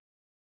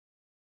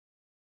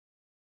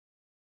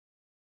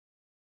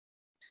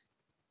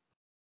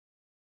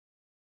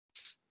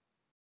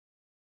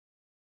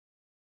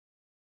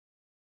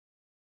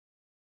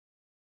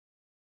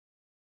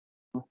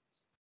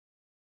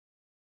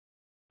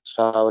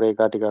 ශ්‍රාව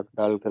රේඛා ටිකක්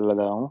ඩල් කරලා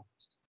දාමු.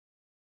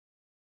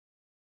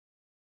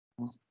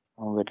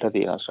 වැටලා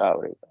තියෙනවා ශ්‍රාව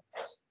රේඛා.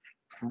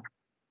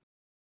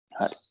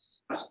 හරි.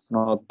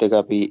 නෝත් එක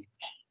අපි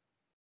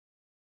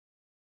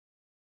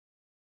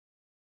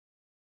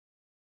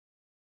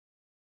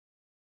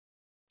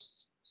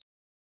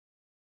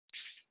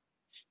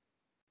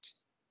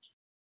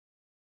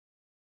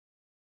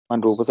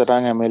මම රූප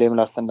සටහන් හැම වෙලේම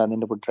ලස්සනට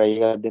අඳින්න පොඩි try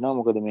එකක් දෙනවා.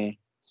 මොකද මේ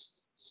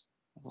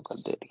මොකද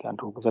ටිකක්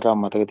රූප සටහන්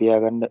මතක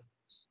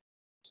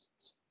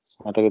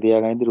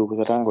තියාගන්න ඉදි රූප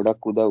සටහන්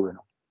ගොඩක් උදව්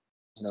වෙනවා.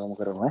 නෝම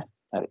කරමු ඈ.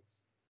 හරි.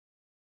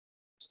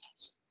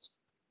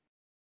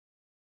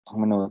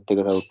 නෝත් එක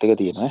සවුත් එක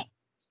තියෙනවා ඈ.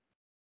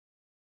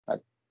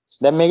 හරි.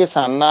 දැන් මේකේ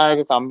සන්නායක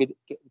කම්බි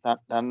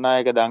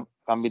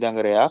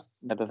දංගරයක්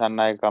නැත්නම්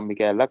සන්නායක කම්බි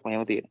කෑල්ලක්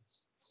මෙහෙම තියෙනවා.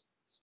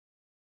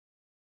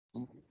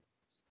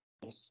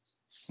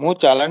 මූ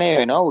චලනය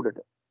වෙනවා උඩට.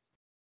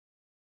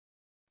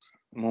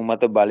 මූ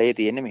මත බලය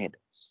තියෙන්නේ මෙහෙට.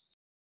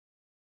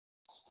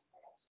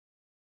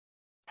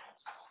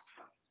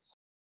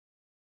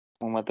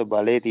 මූ මත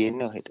බලය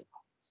තියෙන්නේ ඔහෙට.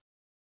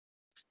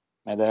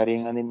 මැද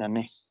හරියෙන්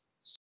අඳින්නන්නේ.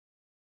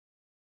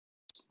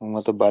 මූ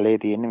මත බලය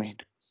තියෙන්නේ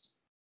මෙහෙට.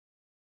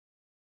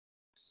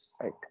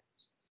 right.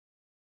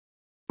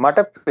 මට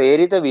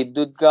ප්‍රේරිත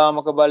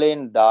විද්‍යුත්ගාමක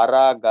බලයෙන්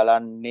ධාරා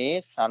ගලන්නේ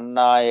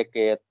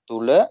සන්නායකය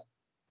තුල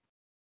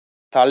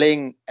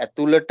තලෙන්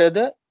ඇතුළටද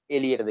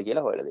එළියටද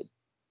කියලා හොයලා දෙන්න.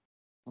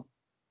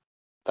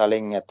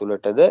 තලෙන්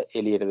ඇතුළටද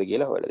එළියටද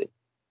කියලා හොයලා දෙන්න.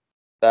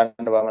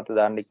 දාන්න වමත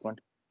දාන්න ඉක්මනට.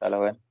 තල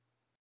හොයන්න.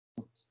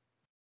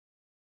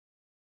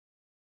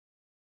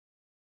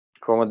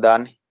 කොහොමද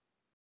දාන්නේ?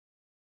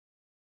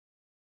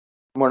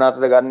 මොන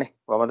අතද ගන්නෙ?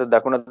 වමද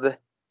දකුණද?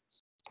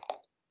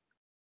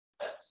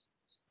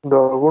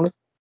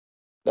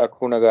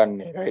 දකුණ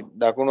ගන්නෙ. right.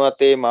 දකුණු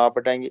අතේ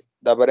මාපට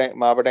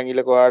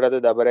ඇඟිල්ල කොහාටද?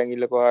 දබර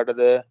ඇඟිල්ල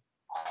කොහාටද?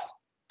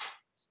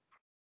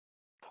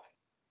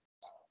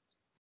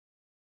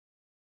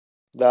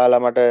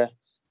 දාලා මට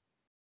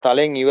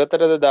තලෙන්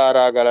ඉවතරද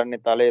ධාරා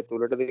ගලන්නේ තලය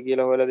තුලටද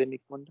කියලා හොයලා දෙන්න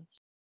ඉක්මනට.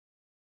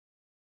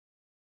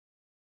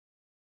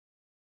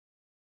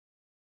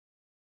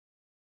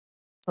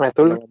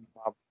 ඇතුළට.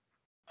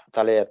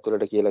 තලය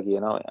ඇතුළට කියලා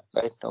කියනවා.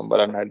 right. ඔන්න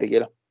බලන්න හරිද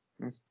කියලා.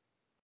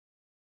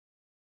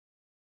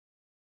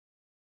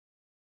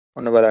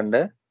 ඔන්න බලන්න.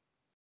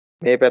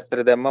 මේ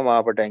පැත්තට දැම්ම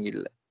මාපට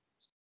ඇඟිල්ල.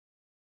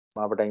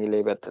 මාපට ඇඟිල්ල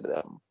මේ පැත්තට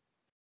දාමු.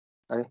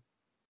 හරි.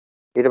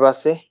 ඊට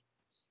පස්සේ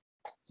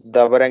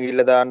දබර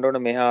ඇඟිල්ල දාන්න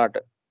ඕන මෙහාට.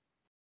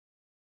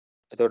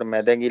 එතකොට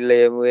මැද ඇඟිල්ල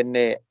යමු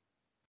වෙන්නේ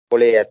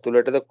කොලේ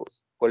ඇතුළටද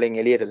කොලෙන්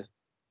එළියටද?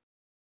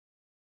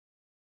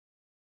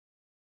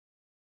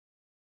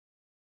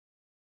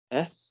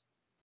 ඈ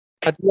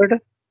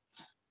ඇතුළට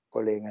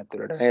කොලෙන්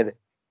ඇතුළට නේද?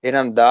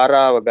 එහෙනම්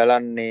ධාරාව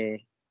ගලන්නේ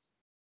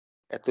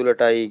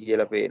ඇතුළටයි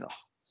කියලා පේනවා.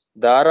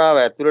 ධාරාව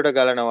ඇතුළට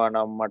ගලනවා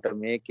නම් මට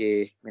මේකේ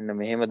මෙන්න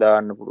මෙහෙම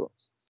දාන්න පුළුවන්.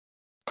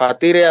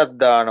 කතිරයක්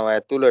දානවා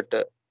ඇතුළට.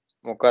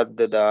 මොකද්ද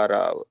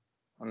ධාරාව?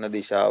 ඔන්න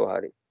දිශාව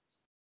හරි.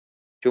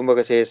 චුම්බක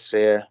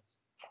ක්ෂේත්‍රය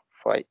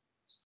 5.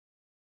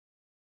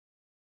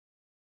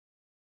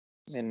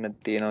 මෙන්න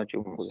තියෙනවා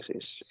චුම්බක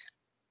ක්ෂේත්‍රය.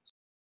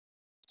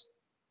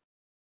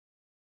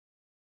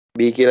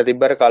 B කියලා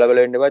තිබ්බට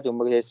කලබල වෙන්න එපා.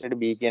 චුම්බක ක්ෂේත්‍රයට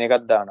B කියන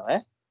එකක් දානවා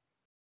ඈ.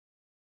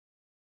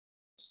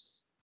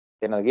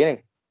 එනවා කියන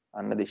එක.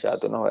 අන්න දිශා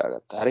තුන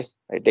හොයාගත්තා. හරි.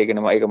 රයිට් ඒක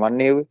නම ඒක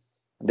මන්නේ හෙව්වේ.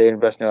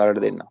 දෙවෙනි ප්‍රශ්නේ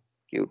වලට දෙන්න.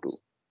 Q2.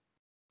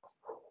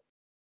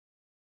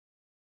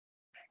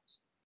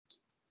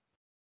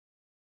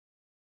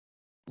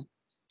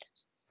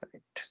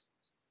 right.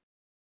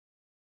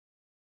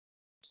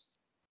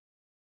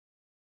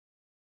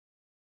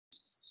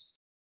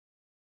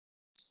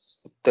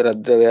 උත්තර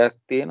ද්‍රවයක්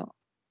තියෙනවා.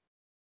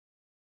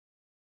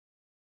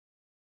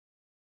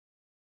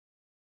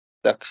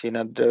 දක්ෂිණ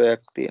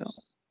ද්‍රවයක්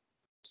තියෙනවා.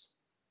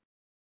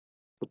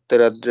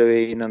 උත්තර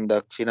ද්‍රවයේ ඉඳන්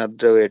දක්ෂිණ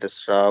ද්‍රවයට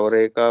ශ්‍රාව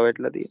රේඛාව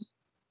වැටලා තියෙනවා.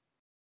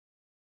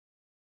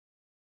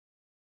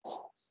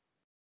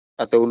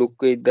 අත උලුක්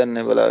වෙයිද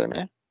දන්නේ බලාගෙන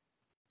ඈ.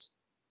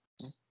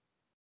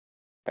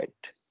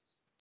 right.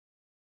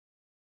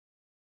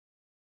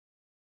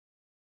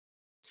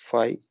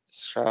 5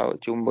 ශ්‍රාව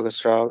චුම්බක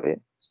ශ්‍රාවය.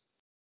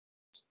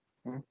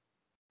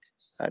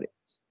 හරි.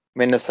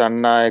 මෙන්න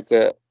සන්නායක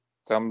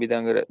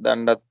කම්බිදංගර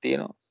දණ්ඩක්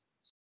තියෙනවා.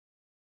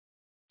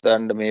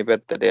 දණ්ඩ මේ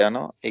පැත්තට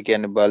යනවා. ඒ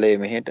කියන්නේ බලය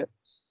මෙහෙට.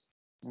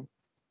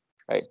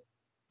 right.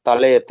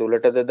 තලය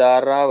තුලටද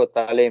ධාරාව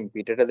තලයෙන්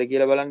පිටටද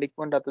කියලා බලන්න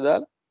ඉක්මනට අත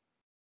දාලා.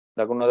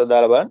 දකුණු අත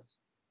දාලා බලන්න.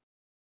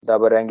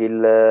 දබර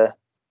ඇඟිල්ල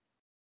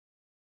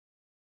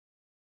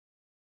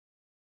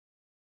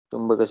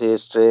චුම්බක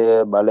ක්ෂේත්‍රය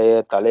බලය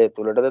තලය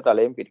තුලටද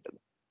තලයෙන් පිටටද?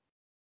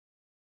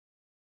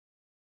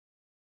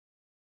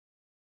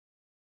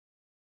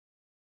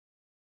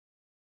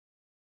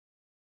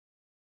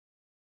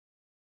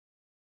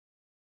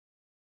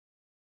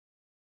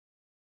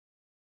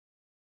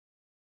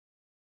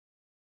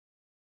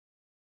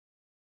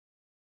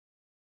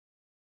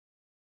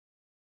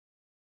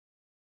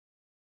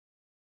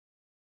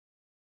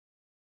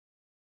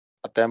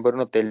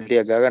 අතැම්බරුණු තෙල්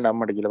ටික ගාගෙන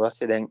අම්මට කියලා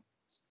පස්සේ දැන්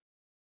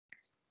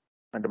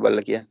මට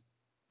බලලා කියන්න.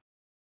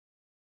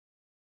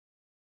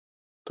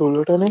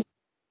 තුළටනේ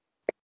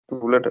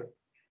තුලට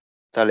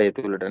තලය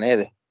තුලට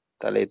නේද?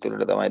 තලය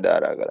තුලට තමයි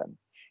ධාරා කරන්නේ.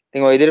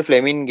 ඉතින් ඔය විදිහට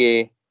ෆ්ලෙමින්ගේ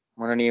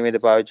මොන නියමයේද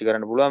පාවිච්චි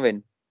කරන්න පුළුවන්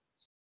වෙන්නේ?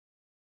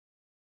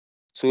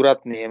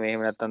 සූරත් නියමය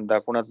එහෙම නැත්නම්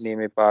දකුණත්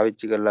නියමය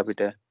පාවිච්චි කරලා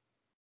අපිට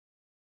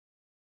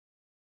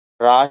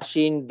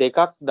රාශීන්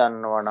දෙකක්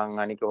දන්නවා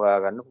නම් අනික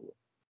හොයාගන්න පුළුවන්.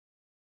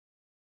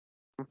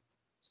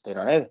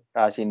 තේරෙනව නේද?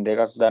 රාශීන්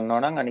දෙකක්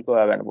දන්නවා නම් අනික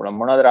හොයාගන්න පුළුවන්.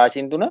 මොනවද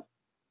රාශීන් තුන?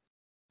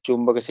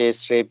 චුම්බක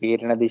ක්ෂේත්‍රයේ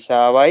පීඩන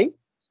දිශාවයි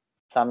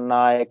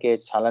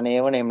සන්නායකයේ චලනය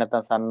වන එහෙම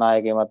නැත්නම්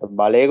සන්නායකයේ මත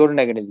බලය ගොඩ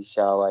නැගෙන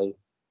දිශාවයි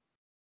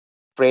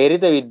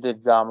ප්‍රේරිත විද්‍යුත්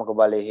ගාමක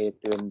බලය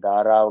හේතු වෙන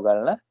ධාරාව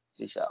ගලන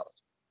දිශාව.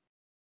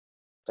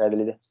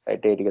 පැහැදිලිද?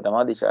 රයිට් ඒ ටික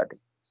තමයි දිශා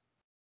ටික.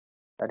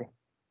 හරි.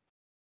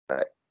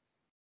 හරි.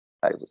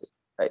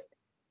 රයිට්.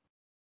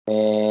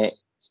 මේ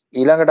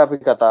ඊළඟට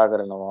අපි කතා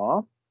කරනවා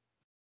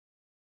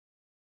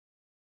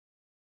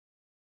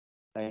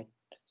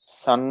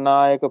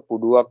සන්නායක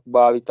පුඩුවක්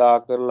භාවිතා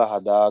කරලා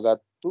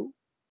හදාගත්තු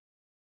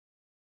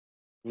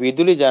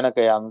විදුලි ජනක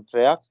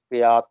යන්ත්‍රයක්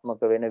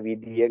ක්‍රියාත්මක වෙන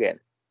විදිය ගැන.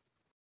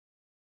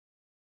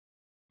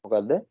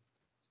 මොකද්ද?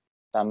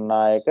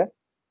 සන්නායක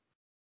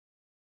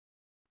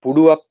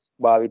පුඩුවක්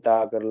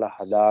භාවිතා කරලා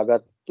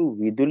හදාගත්තු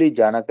විදුලි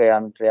ජනක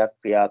යන්ත්‍රයක්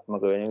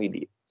ක්‍රියාත්මක වෙන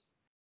විදිය.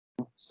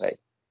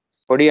 right.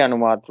 පොඩි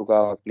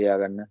අනුමාතෘකාවක්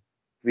ලියා ගන්න.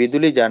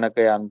 විදුලි ජනක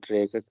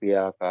යන්ත්‍රයක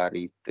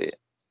ක්‍රියාකාරීත්වය.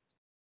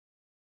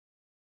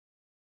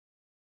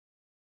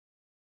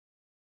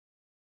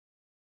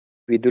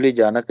 විදුලි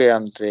ජනක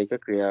යන්ත්‍රයක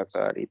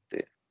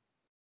ක්‍රියාකාරීත්වය.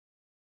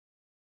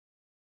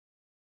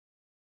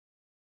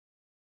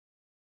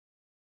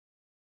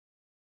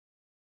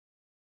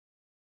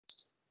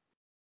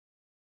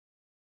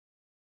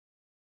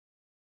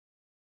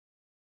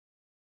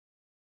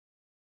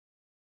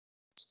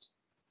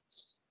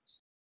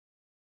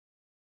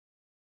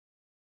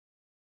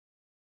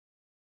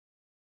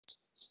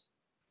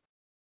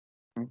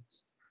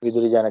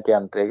 විදුලි ජනක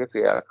යන්ත්‍රයක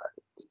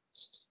ක්‍රියාකාරීත්වය.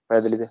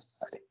 පැහැදිලිද?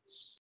 හරි.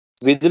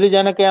 විදුලි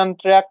ජනක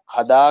යන්ත්‍රයක්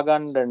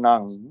හදාගන්න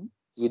නම්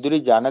විදුලි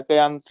ජනක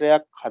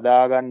යන්ත්‍රයක්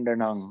හදාගන්න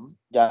නම්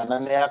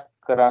ජනනයක්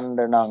කරන්න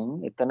නම්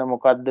එතන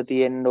මොකද්ද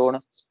තියෙන්න ඕන?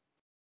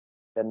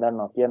 දැන්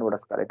දන්නවා කියන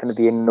කොටස් කාලා. එතන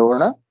තියෙන්න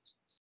ඕන.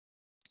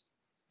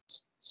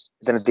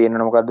 එතන තියෙන්න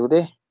ඕන මොකද්ද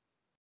පුතේ?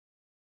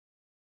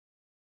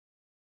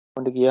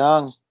 මොකද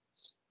කියන්?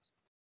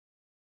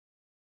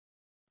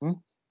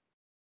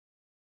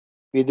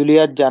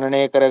 විදුලියක්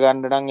ජනනය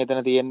කරගන්න නම්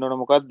එතන තියෙන්න ඕන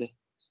මොකද්ද?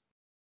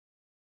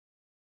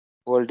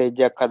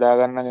 වෝල්ටේජ් එකක්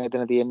හදාගන්න නම්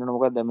එතන තියෙන්න ඕන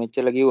මොකද්ද?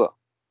 මෙච්චර කිව්වා.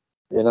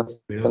 වෙනස්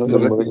වෙන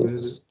චුම්බක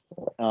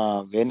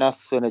වෙනස්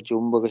වෙන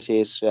චුම්බක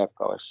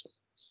ක්ෂේත්‍රයක් අවශ්‍යයි.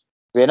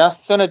 වෙනස්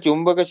වෙන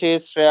චුම්බක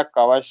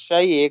ක්ෂේත්‍රයක්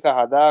අවශ්‍යයි. ඒක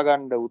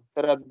හදාගන්න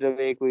උත්තර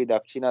ධ්‍රවයකුයි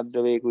දක්ෂිණ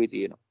ධ්‍රවයකුයි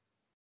තියෙනවා.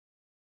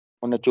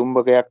 ඔන්න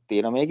චුම්බකයක්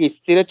තියෙනවා. මේක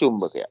ස්ථිර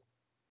චුම්බකයක්.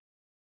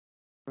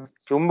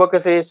 චුම්බක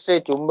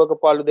ක්ෂේත්‍රයේ චුම්බක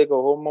පළු දෙක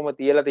ඔහොමම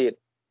තියලා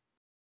තියෙනවා.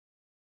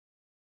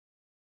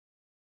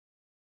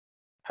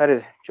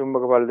 හරිද?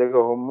 චුම්බක පළු දෙක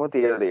ඔහොමම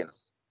තියලා තියෙනවා.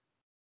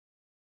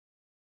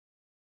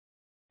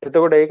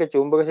 එතකොට ඒක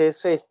චුම්බක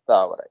ක්ෂේත්‍රයේ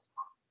ස්ථාවරයි.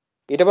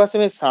 ඊට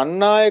පස්සේ මේ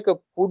සන්නායක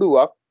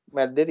පුඩුවක්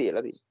මැද්දේ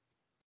තියලා තියෙනවා.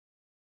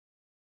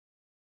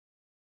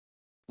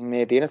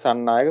 මේ තියෙන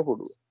සන්නායක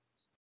පුඩුව.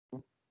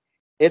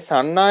 ඒ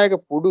සන්නායක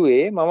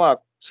පුඩුවේ මම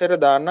අක්ෂර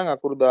දාන්නම්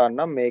අකුරු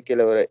දාන්නම් මේ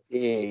කෙලවර A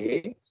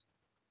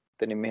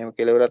එතනින් මෙහෙම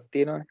කෙලවරක්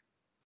තියෙනවානේ.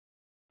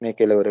 මේ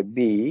කෙලවර B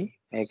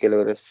මේ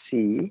කෙලවර C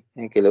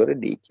මේ කෙලවර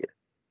D කියලා.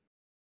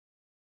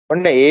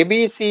 ඔන්න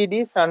ABCD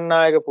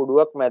සන්නායක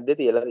පුඩුවක් මැද්දේ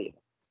තියලා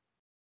තියෙනවා.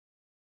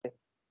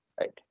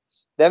 right.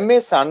 දැන්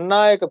මේ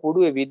සන්නායක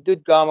පුඩුවේ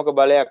විද්‍යුත් ගාමක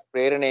බලයක්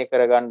ප්‍රේරණය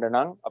කරගන්න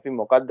නම් අපි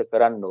මොකද්ද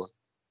කරන්න ඕන?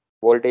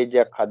 වෝල්ටේජ්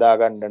එකක්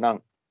හදාගන්න නම්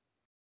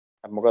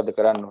අපි මොකද්ද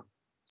කරන්න ඕන?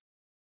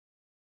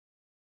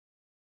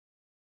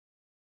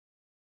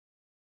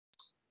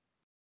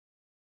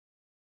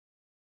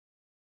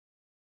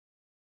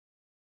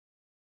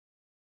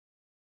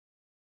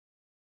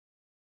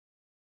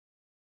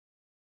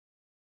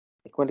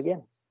 ඉක්මනට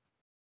කියන්න.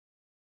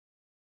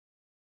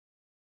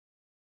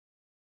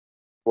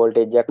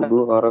 වෝල්ටේජ් එකක්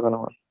පුඩුව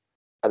කරකනවා.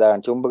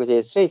 හදාගන්න චුම්බක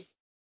ක්ෂේත්‍රය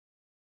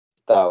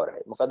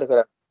ස්ථාවරයි. මොකද්ද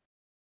කරන්නේ?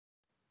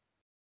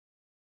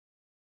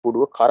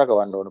 පුඩුව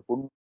කරකවන්න ඕන.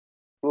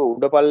 පුඩුව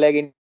උඩ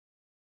පල්ලයකින්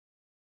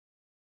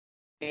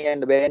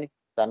යන්න බෑනේ.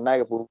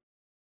 සන්නායක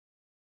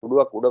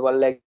පුඩුවක් උඩ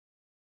පල්ලයකින්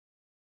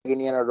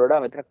ගෙනියනට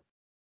වඩා මෙතන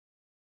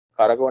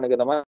කරකවන එක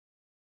තමයි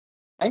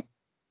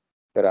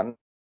කරන්නේ.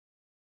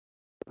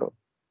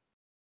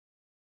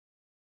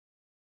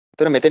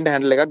 එතන මෙතෙන්ට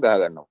හැන්ඩල් එකක් ගහ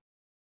ගන්නවා.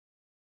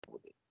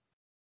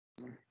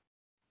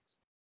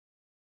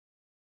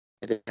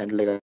 මෙතෙන්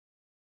හැන්ඩල්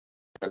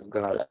එකක්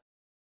ගහලා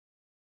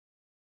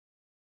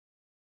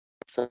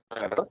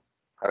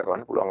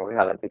කරකවන්න පුළුවන්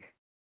වගේ හලත් එක.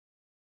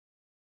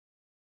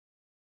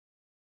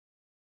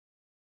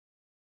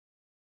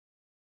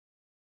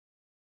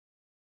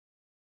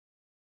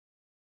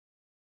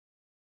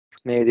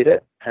 මේ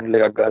විදිහට හැන්ඩල්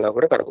එකක් ගහලා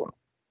අපිට කරකවනවා.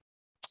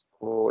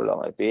 ඕ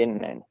ළමයි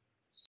පේන්නේ නැහැ.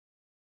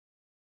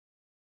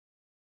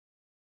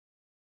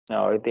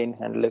 ඔය තියෙන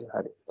හැන්ඩල් එක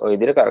හරි. ඔය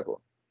විදිහට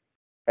කරකවනවා.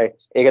 right.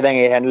 ඒක දැන්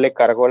ඒ හැන්ඩල් එක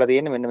කරකවලා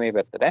තියෙන්නේ මෙන්න මේ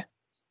පැත්තට ඈ.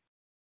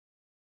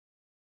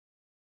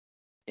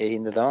 ඒ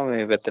හින්දා තමයි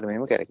මේ පැත්තට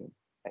මෙහෙම කරකින්නේ.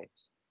 right.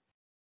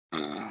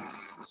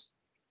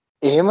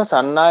 එහෙම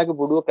සන්නායක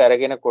පුඩුව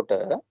කරගෙනකොට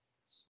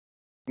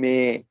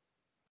මේ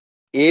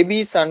AB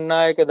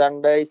සන්නායක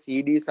දණ්ඩයි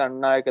CD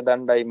සන්නායක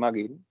දණ්ඩයි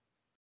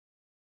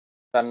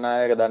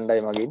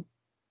මගින්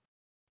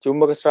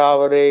චුම්බක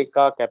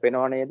ශ්‍රාවරේඛා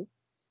කැපෙනව නේද?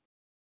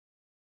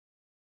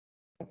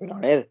 කැපෙනව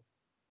නේද?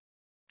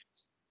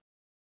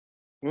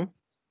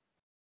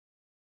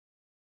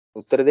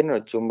 උත්තර දෙන්න.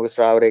 චුම්බක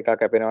ශ්‍රාවරේඛා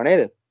කැපෙනව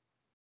නේද?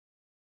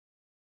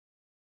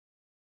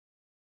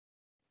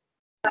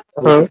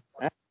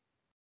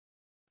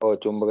 ඔව්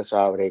චුම්බක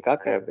ශ්‍රාවරේඛා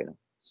කැපෙනවා.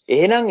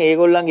 එහෙනම්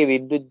ඒගොල්ලන්ගේ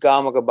විද්‍යුත්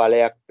ගාමක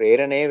බලයක්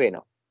ප්‍රේරණය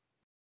වෙනවා.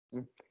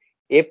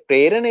 ඒ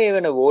ප්‍රේරණය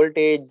වෙන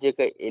වෝල්ටේජ් එක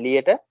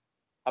එළියට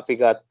අපි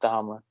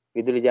ගත්තාම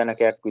විදුලි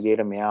ජනකයක්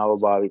විදිහට මෙයාව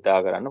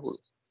භාවිතා කරන්න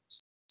පුළුවන්.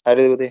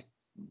 හරිද පුතේ?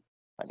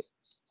 හරි.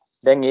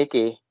 දැන්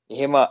ඒකේ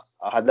එහෙම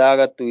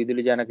හදාගත්තු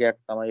විදුලි ජනකයක්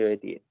තමයි ඔය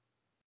තියෙන්නේ.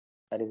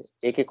 හරිද?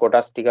 ඒකේ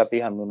කොටස් ටික අපි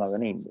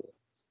හඳුනාගෙන ඉන්නවා.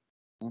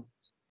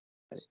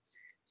 හරි.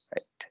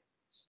 right.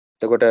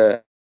 එතකොට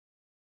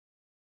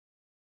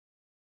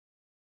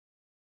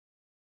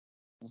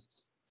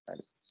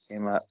හරි.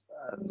 එහෙම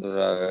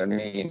හඳුනාගෙන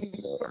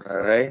ඉන්නවා.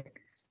 right.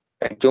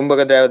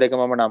 චුම්බක ද්‍රව්‍ය දෙක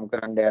මම නම්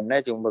කරන්න යන්නේ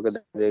නැහැ. චුම්බක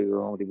ද්‍රව්‍ය දෙක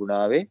කොහොමද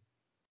තිබුණාවේ?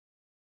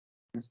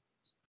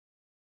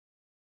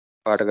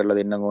 පාට කරලා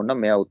දෙන්නම් ඕන නම්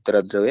මෙයා උත්තර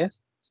ද්‍රවය.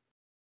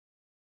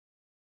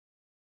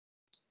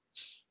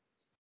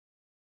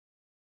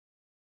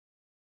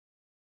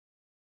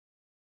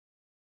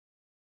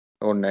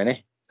 ඕනේ නේ.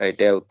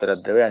 රයිට් ඒ උත්තර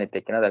ද්‍රවය අනිත්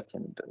එක්කෙනා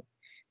දක්ෂිණ ද්‍රවය.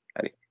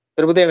 හරි.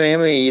 ඊට පුතේ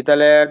මෙහෙම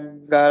ඊතලයක්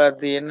ගහලා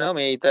තියෙනවා.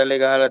 මේ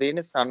ඊතලේ ගහලා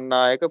තියෙන්නේ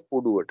සන්නායක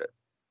පුඩුවට.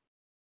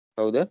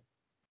 කවුද?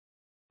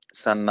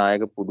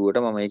 සන්නායක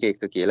පුඩුවට මම මේක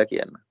එක කියලා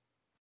කියන්න.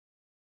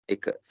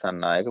 එක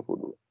සන්නායක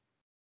පුඩුව.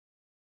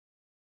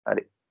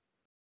 හරි.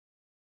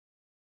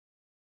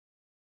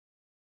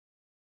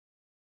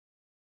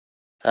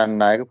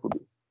 සන්නායක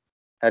පුඩුව.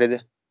 හරිද?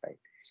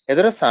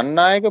 එතකොට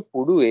සන්නායක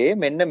පුඩුවේ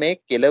මෙන්න මේ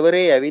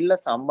කෙළවරේ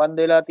ඇවිල්ලා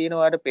සම්බන්ධ වෙලා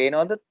තියෙනවාට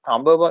පේනවද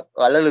තඹ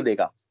වලලු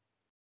දෙකක්.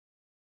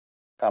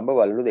 තඹ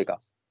වලලු දෙකක්.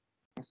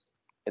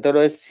 එතකොට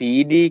ඔය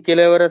CD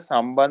කෙළවර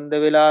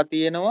සම්බන්ධ වෙලා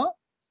තියෙනවා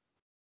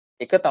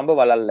එක තඹ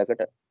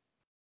වලල්ලකට.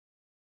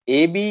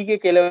 AB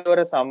ගේ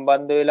කෙළවර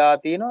සම්බන්ධ වෙලා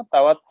තියෙනවා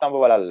තවත් තඹ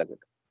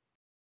වලල්ලකට.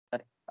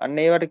 හරි.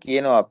 අන්න ඒවට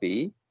කියනවා අපි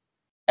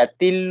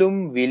ඇතිල්ලුම්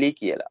විලි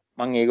කියලා.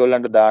 මම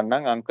ඒගොල්ලන්ට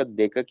දාන්නම් අංක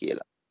 2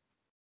 කියලා.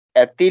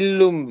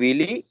 ඇතිල්ලුම්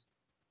විලි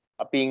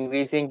අපි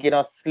ඉංග්‍රීසියෙන්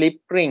කියනවා slip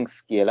rings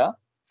කියලා.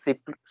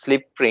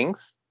 slip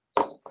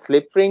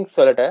rings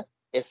වලට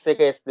S1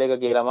 S2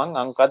 කියලා මං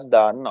අංකත්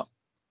දාන්නවා.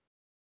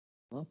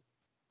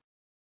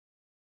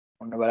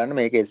 ඔන්න බලන්න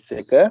මේක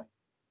S1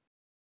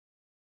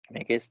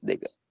 මේක S2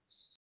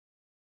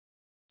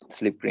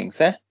 slip rings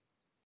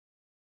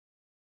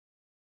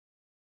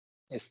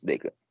S2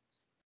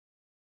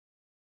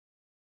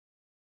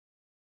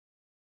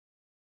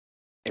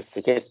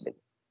 S1 S2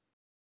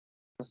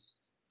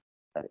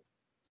 හරි.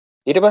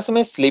 ඊට පස්සේ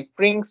මේ slip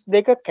rings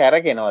දෙක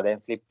කැරගෙනවා. දැන්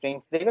slip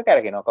rings දෙක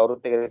කැරගෙනවා.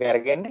 කවුරුත් එකද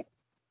කැරගෙන්නේ?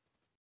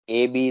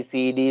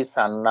 ABCD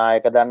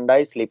සන්නායක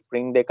දණ්ඩයි slip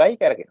ring දෙකයි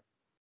කැරගෙනවා.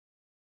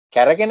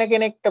 කැරගෙන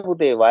කෙනෙක්ට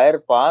පුතේ වයර්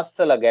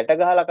පාස්සලා ගැට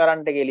ගහලා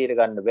කරන්ට් එක එළියට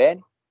ගන්න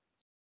බෑනේ.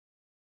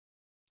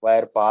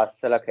 වයර්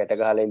පාස්සලා ගැට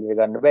ගහලා එළියට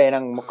ගන්න බෑ.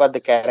 එහෙනම් මොකද්ද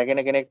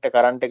කැරගෙන කෙනෙක්ට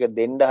කරන්ට් එක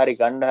දෙන්න හරි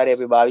ගන්න හරි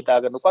අපි භාවිතා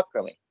කරන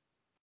උපක්‍රමය?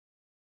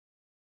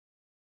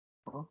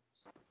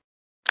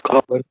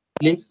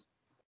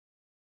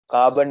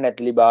 කාබන්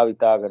නැතිලි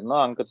භාවිතා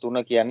කරනවා. අංක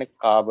 3 කියන්නේ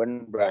කාබන්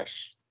බ්‍රෂ්.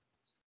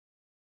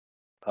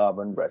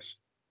 Carbon brush.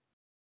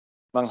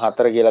 මං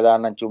 4 කියලා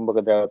දාන්නම් චුම්බක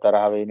ද්‍රව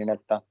තරහ වෙන්නේ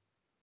නැත්තම්.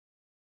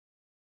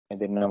 මේ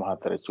දෙන්නම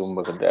 4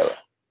 චුම්බක ද්‍රව.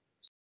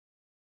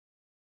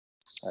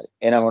 හරි.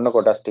 එහෙනම් ඔන්න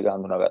කොටස් ටික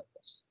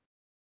හඳුනාගත්තා.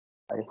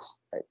 හරි.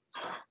 හරි.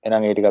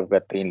 එහෙනම් ඒ ටික අපි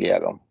පැත්තකින්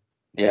ලියාගමු.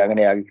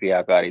 ලියාගෙන යාගේ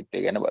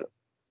ක්‍රියාකාරීත්වය ගැන බලමු.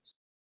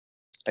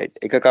 රයිට්.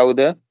 එක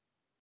කවුද?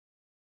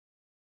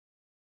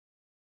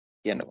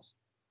 කියන්නකෝ.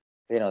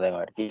 පේනවද දැන්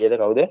ඔයාලට? කීයද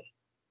කවුද?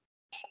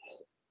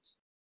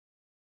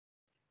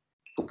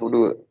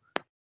 පුඩුව.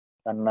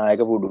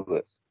 සන්නායක පුඩුව.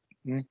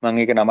 මම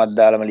ඒක නමක්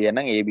දාලාම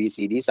ලියන්නම්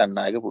ABCD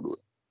සන්නායක පුඩුව.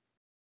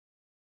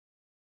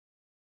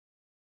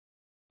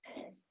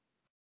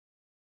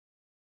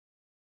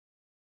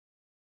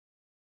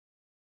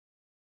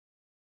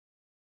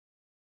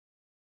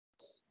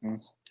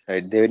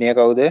 රයිට්. දෙවෙනිය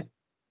කවුද?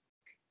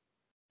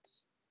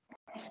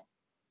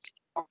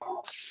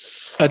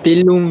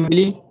 ඇතිල්ලුම්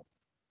විලි.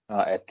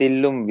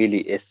 ඇතිල්ලුම් විලි.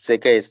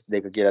 S1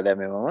 S2 කියලා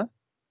දැම්මේ මම.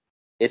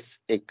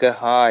 S1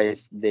 හා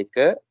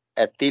S2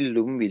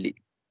 ඇතිල්ලුම් විලි.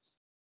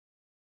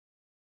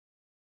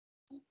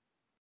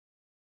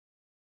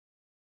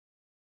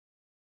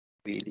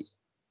 විලි.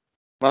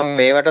 මම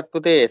මේවටත්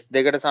පුතේ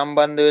S2ට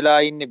සම්බන්ධ වෙලා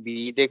ඉන්නේ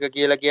B2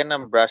 කියලා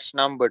කියන්නම් brush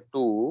number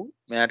 2.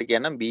 මෙයාට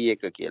කියන්නම්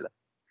B1 කියලා.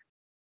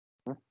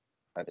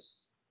 හරි.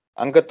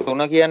 අංක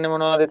 3 කියන්නේ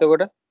මොනවද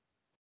එතකොට?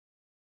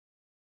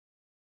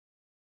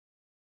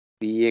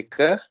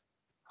 B1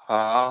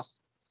 හා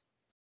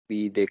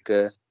B2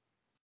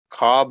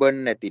 කාබන්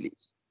නැතිලි.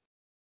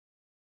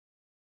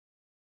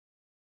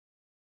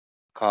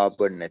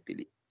 කාබන්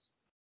නැතිලි.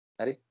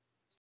 හරි.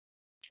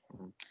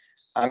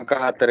 අංක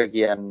 4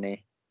 කියන්නේ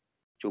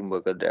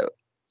චුම්බක ද්‍රව.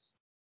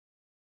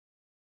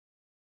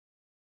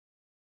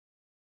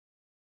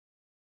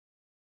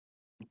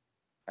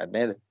 හරි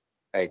නේද?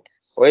 රයිට්.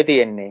 ඔය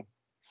තියෙන්නේ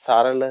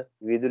සරල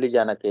විදුලි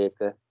ජනකයක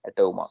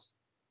ඇටවුමක්.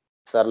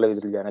 සරල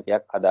විදුලි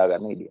ජනකයක්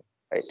හදාගන්න විදිය.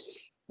 රයිට්.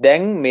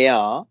 දැන්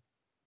මෙයා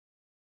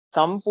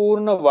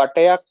සම්පූර්ණ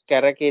වටයක්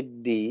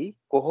කැරකෙද්දී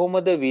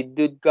කොහොමද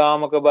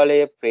විද්‍යුත්ගාමක බලය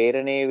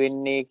ප්‍රේරණය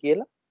වෙන්නේ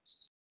කියලා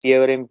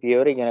පියවරෙන්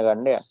පියවර ඉගෙන ගන්න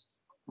යනවා.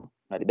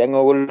 හරි. දැන්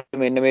ඕගොල්ලෝ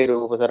මෙන්න මේ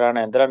රූප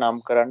සරහන ඇඳලා නම්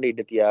කරන්න ඉඩ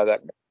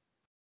තියාගන්න.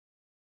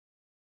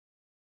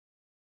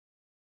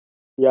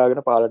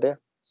 තියාගෙන පාලට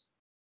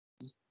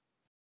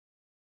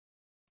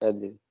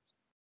යන්න.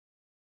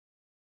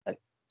 හරි.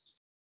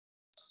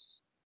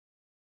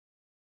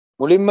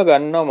 මුලින්ම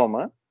ගන්නවා මම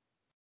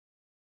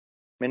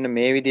මෙන්න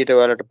මේ විදිහට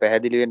ඔයාලට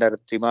පැහැදිලි වෙන්න අර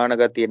ත්‍රිමාණ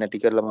ගතිය නැති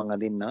කරලා මම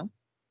අඳින්නම්.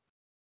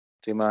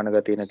 ත්‍රිමාණ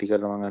ගතිය නැති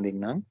කරලා මම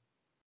අඳින්නම්.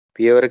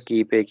 පියවර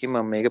කීපයකින්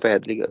මම මේක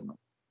පැහැදිලි කරනවා.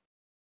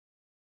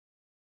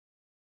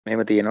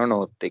 මෙහෙම තියෙනවා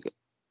නෝත් එක.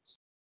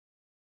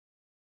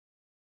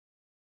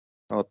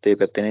 නෝත් එක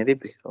පැත්තේ නේ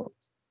තිබ්බේ. ඔව්.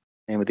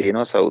 මෙහෙම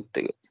තියෙනවා සවුත්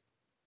එක.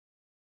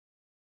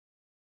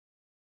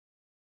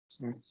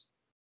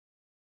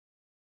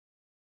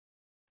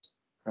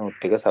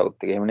 නෝත් එක සවුත්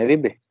එක. එහෙම නේ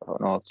තිබ්බේ. ඔව්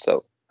නෝත්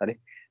සවුත්. හරි.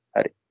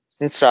 හරි.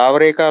 ඉතින් ශ්‍රාව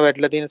රේඛාව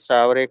වැටලා තියෙන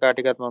ශ්‍රාව රේඛා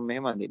ටිකත් මම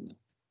මෙහෙම අඳින්නම්.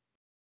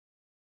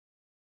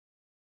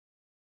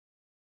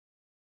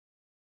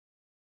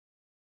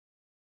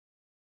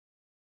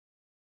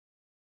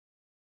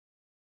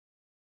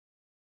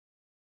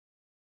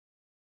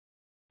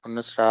 ඔන්න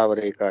ශ්‍රාව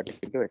රේඛා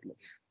ටික වැටලා.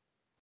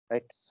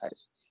 රයිට්. හරි.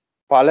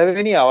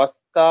 පළවෙනි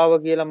අවස්ථාව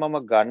කියලා මම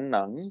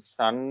ගන්නම්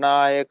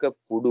සන්නායක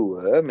පුඩුව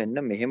මෙන්න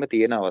මෙහෙම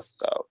තියෙන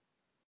අවස්ථාව.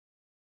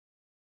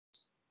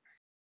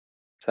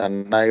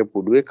 සන්නායක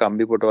පුඩුවේ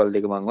කම්බි පොටවල්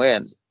දෙක මම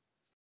හොයන්නේ.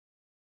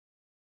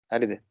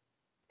 හරිද?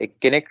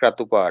 එක්කෙනෙක්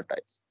රතු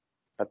පාටයි.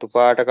 රතු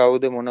පාට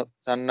කවුද මොන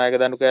සන්නායක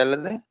දණු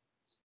කෑල්ලද?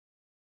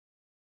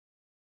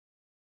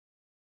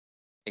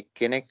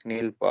 එක්කෙනෙක්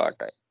නිල්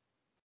පාටයි.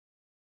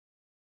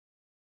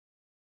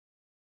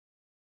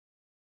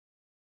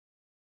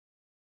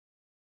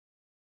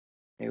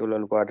 මේගොල්ලෝ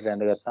අලු පාටට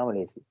ඇඳගත්තාම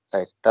ලේසි.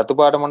 රයිට්. රතු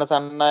පාට මොන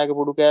සන්නායක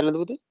පුඩු කෑල්ලද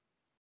පුතේ?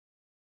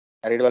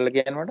 හරියට බලලා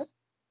කියන්න මට.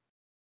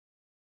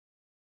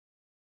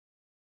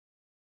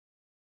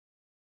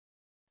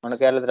 මොන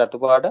කෑල්ලද රතු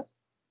පාට?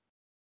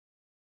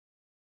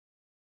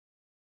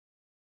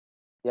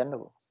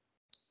 කියන්නකෝ.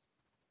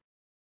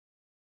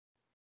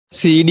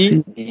 CD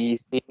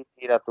BC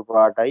රතු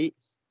පාටයි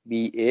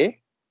BA.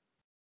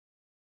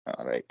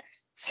 alright.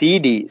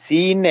 CD C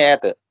ඉන්නේ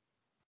ඈත.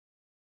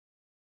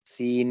 C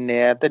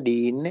ඉන්නේ ඈත D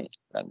ඉන්නේ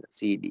ළඟ.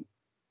 CD.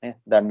 නේ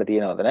දණ්ඩ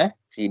තියනවද නෑ?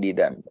 CD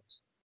දණ්ඩ.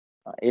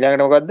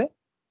 ඊළඟට මොකද්ද?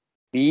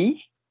 B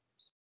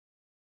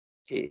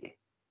A.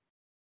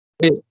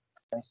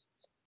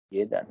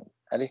 ඒ දණ්ඩ.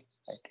 හරි.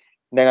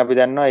 දැන් අපි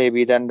දන්නවා AB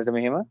දණ්ඩට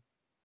මෙහෙම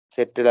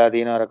සෙට් වෙලා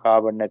තියෙනවා අර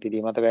කාබන්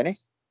නැතිදී මතකයිනේ.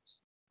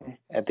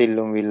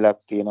 ඇතිල්ලුම් විල්ලක්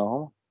තියෙනවා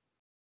ඔහොම.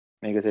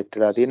 මේක සෙට්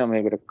වෙලා තියෙනවා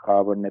මේකට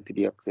කාබන්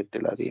නැතිදියක් සෙට්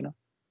වෙලා තියෙනවා.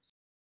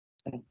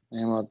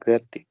 මෙහෙම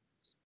අග්‍රයක් තියෙනවා.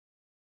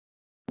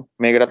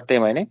 මේකටත්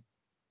එහෙමයිනේ.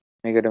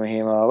 මේකට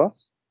මෙහෙම ආවා.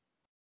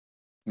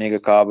 මේක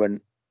කාබන්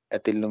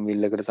ඇතිල්ලුම්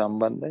විල්ලකට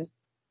සම්බන්ධයි.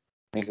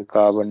 මේක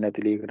කාබන්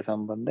නැතිලියකට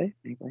සම්බන්ධයි.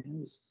 මේක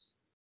මෙහෙම.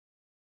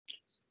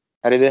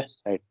 හරිද?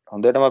 රයිට්.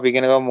 හොඳටම අපි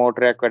ඉගෙන ගමු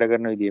මෝටරයක් වැඩ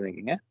කරන විදිය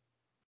මේකෙන් ඈ.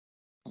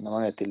 මම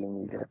ඇතිල්ලුම්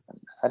විල්ලකට ගන්න.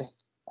 හරි.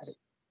 හරි.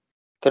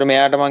 ඒතර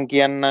මෙයාට මං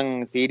කියන්නම්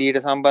CD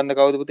ට සම්බන්ධ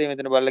කවුද පුතේ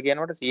මෙතන බලලා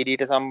කියනකොට CD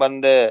ට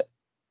සම්බන්ධ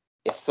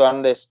S1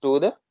 ද S2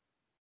 ද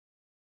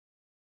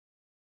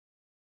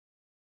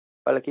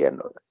බලලා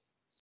කියන්න ඕන.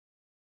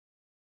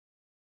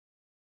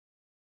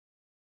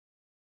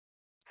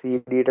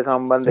 CD ට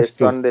සම්බන්ධ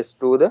S1 ද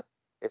S2 ද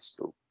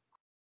S2.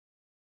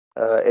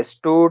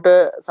 S2 ට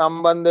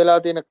සම්බන්ධ වෙලා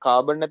තියෙන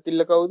කාබන්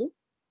ඇතිල්ල කවුද?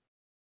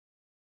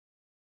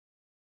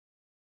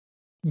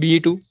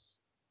 B2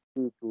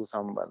 B2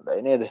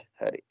 සම්බන්ධයි නේද?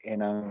 හරි.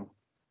 එහෙනම්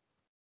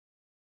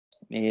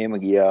මෙහෙම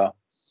ගියා.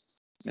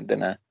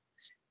 මෙතන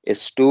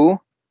S2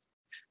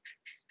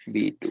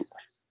 B2.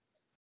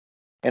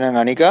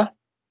 එහෙනම් අනික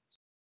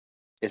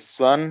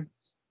S1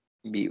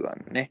 B1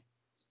 නේ.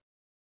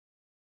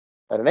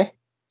 හරිනේ?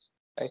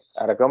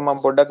 අරකම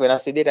මම පොඩ්ඩක්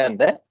වෙනස් විදිහට යන්න.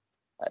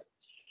 හරි.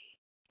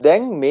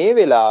 දැන් මේ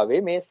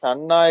වෙලාවේ මේ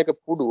සන්නායක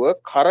පුඩුව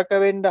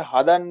කරකවෙන්න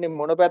හදන්නේ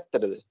මොන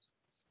පැත්තටද?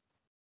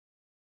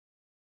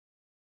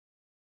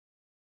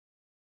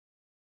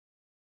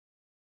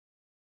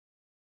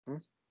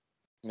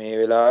 මේ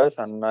වෙලාවේ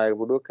සන්නායක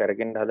පුඩුව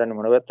කරකෙන්න හදන්නේ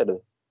මොන පැත්තටද?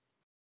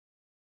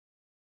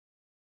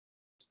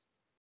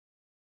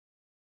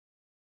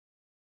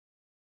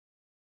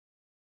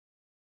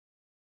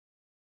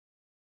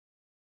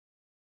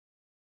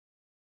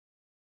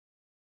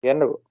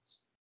 කියන්නකෝ.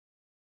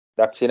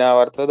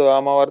 දක්ෂිනාවර්තවද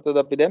වාමාවර්තවද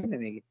අපි දැම්මේ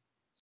මේකේ?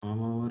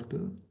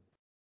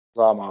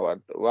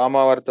 වාමාවර්තව.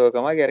 වාමාවර්තව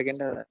තමයි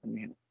කරකෙන්න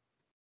හදන්නේ.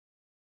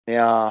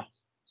 මෙයා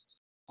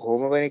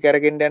කොහොම වෙනි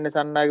කරකෙන්න යන්නේ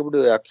සන්නායක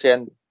පුඩුව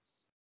යක්ෂයන්ද?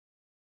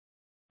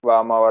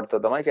 වාමාවර්තව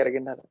තමයි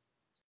කරකෙන්න හදන්නේ.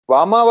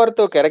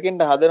 වාමාවර්තව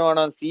කරකෙන්න හදනවා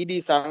නම් CD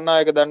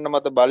සන්නායක දන්න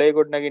මත බලය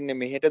කොට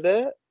නැගින්නේ මෙහෙටද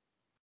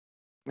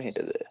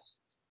මෙහෙටද?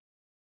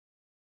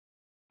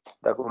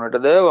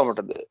 දකුණටද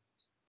වමටද?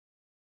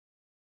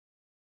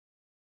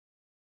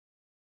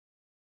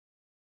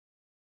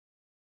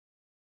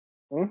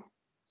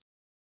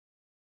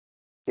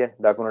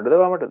 දකුණටද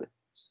වමටද?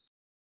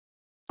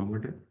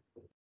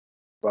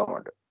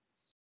 වමට.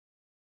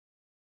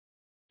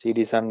 CD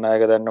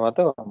සන්නායක දන්න මත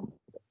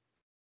වමට.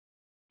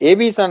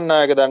 AB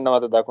සන්නායක දන්න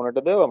මත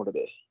දකුණටද වමටද?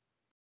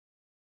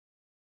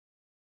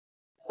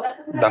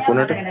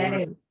 දකුණට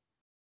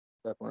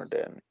දකුණට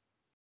යන්නේ.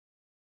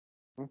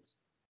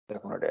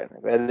 දකුණට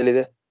යන්නේ. වැරදිලිද?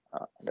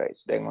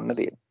 රයිට්. දැන් ඔන්න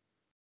තියෙනවා.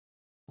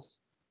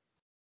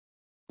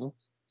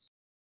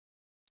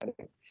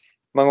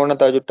 මම ඔන්න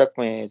තව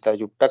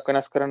චුට්ටක්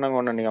වෙනස් කරන්නම්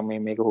ඔන්න නිකන්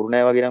මේක හුරු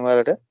නෑ වගේ නම්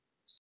ඔයාලට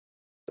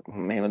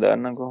මෙහෙම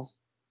දාන්නම්කෝ.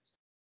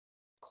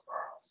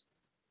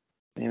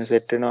 මෙහෙම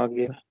සෙට් වෙනවා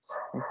කියලා.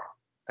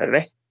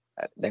 හරිනේ?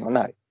 හරි. දැන්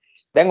ඔන්න හරි.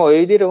 දැන් ওই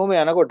විදිහට ඔහොම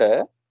යනකොට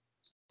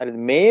හරිද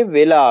මේ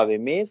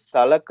වෙලාවේ මේ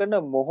සලකන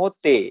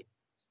මොහොතේ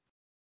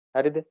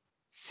හරිද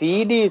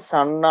CD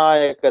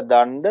සන්නායක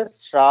දණ්ඩ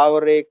ශ්‍රාව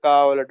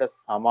රේඛාවලට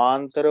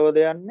සමාන්තරවද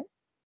යන්නේ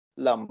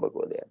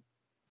ලම්බකවද යන්නේ?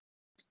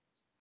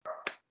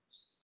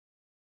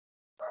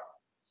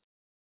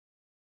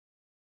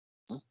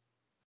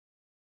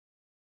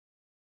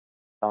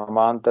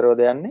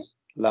 සමාන්තරවද යන්නේ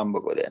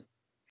ලම්බකවද යන්නේ?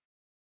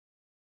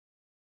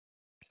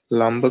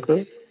 ලම්බක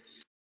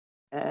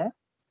ඈ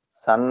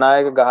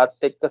සන්නායක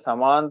ගහත් එක්ක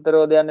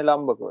සමාන්තරවද යන්නේ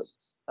ලම්බකවද?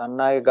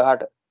 සන්නායක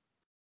ගහට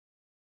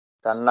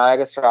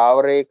සන්නායක ශ්‍රාව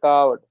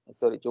රේඛාවට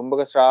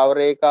චුම්බක ශ්‍රාව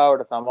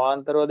රේඛාවට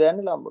සමාන්තරවද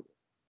යන්නේ ලම්බකවද?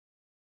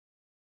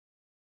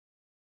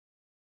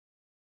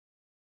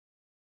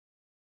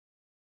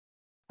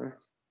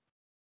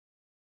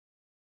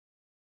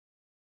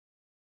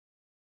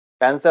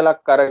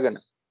 පැන්සලක් අරගෙන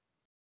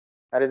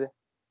හරිද?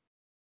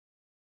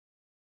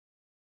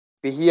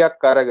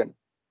 පිහියක් අරගෙන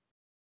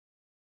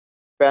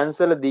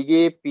පැන්සල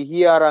දිගේ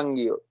පිහිය අරන්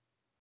ගියොත්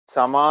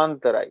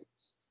සමාන්තරයි.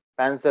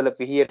 පැන්සල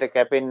පිහියට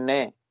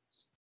කැපෙන්නේ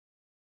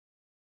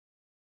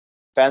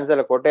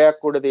පැන්සල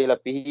කොටයක් උඩ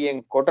තියලා පිහියෙන්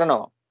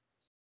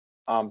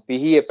කොටනවා.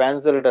 පිහිය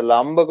පැන්සලට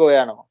ලම්බකව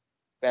යනවා.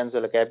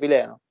 පැන්සල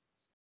කැපිලා යනවා.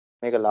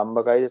 මේක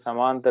ලම්බකයිද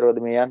සමාන්තරවද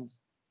මේ යන්නේ?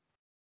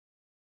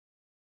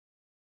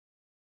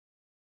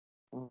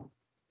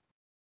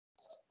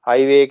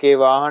 හයිවේ එකේ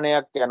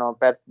වාහනයක්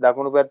යනවා.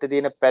 දකුණු පැත්තේ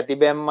තියෙන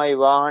පැතිබැම්මයි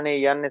වාහනේ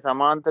යන්නේ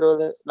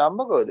සමාන්තරවද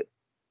ලම්බකවද?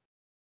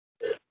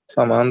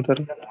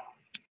 සමාන්තරයි.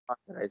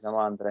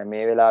 සමාන්තරයි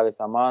මේ වෙලාවේ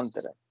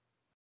සමාන්තරයි.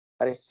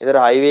 හරි. ඒතර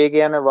හයිවේ එක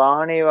යන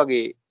වාහනේ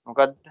වගේ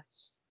මොකද්ද?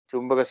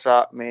 චුම්බක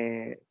මේ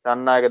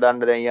සන්නායක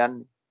දණ්ඩ දැන්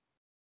යන්නේ.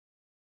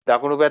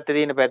 දකුණු පැත්තේ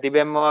තියෙන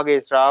පැතිබැම්ම වගේ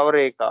ශ්‍රාව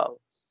රේඛාව.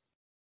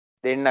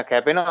 දෙන්න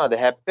කැපෙනවද?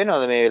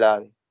 හැප්පෙනවද මේ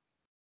වෙලාවේ?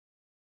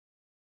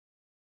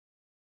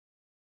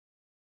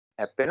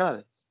 හැප්පෙනවද?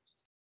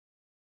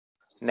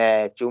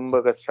 නෑ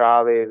චුම්බක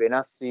ශ්‍රාවයේ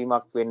වෙනස්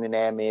වීමක් වෙන්නේ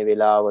නෑ මේ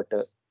වෙලාවට.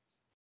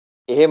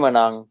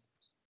 එහෙමනම්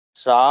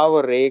ශ්‍රාව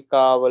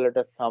රේඛාවලට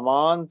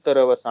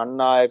සමාන්තරව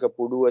සන්නායක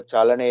පුඩුව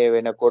චලනය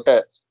වෙනකොට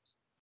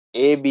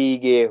AB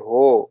ගේ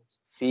හෝ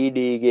CD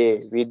ගේ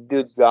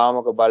විද්‍යුත්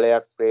ගාමක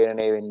බලයක්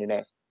ප්‍රේරණය වෙන්නේ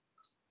නැහැ.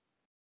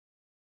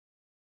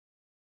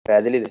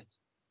 පැහැදිලිද?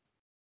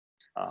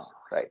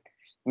 right.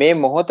 මේ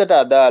මොහොතට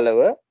අදාළව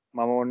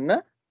මම ඔන්න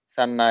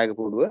සන්නායක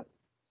පුඩුව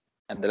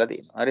ඇඳලා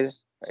තියෙනවා. හරිද?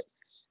 right.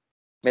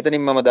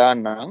 මෙතනින් මම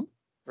දාන්නම්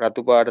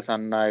රතු පාට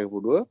සන්නායක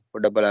පුඩුව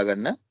පොඩ බලා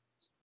ගන්න.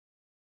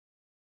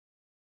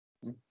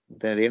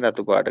 මෙතන තියෙන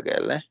රතු පාට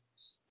කැල්ල.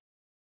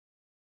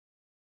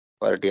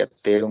 ඔයාලට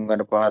ටිකක් තේරුම්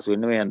ගන්න පහසු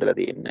වෙන්න මේ ඇඳලා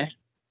තියෙන්නේ.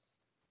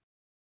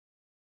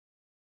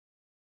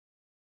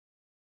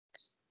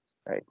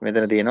 right.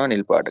 මෙතන තියෙනවා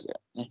නිල් පාට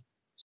කැල්ල.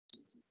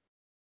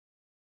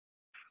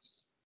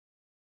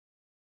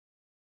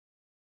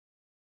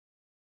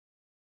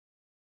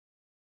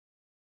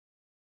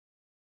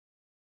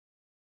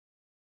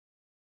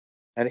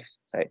 හරි.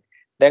 right.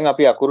 දැන්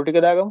අපි අකුරු ටික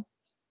දාගමු.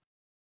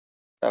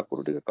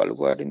 අකුරු ටික කළු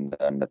පාටින්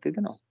දාන්නත්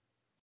හිතනවා.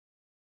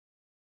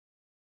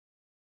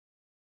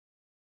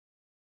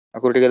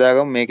 අකුරු ටික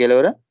දාගමු මේ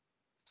කෙලවර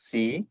C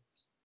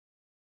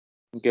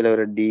මේ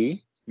කෙලවර D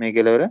මේ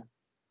කෙලවර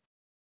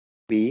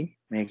B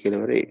මේ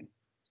කෙලවර A.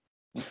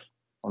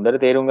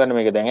 හොඳට තේරුම් ගන්න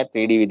මේක දැන්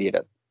 3D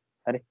විදියට.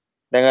 හරි.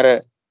 දැන් අර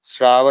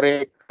ශ්‍රාව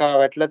රේඛා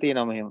වැටලා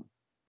තියෙනවා මෙහෙම.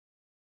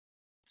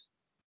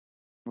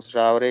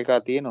 ශ්‍රාව රේඛා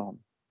තියෙනවා.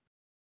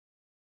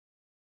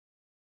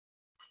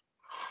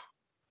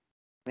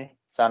 නේ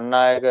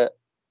සන්නායක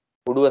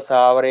පුඩුව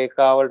ශ්‍රාව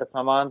රේඛා වලට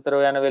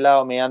සමාන්තරව යන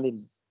වෙලාව මේ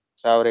අඳින්නේ.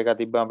 ශ්‍රාව රේඛා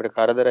තිබ්බම අපිට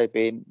කරදරයි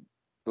පේන්නේ.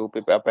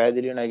 රූපේ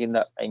අපහැදිලි වෙනවා. ඒකින්ද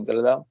අයින්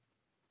කළා දාමු.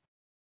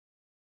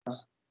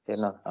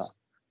 තේරෙනවද?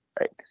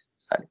 right.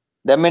 හරි.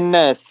 දැන් මෙන්න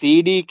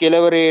CD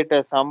කෙලවරේට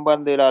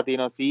සම්බන්ධ වෙලා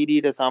තියෙනවා.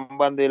 CD ට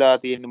සම්බන්ධ වෙලා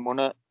තියෙන මොන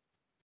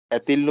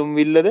ඇතිල්ලුම්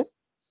විල්ලද?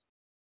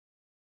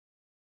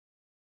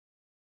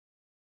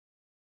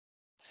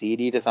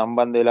 CD ට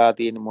සම්බන්ධ වෙලා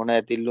තියෙන මොන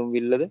ඇතිල්ලුම්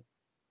විල්ලද?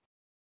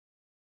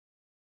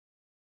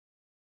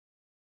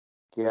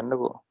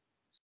 කියන්නකෝ.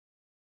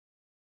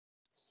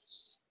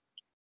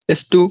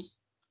 S2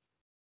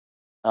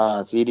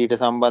 CD ට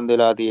සම්බන්ධ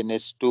වෙලා තියෙන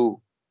S2.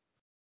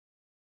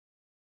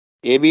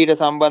 AB ට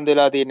සම්බන්ධ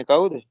වෙලා තියෙන්නේ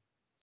කවුද?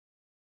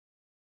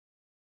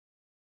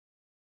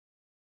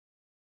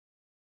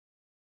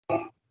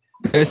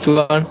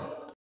 S1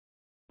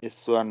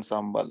 S1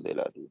 සම්බන්ධ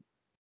වෙලා තියෙන්නේ.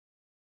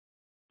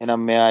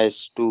 එහෙනම් මෙයා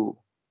S2.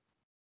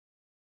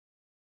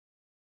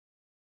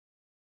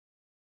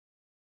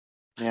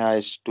 මෙයා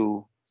S2.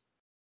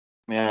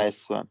 මෙයා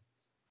S1.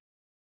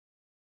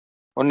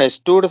 ඔන්න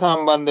S2 ට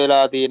සම්බන්ධ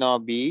වෙලා තියෙනවා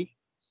B.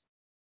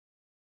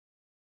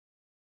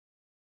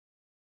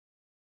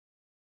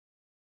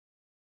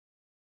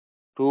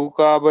 two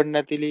carbon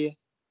නැතිලිය.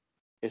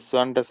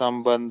 S1 ට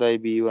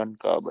සම්බන්ධයි B1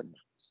 කාබන්.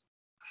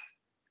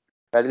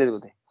 පැහැදිලිද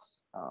පුතේ?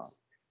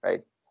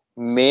 right.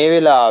 මේ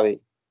වෙලාවේ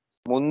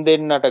මුන්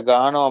දෙන්නට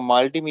ගානවා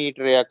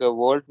මල්ටිමීටරයක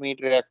වෝල්ට්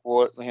මීටරයක්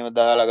මෙහෙම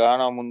දාලා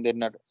ගානවා මුන්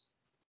දෙන්නට.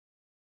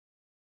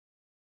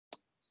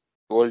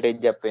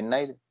 වෝල්ටේජ් එක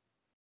පෙන්නයිද?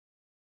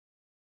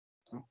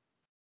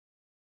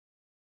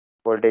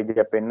 වෝල්ටේජ්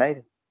එක පෙන්නයිද?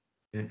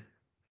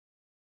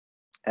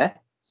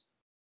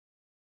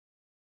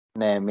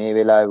 නෑ මේ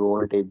වෙලාවේ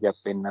වෝල්ටේජ්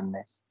එකක් පෙන්වන්නේ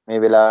නෑ. මේ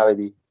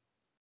වෙලාවේදී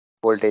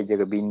වෝල්ටේජ්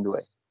එක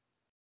බිඳුවයි.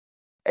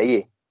 ඇයි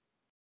ඒ?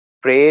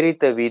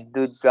 ප්‍රේරිත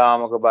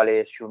විද්‍යුත්ගාමක බලය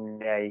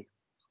ශුන්‍යයි.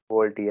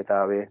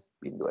 වෝල්ටීයතාවය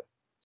බිඳුවයි.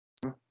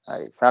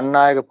 හරි.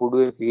 සන්නායක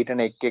පුඩුවේ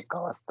පිහිටන එක් එක්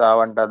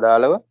අවස්ථාවන්ට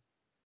අදාළව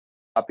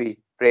අපි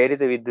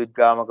ප්‍රේරිත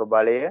විද්‍යුත්ගාමක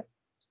බලය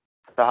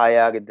සහ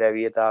යාගේ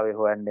ද්‍රව්‍යතාවය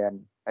හොයන්න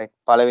යන්නේ. right.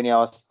 පළවෙනි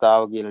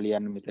අවස්ථාව කියලා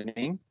ලියන්න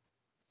මෙතනින්.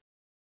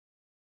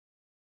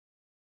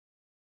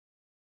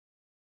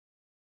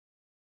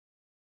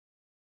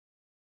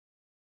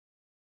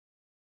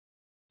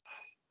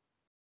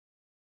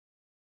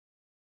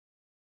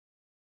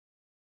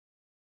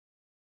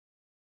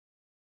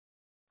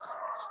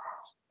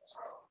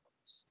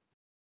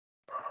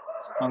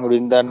 මම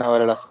උඩින් දාන්න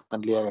ඔයාලා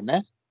ලස්සනට ලියාගන්න.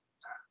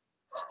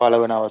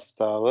 පළවෙනි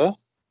අවස්ථාව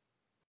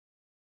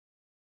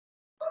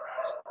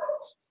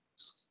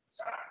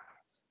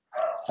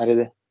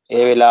හරිද?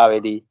 ඒ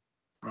වෙලාවේදී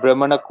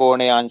භ්‍රමණ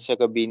කෝණයේ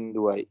අංශක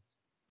බිඳුවයි.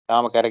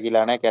 තාම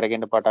කැරකිලා නැහැ.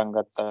 කැරකෙන්න පටන්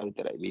ගත්තා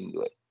විතරයි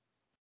බිඳුවයි.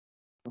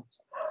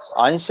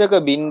 අංශක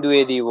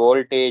බිඳුවේදී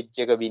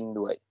වෝල්ටේජ් එක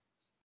බිඳුවයි.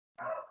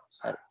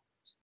 හරි.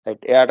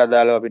 right. එයාට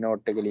අදාළව අපි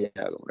නෝට් එක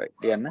ලියාගමු. right.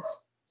 ලියන්න.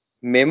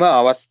 මෙම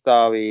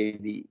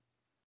අවස්ථාවේදී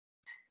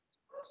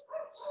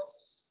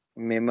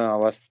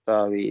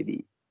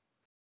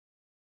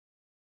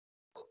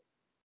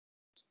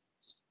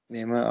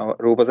මෙම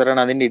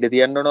රූපසටහන අඳින්න ඉඩ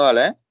තියන්න ඕන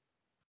ඔයාලා.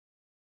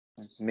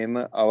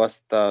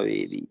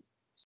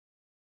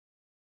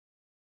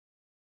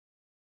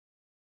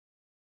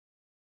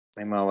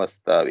 මෙම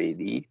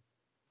අවස්ථාවේදී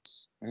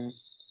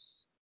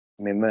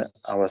මෙම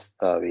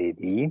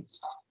අවස්ථාවේදී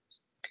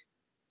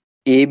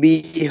AB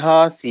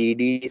හා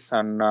CD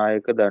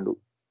සන්නායක දඬු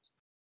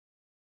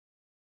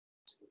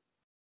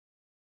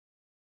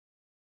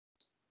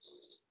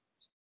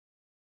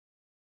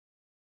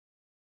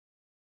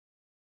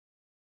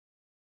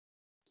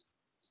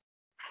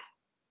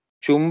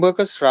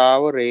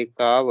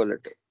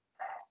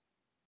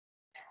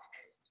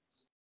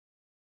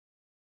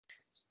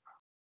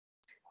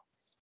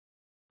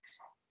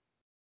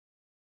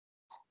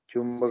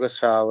චුම්බක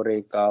ශ්‍රාව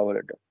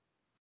රේඛාවලට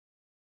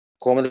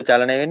කොහොමද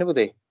චලනය වෙන්නේ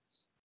පුතේ?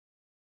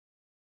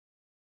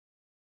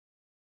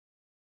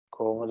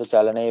 කොහොමද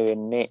චලනය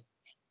වෙන්නේ?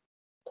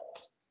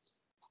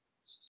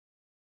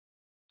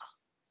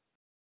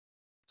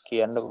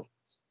 කියන්නකෝ.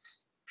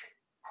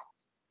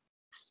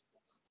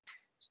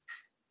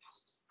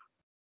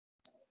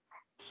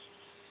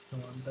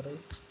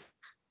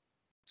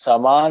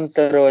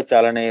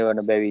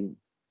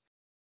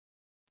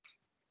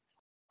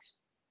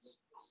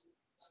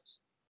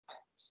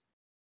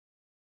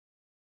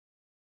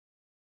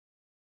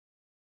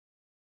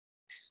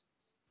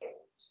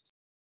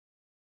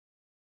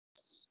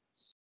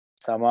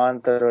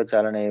 සමාන්තරව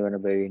චලනය වන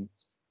බැවින්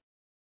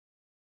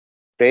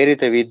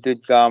ප්‍රේරිත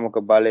විද්‍යුත්ගාමක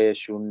බලය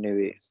ශූන්‍ය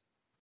වේ.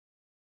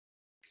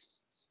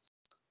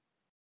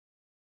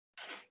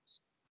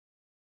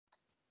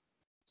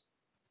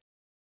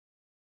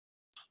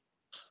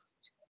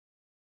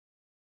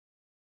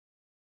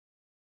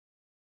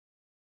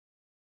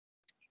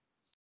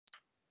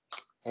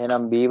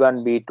 එහෙනම් B1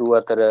 B2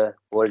 අතර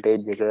වෝල්ටේජ්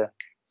එක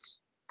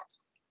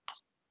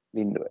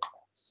බිඳුවයි.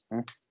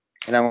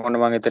 එහෙනම් ඔන්න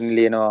මම එතන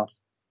ලියනවා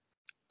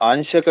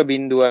අංශක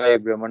බිඳුවයි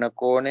භ්‍රමණ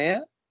කෝණය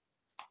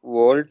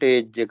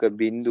වෝල්ටේජ් එක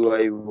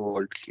බිඳුවයි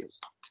වෝල්ට්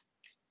කියලා.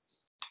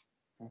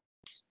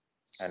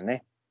 හරිනේ?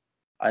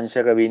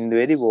 අංශක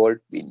බිඳුවේදී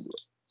වෝල්ට් බිඳුව.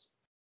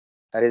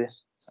 හරිද?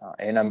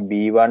 එහෙනම්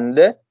B1 ද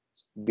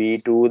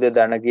B2 ද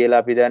ධන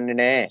කියලා අපි දන්නේ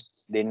නැහැ.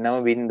 දෙන්නම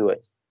බිඳුවයි.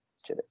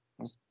 එච්චරයි.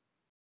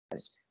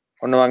 හරි.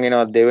 ඔන්න මම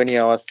එනවා දෙවෙනි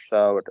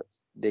අවස්ථාවට.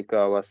 දෙක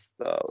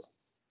අවස්ථාව.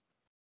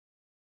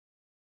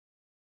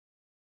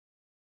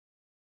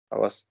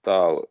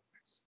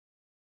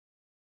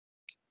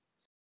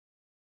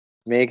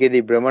 මේකෙදි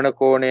භ්‍රමණ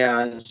කෝණය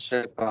අංශක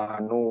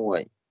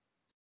 90යි.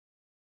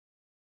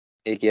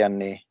 ඒ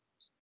කියන්නේ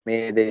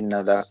මේ දෙන්න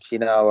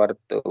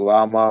දක්ෂිණාවර්තව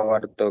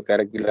වාමාවර්තව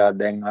කරකිලා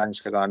දැන්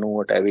අංශක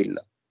 90ට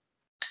ඇවිල්ලා.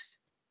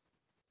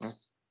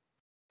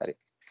 හරි.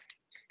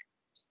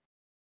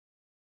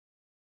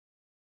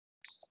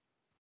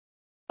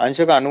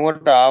 අංශක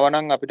 90ට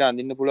ආවනම් අපිට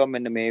අඳින්න පුළුවන්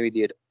මෙන්න මේ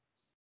විදියට.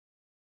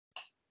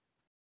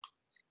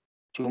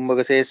 චුම්බක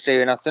ශේෂ්ත්‍රය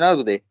වෙනස් වෙනවද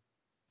පුතේ?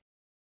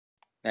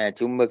 නෑ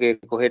චුම්බකේ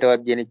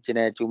කොහෙටවත් ගෙනිච්ච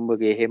නෑ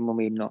චුම්බකේ හැමම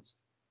ඉන්නවා.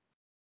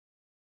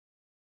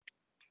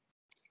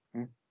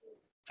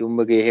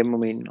 චුම්බකේ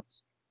හැමම ඉන්නවා.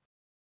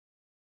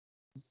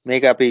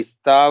 මේක අපි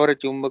ස්ථාවර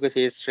චුම්බක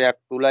ශේෂ්ත්‍රයක්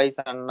තුලයි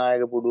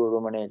සන්නායක පුඩුව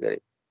ගමනය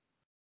කරේ.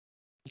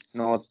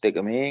 නෝර්ත් එක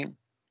මෙන්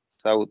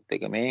සවුත්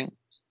එක මෙන්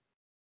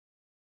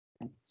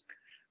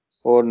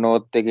ඕ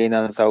නෝර්ත් එකේ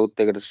ඉඳන්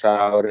සවුත් එකට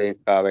ශ්‍රාව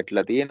රේඛා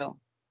වැටලා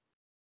තියෙනවා.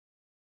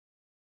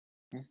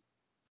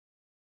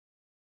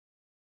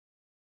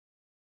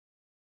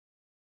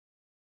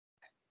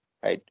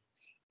 right.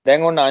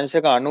 දැන් ඔන්න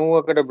අංශක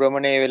 90කට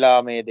භ්‍රමණය වෙලා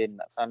මේ දෙන්න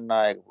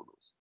සන්නායක පුඩුව.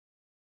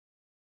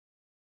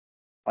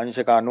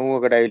 අංශක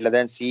 90කට ඇවිල්ලා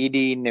දැන් CD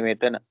ඉන්නේ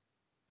මෙතන.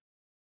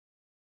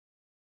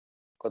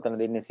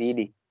 කොතනද ඉන්නේ CD?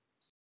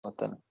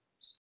 ඔතන.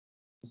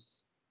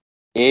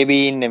 AB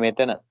ඉන්නේ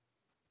මෙතන.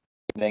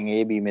 දැන්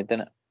AB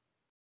මෙතන.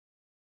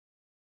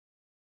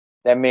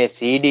 දැන් මේ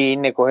CD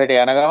ඉන්නේ කොහෙට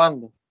යන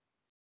ගමන්ද?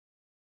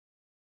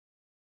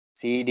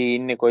 CD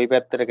ඉන්නේ කොයි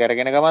පැත්තට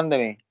කරගෙන ගමන්ද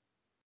මේ?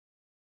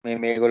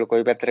 මේගොල්ලෝ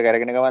කොයි පැත්තට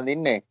කරගෙන ගමන්ද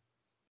ඉන්නේ?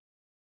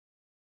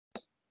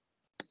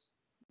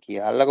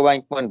 කියන්නකෝ බං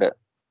ඉක්මනට.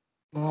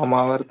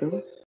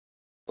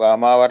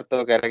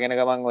 වාමාවර්තව කරගෙන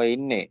ගමන් ඔය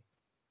ඉන්නේ.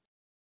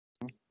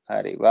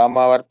 හරි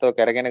වාමාවර්තව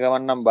කරගෙන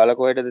ගමන් නම් බල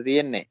කොහෙටද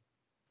තියෙන්නේ?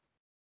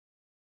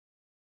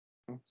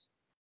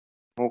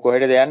 මූ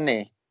කොහෙටද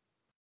යන්නේ?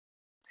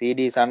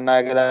 CD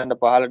සන්නායක දාන්න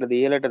පහළටද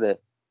ඉහළටද?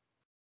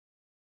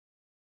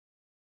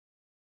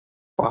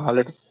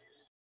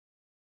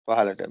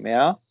 පහළට.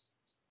 මෙයා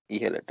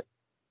ඉහළට.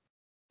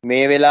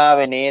 මේ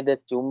වෙලාවේ නේද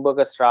චුම්බක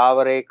ශ්‍රාව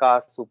රේඛා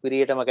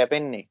සුපිරියටම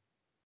කැපෙන්නේ?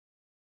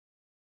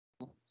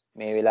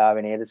 මේ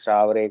වෙලාවේ නේද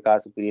ශ්‍රාව රේඛා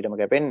සුපිරියටම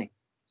කැපෙන්නේ?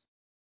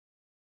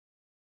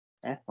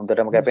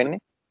 හොඳටම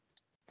කැපෙන්නේ.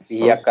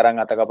 පීයක්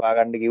අරන් අත කපා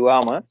ගන්න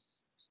කිව්වම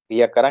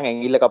පීයක් අරන්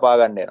ඇඟිල්ල කපා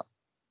ගන්න යනවා.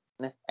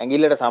 නේ?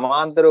 ඇඟිල්ලට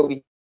සමාන්තරව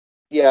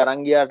පීය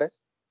අරන් ගියාට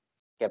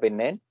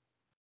කැපෙන්නේ නැහැ.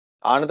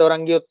 ආනතව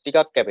අරන් ගියොත්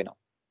ටිකක් කැපෙනවා.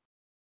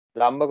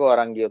 ලම්බකව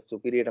අරන් ගියොත්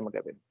සුපිරියටම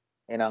කැපෙනවා.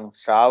 එහෙනම්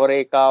ශ්‍රාව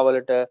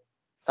රේඛාවලට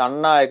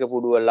සන්නායක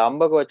පුඩුව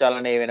ලම්බකව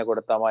චලනය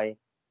වෙනකොට තමයි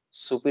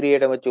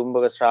සුපිරියටම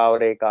චුම්බක ශ්‍රාව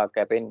රේඛා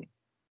කැපෙන්නේ.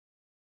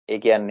 ඒ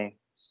කියන්නේ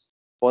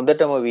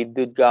හොඳටම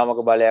විද්‍යුත්ගාමක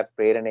බලයක්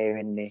ප්‍රේරණය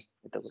වෙන්නේ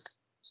එතකොට.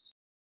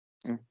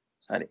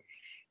 හරි.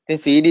 ඉතින්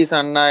CD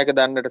සන්නායක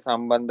දණ්ඩට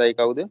සම්බන්ධයි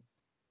කවුද?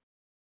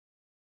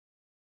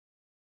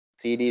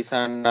 CD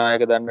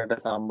සන්නායක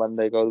දණ්ඩට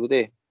සම්බන්ධයි කවුද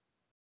පුතේ?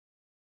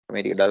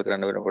 මේ ටික ඩල්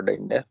කරන්න වෙන පොඩ්ඩක්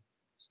ඉන්න.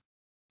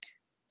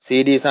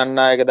 CD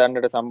සන්නායක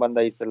දණ්ඩට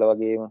සම්බන්ධයි ඉස්සෙල්ලා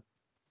වගේම.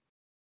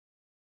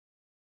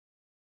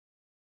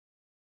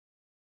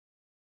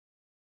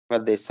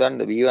 මොකක්ද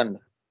S1ද B1ද?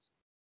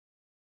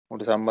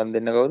 උට සම්බන්ධ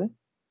වෙන්න කවුද?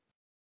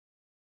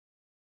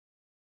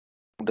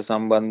 උට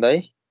සම්බන්ධයි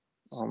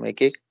ඔහොම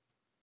එකෙක්.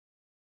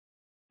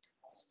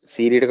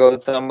 CD ට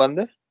කවුද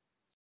සම්බන්ධ?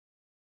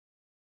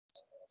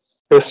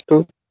 S2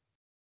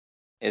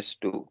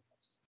 S2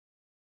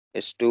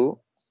 S2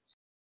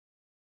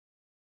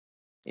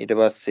 ඊට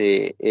පස්සේ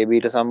AB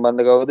ට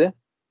සම්බන්ධ කවුද?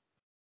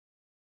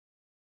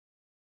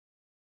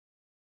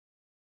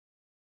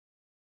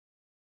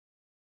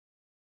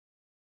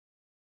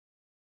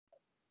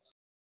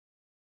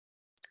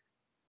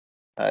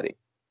 හරි.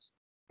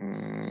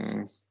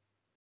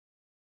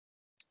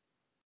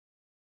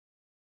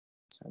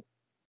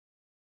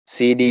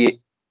 CD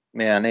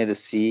මෙයා නේද?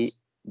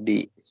 CD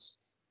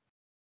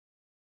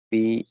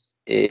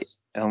PA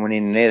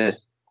එහෙමනින් නේද?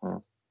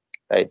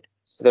 right.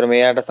 එතකොට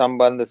මෙයාට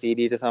සම්බන්ධ CD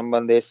ට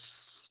සම්බන්ධ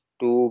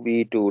S2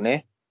 B2 නේ.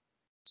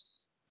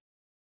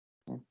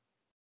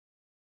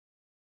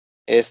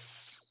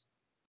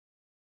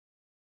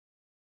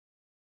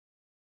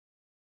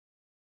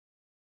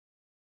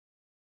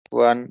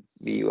 S1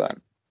 B1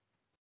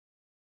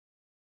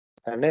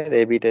 හරිනේ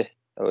AB ට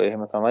ඔය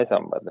එහෙම තමයි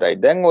සම්බන්ධ. right.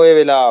 දැන් ওই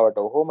වෙලාවට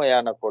ඔහොම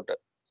යනකොට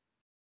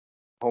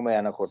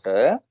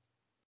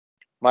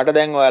මට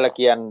දැන් ඔයාලා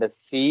කියන්න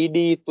CD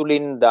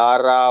තුලින්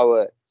ධාරාව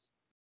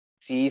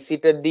C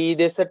සිට D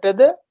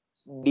දෙසටද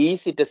D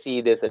සිට C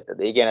දෙසටද?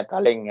 ඒ කියන්නේ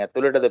තලෙන්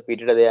ඇතුළටද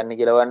පිටටද යන්නේ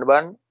කියලා වන්න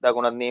බලන්න.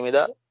 දකුණත් නියමේ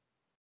දාලා.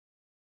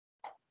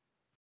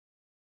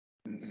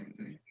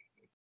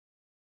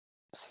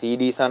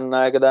 CD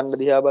සන්නායක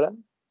දණ්ඩ දිහා බලන්න.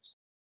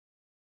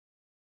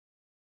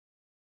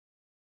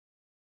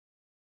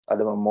 අද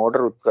මම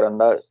මෝටර උත් කරන්න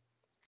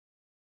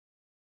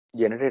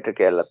ජෙනරේටර්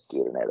කැල්ලක්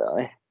කියලා නේද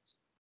මේ.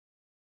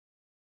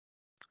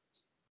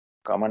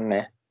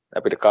 කමන්නේ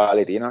අපිට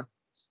කාලේ තියෙනවා.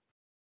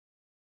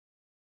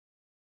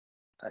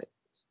 හරි.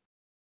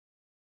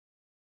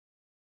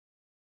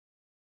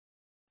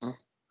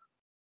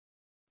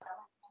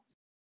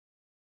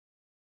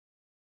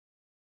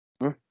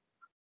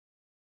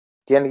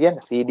 කියන්න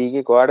CD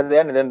එකේ කොහාටද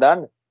යන්නේ දැන්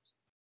දාන්න.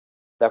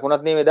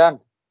 දකුණත් නෙමෙයි දාන්න.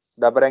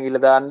 දබර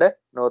ඇඟිල්ල දාන්න.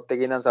 නෝත්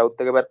එකේ ඉඳන්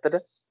සවුත් එක පැත්තට.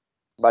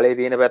 බලේ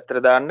තියෙන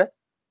පැත්තට දාන්න.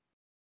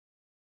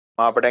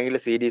 මාපට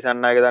ඇඟිල්ල CD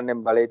සන්නායක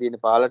දාන්නේ බලේ තියෙන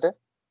පාලට.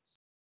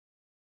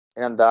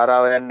 එහෙනම්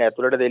ධාරාව යන්නේ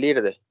ඇතුළටද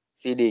එළියටද?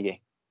 CD එකෙන්.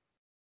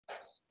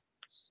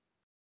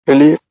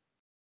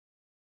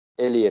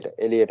 එළියට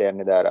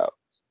යන්නේ ධාරාව.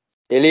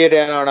 එළියට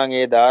යනවා නම්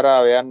ඒ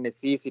ධාරාව යන්නේ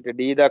C සිට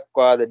D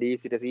දක්වාද D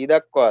සිට C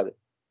දක්වාද?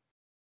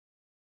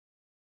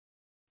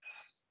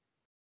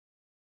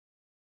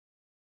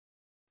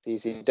 C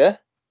සිට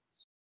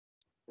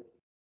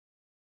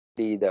D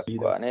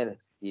දක්වා නේද?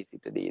 C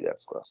සිට D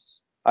දක්වා.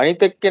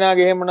 අනිත්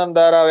එක්කෙනාගේ එහෙමනම්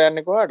ධාරාව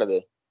යන්නේ කොහාටද?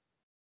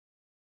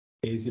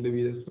 A සිට B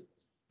දක්වා.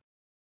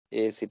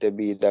 A සිට B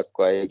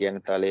දක්වා. ඒ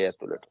කියන්නේ තලයේ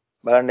ඇතුළට.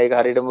 බලන්න ඒක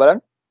හරියටම බලන්න.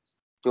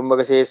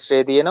 චුම්බක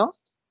ක්ෂේත්‍රයේ තියෙනවා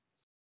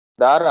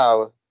ධාරාව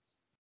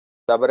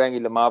දබර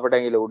ඇඟිල්ල මාපට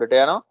ඇඟිල්ල උඩට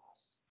යනවා.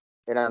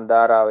 එහෙනම්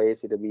ධාරාව A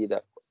සිට B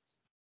දක්වා.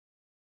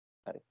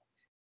 හරි.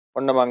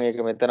 ඔන්න මම ඒක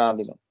මෙතන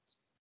අඳිනවා.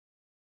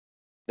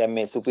 දැන්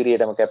මේ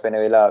සුපිරියටම කැපෙන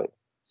වෙලාවේ.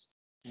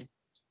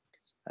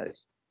 හරි.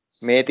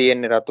 මේ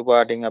තියෙන්නේ රතු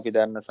පාටින් අපි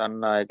දන්න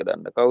සන්නායක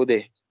දන්න කවුද?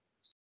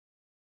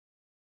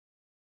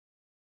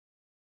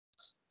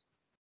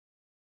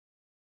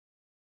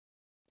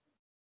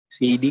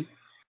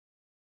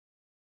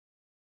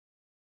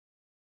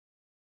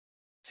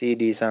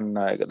 CD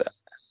සන්නායක දන්න.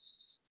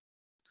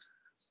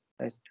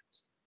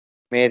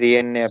 මේ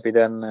තියෙන්නේ අපි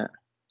දන්න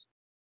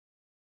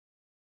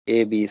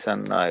AB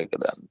සන්නායක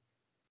දන්න.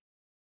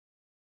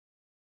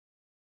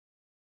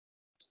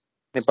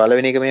 මේ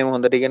පළවෙනි එක මෙහෙම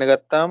හොඳට ඉගෙන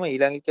ගත්තාම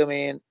ඊළඟ එක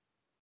මේ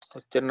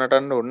ඔච්චර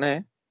නටන්න ඕනේ නැහැ.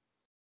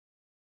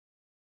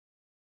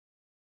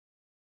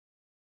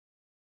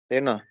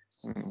 තේරෙනවද?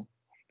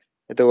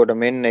 එතකොට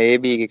මෙන්න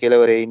AB ගේ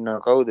කෙලවරේ ඉන්නව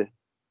කවුද?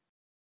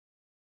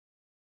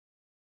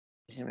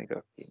 එහෙම එකක්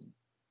ඉන්නේ.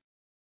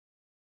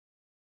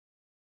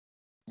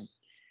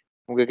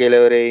 මුගේ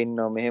කෙලවරේ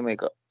ඉන්නව මෙහෙම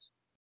එකක්.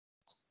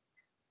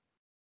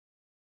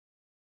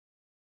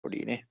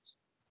 පොඩිනේ.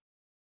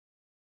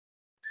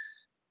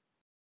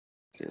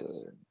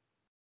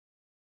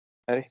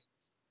 හරි.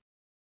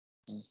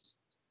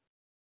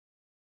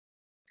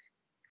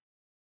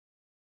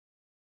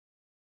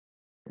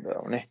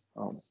 දාන්නේ.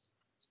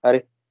 හරි.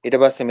 ඊට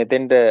පස්සේ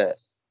මෙතෙන්ට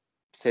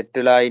සෙට්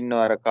වෙලා ඉන්නව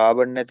අර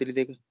කාබන් නැතිලි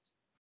දෙක.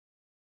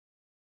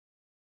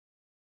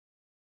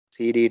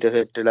 CD ට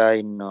සෙට් වෙලා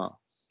ඉන්නවා.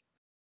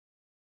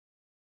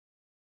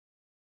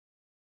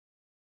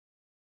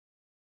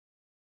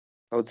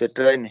 කවුද සෙට්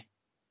වෙලා ඉන්නේ?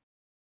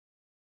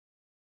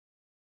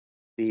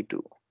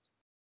 C2.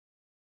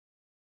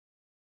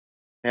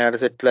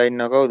 මෙයාට සෙට් වෙලා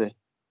ඉන්නව කවුද?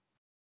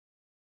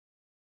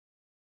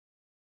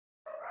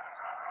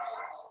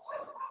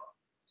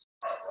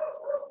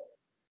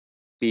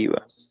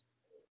 P1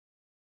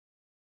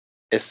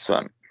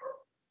 S1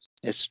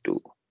 S2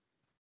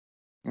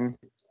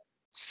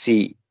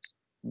 C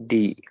D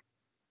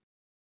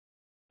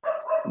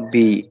B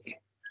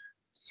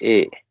A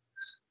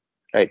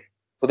right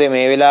පුතේ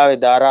මේ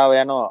වෙලාවේ ධාරාව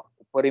යනවා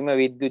උපරිම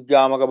විද්‍යුත්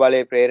ගාමක බලය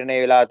ප්‍රේරණය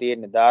වෙලා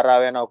තියෙන්නේ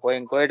ධාරාව යනවා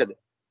කොහෙන් කොහෙටද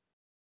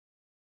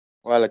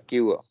ඔයාලා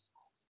කිව්වා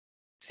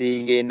C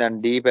ගේ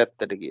ඉඳන් D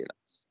පැත්තට කියලා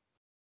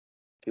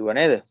කිව්වා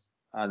නේද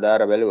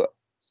ධාර බැලුවා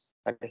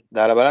හරි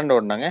දාලා බලන්න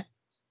ඕන නම්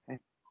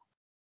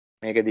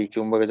මේකදී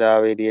චුම්බක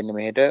ඡාවය තියෙන්නේ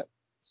මෙහෙට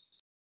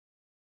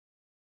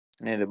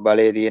නේද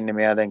බලය තියෙන්නේ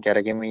මෙයා දැන්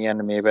කැරගෙමින්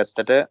යන්නේ මේ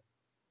පැත්තට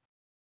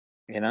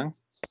එහෙනම්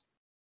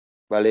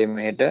බලය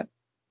මෙහෙට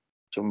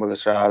චුම්බක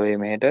ශ්‍රාවය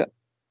මෙහෙට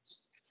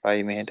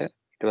ෆයි මෙහෙට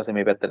ඊට පස්සේ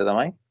මේ පැත්තට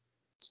තමයි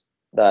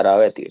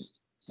ධාරාව ඇති වෙන්නේ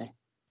නේ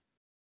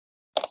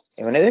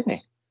එහෙම නේද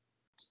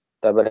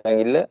තබර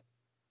ඇඟිල්ල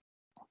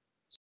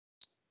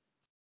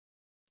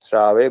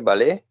ශ්‍රාවයේ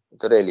බලය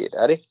උතර එළියට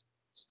හරි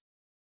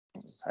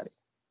හරි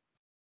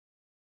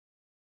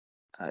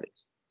හරි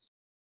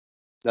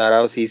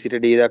ධාරාව C සිට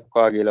D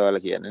දක්වා කියලා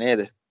ඔයාලා කියන්නේ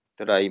නේද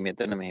ඒතර I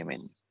මෙතන මෙහෙම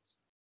එන්නේ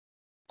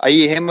I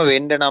එහෙම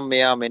වෙන්න නම්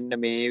මෙයා මෙන්න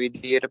මේ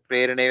විදියට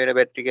ප්‍රේරණය වෙන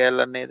බැටරි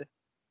කෑල්ලක් නේද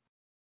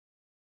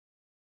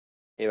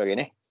ඒ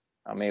වගේනේ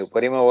මේ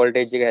උපරිම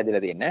වෝල්ටේජ් එක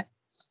හැදිලා තියෙන්නේ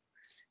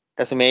ඊට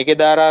පස්සේ මේකේ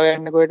ධාරාව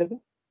යන්නේ කොහෙටද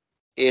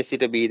A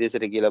සිට B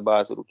දෙසට කියලා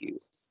බාසුරු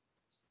කිව්වා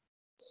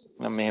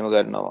මම මෙහෙම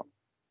ගන්නවා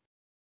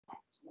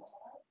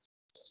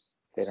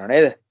තේරෙනව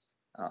නේද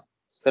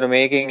ඒතර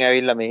මේකෙන්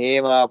ඇවිල්ලා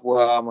මෙහෙම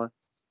ආපුවාම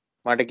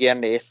මට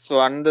කියන්නේ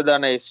S1 ද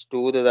ධන S2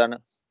 ද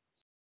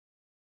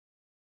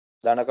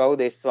ධන කවුද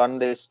S1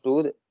 ද S2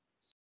 ද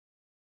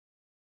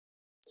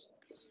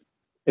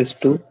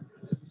S2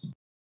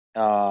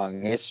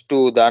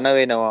 S2 ධන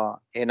වෙනවා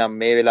එහෙනම්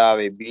මේ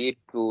වෙලාවේ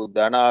B2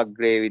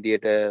 ධනාග්‍රේ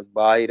විදියට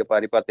බාහිර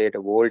පරිපතයට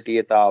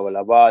වෝල්ටීයතාව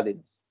ලබා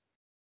දෙන්න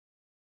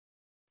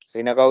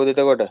ඍණ කවුද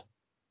එතකොට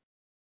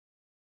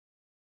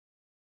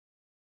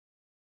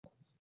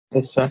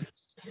S1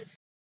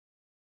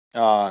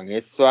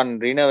 S1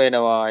 ඍණ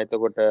වෙනවා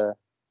එතකොට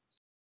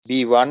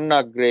B1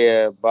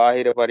 අග්‍රය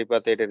බාහිර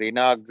පරිපතයට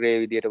ඍණාග්‍රේ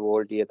විදියට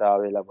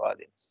වෝල්ටීයතාවය ලබා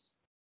දෙන්න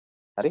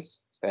හරි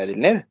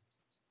පැහැදිලි නේද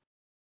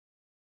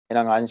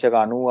එහෙනම් අංශක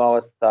 90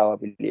 අවස්ථාව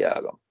අපි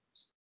ලියාගමු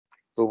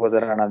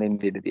රූපසරණ අදින්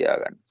ඉඳ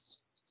තියාගන්න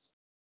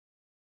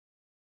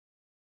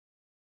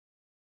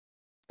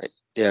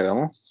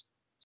තියාගමු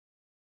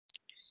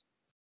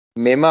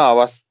මෙම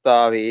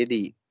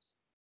අවස්ථාවේදී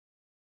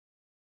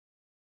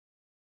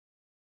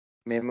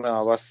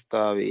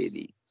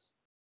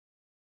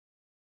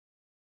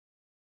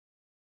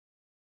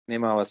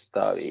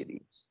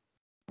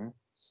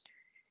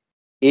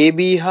AB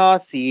හා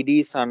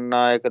CD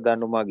සන්නායක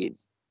දණු මගින්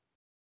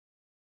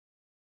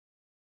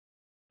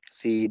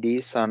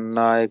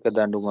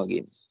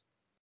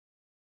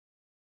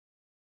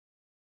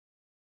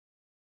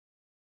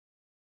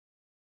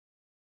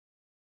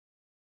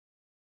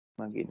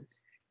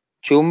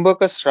චුම්බක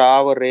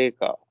ශ්‍රාව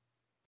රේඛා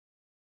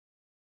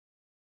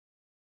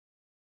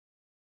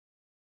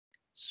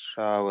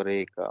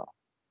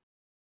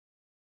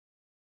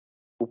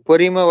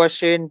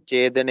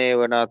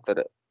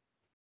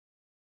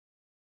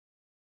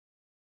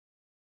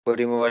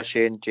උපරිම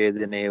වශයෙන්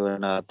ඡේදනය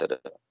වන අතර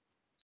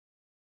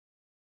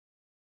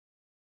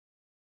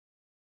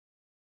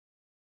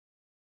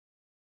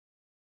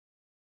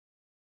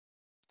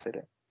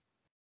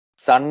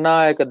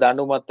සන්නායක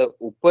දණු මත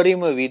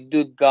උපරිම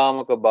විද්‍යුත්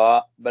ගාමක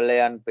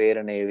බලයන්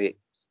ප්‍රේරණය වේ.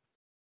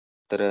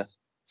 තර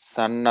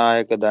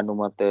සන්නායක දණු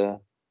මත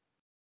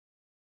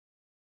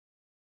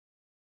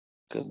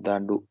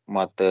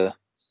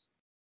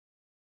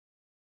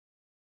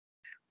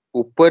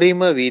උපරිම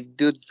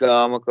විද්‍යුත්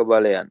ගාමක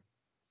බලයන්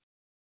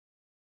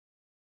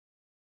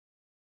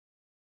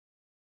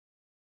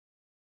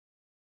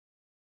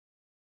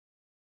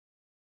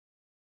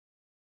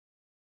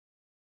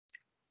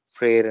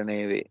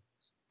ප්‍රේරණය වේ.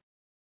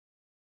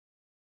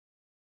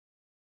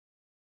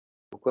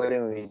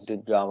 උපරිම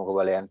විද්‍යුත් ගාමක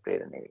බලයන්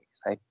ප්‍රේරණය වේ.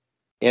 right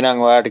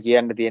එහෙනම් ඔයාලට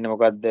කියන්න තියෙන්නේ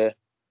මොකද්ද?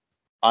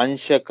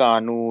 අංශක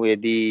 90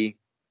 දී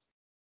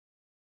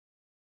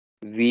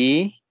V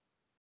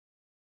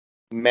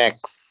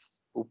max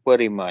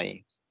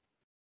උපරිමයි.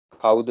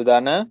 කවුද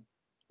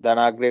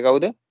ධනාග්‍රය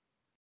කවුද?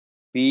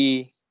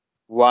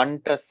 B1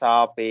 ට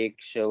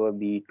සාපේක්ෂව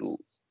B2.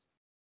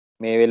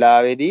 මේ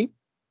වෙලාවේදී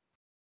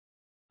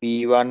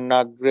B1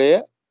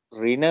 අග්‍රය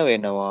ඍණ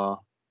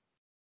වෙනවා.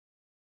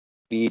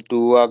 B2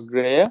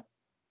 අග්‍රය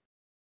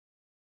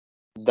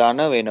ධන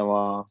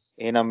වෙනවා.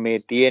 එහෙනම් මේ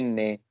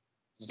තියෙන්නේ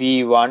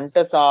B1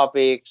 ට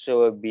සාපේක්ෂව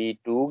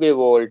B2 ගේ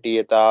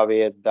වෝල්ටීයතාවය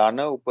ධන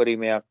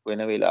උපරිමයක්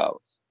වෙන වෙලාව.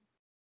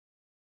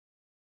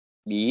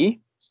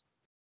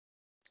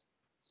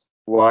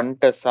 B1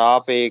 ට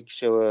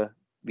සාපේක්ෂව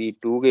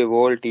B2 ගේ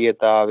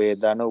වෝල්ටීයතාවය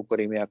ධන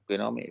උපරිමයක්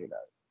වෙනවා මේ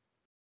වෙලාවේ.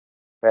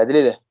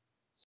 පැහැදිලිද?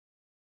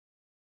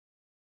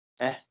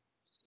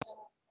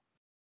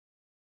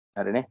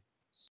 හරිනේ.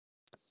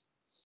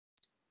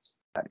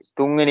 හරි.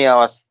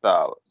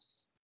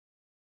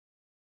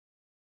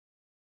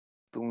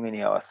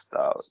 තුන්වෙනි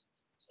අවස්ථාව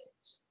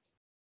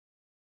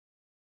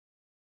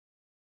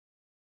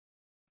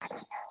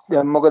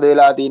දැන් මොකද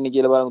වෙලා තියෙන්නේ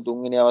කියලා බලමු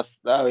තුන්වෙනි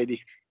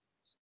අවස්ථාවේදී.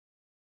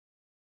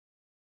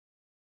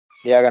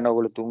 ලියා ගන්න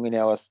ඕගොල්ලෝ තුන්වෙනි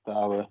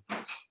අවස්ථාව.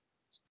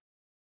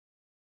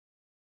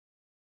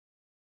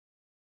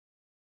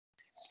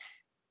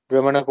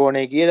 භ්‍රමණ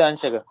කෝණය කීයද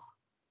අංශක?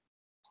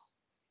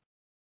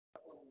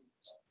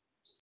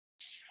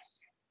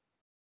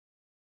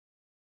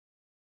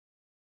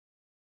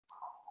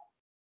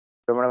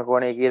 භ්‍රමණ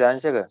කෝණය කීයද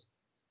අංශක?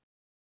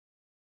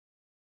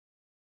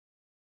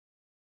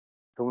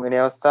 තුන්වෙනි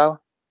අවස්ථාව.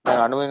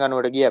 දැන් 90න්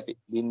 90ට ගියා අපි.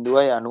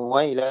 0යි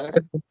 90යි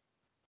ඊළඟට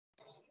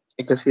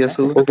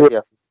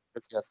 180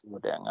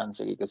 180ට යන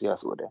අංශක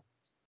 180ට.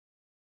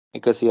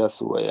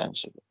 180යි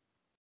අංශක.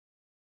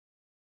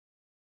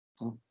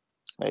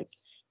 right.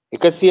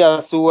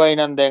 180යි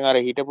නම් දැන් අර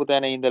හිටපු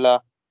තැන ඉඳලා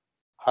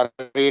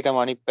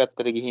හරියටම අනිත්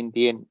පැත්තට ගිහින්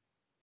තියෙන්නේ.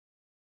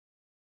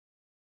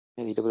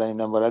 මේ හිටපු තැන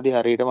ඉඳන් බලද්දි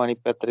හරියටම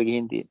අනිත් පැත්තට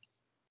ගිහින් තියෙන්නේ.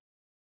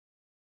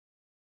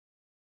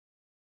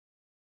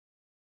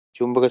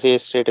 චුම්බක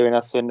ක්ෂේත්‍රයට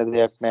වෙනස් වෙන්න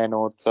දෙයක් නැහැ.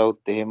 නෝර්ත්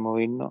සවුත් එහෙමම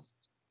ඉන්නවා.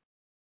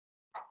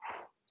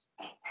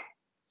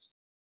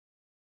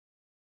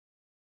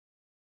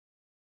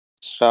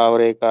 ශ්‍රාව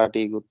රේඛා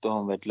ටිකුත්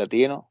ඔහොම වැටලා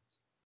තියෙනවා.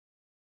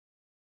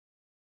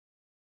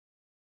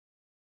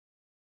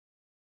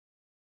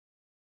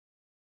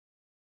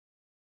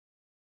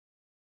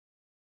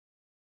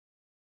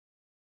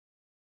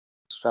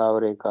 ශ්‍රාව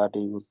රේඛා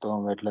ටිකුත්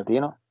ඔහොම වැටලා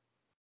තියෙනවා.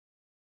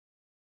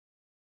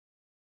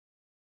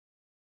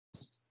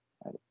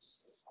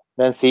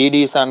 දැන් CD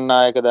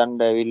සන්නායක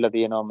දණ්ඩ ඇවිල්ලා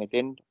තියෙනවා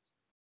මෙතෙන්ට.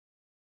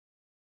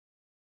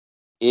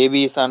 AB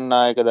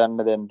සන්නායක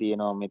දණ්ඩ දැන්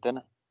තියෙනවා මෙතන.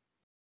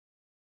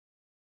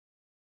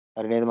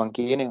 හරි නේද මං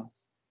කියන්නේ?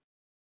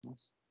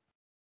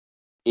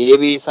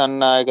 AB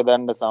සන්නායක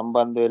දණ්ඩ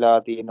සම්බන්ධ වෙලා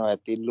තියෙනවා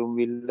ඇතිල්ලුම්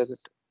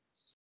විල්ලකට.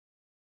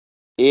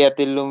 ඒ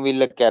ඇතිල්ලුම්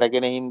විල්ල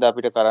කැරගෙන හින්දා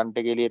අපිට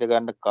කරන්ට් එක එළියට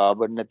ගන්න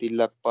කාබන්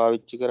ඇතිල්ලක්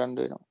පාවිච්චි කරන්න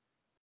වෙනවා.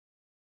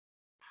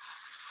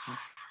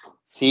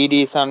 CD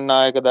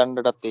සන්නායක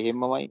දණ්ඩටත්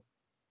එහෙමමයි.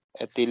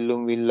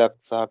 ඇතිල්ලුම් විල්ලක්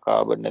සහ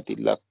කාබන්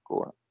ඇතිල්ලක්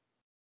ඕන.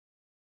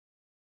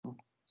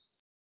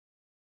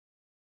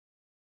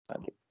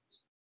 හරි.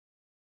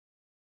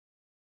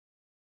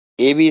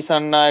 AB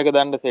සන්නායක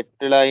දණ්ඩ සෙට්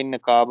වෙලා ඉන්න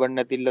කාබන්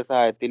ඇතිල්ල සහ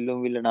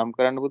ඇතිල්ලුම් විල්ල නම්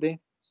කරන්න පුතේ.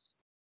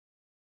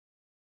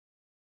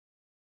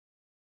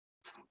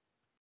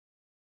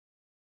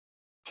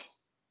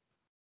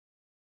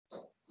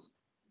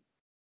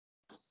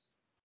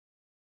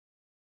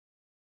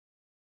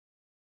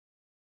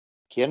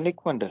 කියන්න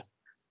ඉක්මනට.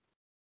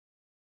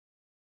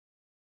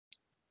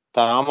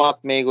 තාමත්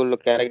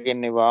මේගොල්ලෝ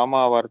කැරගෙන්නේ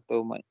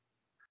වාමාවර්තවමයි.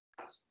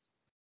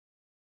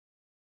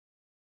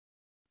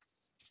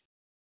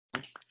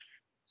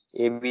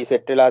 AB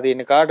සෙට් වෙලා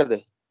තියෙන්නේ කාටද?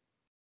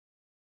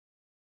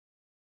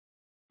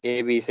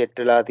 AB සෙට්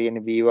වෙලා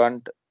තියෙන්නේ B1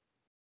 ට.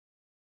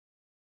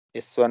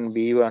 S1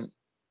 B1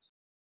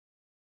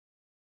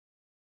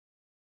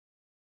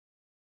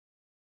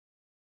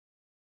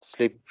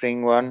 slip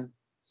ring 1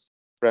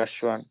 brush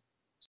 1.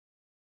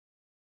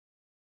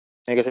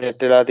 මේක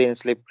සෙට් වෙලා තියෙන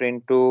slip ring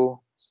 2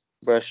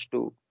 brush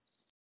 2.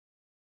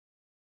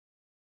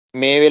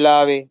 මේ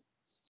වෙලාවේ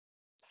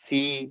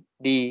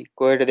CD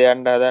කොහෙටද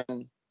යන්න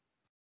හදන්නේ?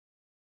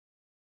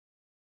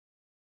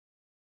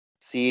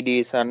 CD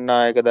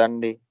සන්නායක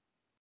දණ්ඩේ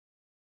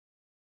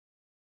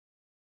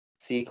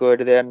C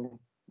කොහෙටද යන්නේ?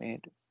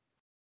 මෙහෙට.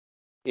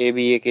 AB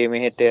එකේ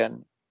මෙහෙට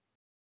යන්නේ.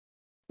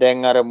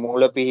 දැන් අර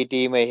මූල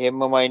පිහිටීම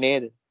එහෙම්මමයි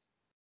නේද?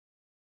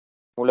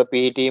 මූල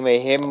පිහිටීම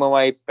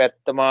එහෙම්මමයි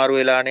පැත්ත මාරු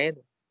වෙලා නේද?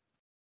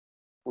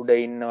 උඩ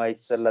ඉන්නවා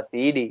ඉස්සෙල්ලා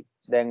CD,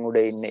 දැන් උඩ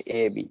ඉන්නේ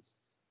AB.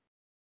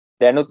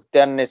 දැනුත්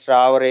යන්නේ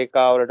ශ්‍රාව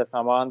රේඛාවලට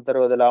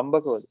සමාන්තරවද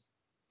ලම්බකවද?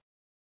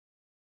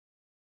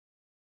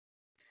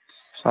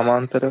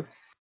 සමාන්තර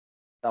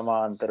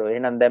සමාන්තරව.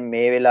 එහෙනම් දැන්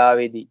මේ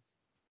වෙලාවේදී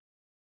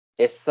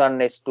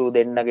S1 S2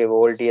 දෙන්නගේ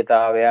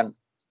වෝල්ටීයතාවයන්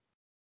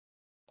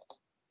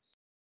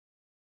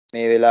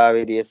මේ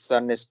වෙලාවේදී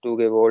S1 S2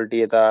 ගේ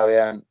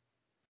වෝල්ටීයතාවයන්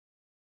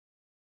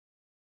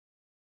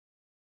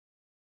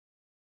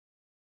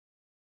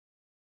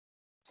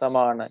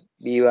සමානයි.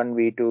 B1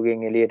 B2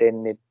 ගෙන් එළියට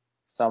එන්නේ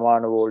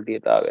සමාන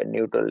වෝල්ටීයතාවයන්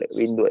නියුට්‍රල්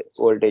බිඳුවයි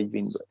වෝල්ටේජ්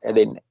බිඳුව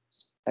ඇදෙන්නේ.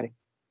 හරි.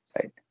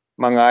 රයිට්.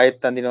 මම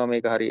ආයෙත් අඳිනවා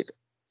මේක හරියට.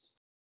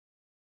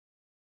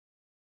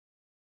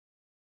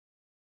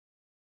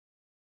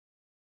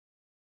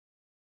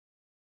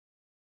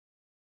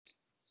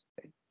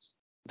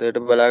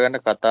 එතකොට බලා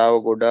ගන්න කතාව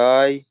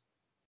ගොඩායි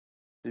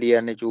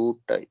ලියන්නේ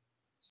චූට්ටයි.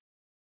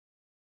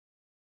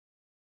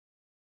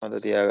 හොඳ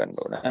තියාගන්න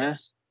ඕන ඈ.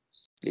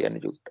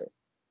 ලියන්නේ චූට්ටයි.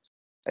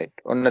 රයිට්.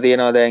 ඔන්න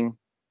තියෙනවා දැන්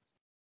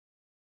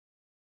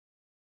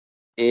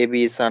AB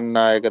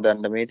සන්නායක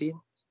දණ්ඩ මේ තියෙන.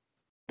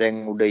 දැන්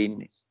උඩ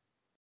ඉන්නේ.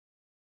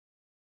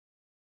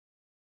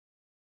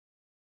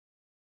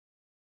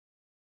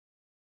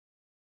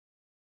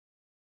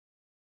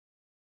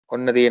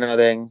 ඔන්න තියෙනවා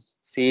දැන්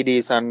CD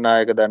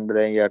සන්නායක දණ්ඩ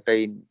දැන් යට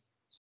ඉන්නේ.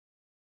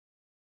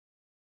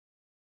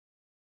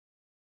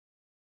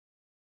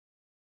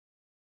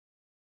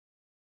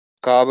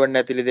 කාබන්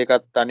ඇතිලි දෙකක්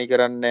තනි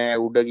කරන්නේ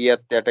උඩ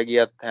ගියත් යට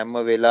ගියත් හැම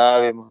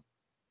වෙලාවෙම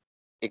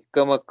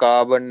එකම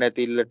කාබන්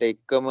ඇතිල්ලට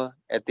එකම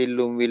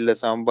ඇතිල්ලුම් විල්ල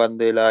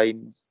සම්බන්ධ වෙලා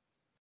ඉන්නේ.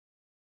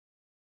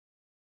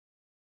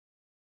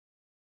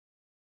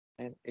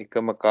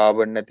 එකම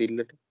කාබන්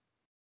ඇතිල්ලට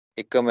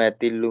එකම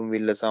ඇතිල්ලුම්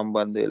විල්ල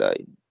සම්බන්ධ වෙලා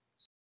ඉන්නේ.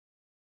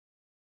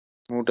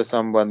 මූට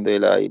සම්බන්ධ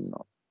වෙලා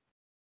ඉන්නවා.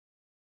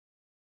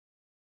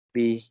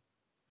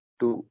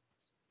 P2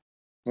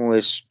 මූ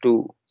S2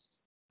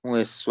 මූ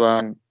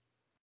S1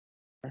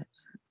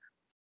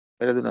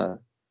 පෙරදුනාද?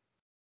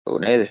 ඔව්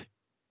නේද?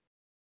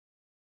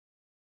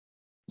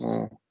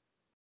 මූ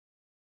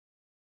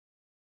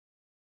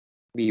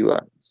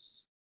B1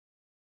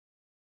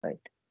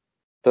 right.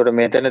 එතකොට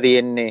මෙතන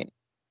තියෙන්නේ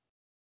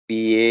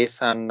PA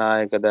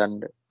සන්නායක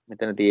දණ්ඩ.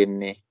 මෙතන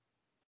තියෙන්නේ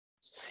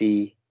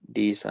CD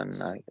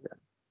සන්නායක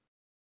දණ්ඩ.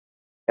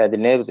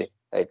 පැහැදිලි නේද පුතේ?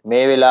 right.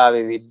 මේ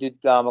වෙලාවේ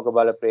විද්‍යුත්ගාමක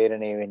බල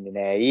ප්‍රේරණය වෙන්නේ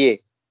නැහැ. ඇයි ඒ?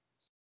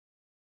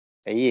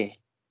 ඇයි ඒ?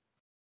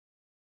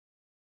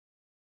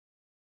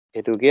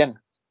 හේතුව කියන්න.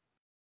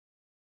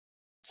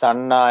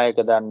 සන්නායක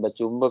දණ්ඩ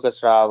චුම්බක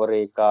ශ්‍රාව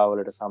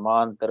රේඛාවලට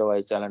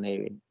සමාන්තරවයි චලනය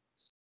වෙන්නේ.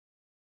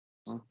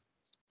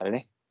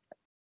 හරිනේ?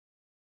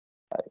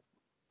 හරි.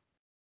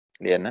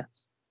 ලියන්න.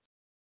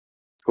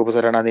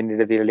 කුපසරණ අදින්න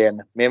ඉඩ තියලා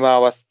ලියන්න. මෙම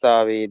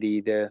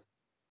අවස්ථාවේදීද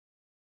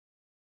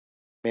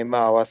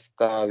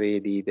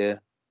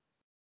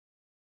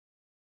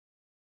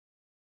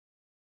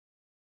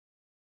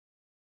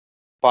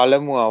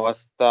පළමු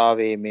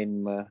අවස්ථාවේ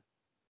මෙන්ම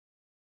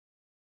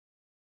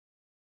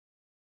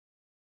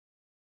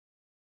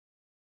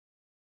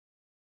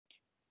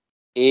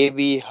AB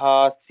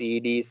හා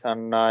CD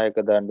සන්නායක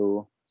දඬු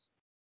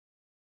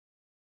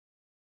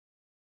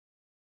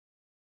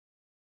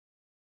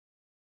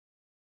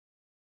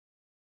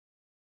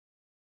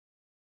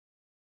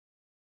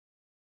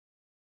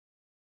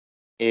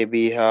AB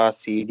හා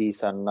CD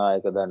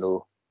සන්නායක දඬු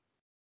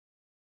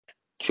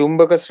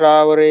චුම්බක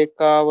ශ්‍රාව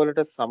රේඛාවලට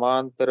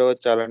සමාන්තරව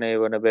චලනය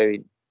වන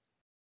බැවින්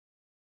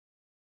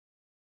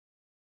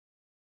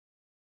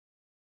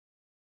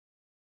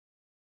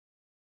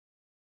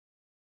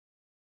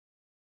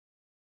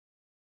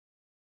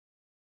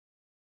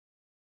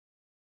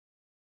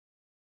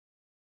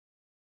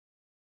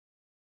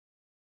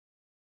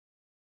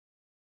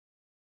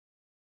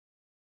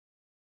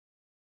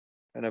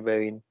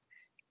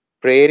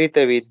ප්‍රේරිත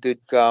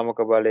විද්‍යුත්ගාමක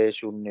බලය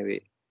ශුන්‍ය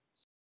වේ.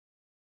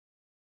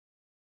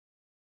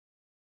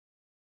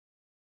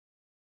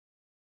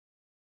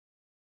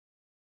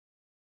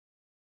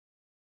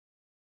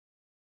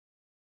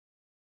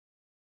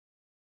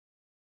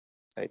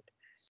 right.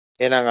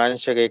 එහෙනම්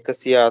අංශක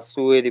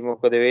 180 දී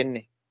මොකද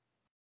වෙන්නේ?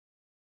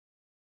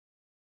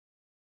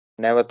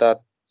 නැවතත්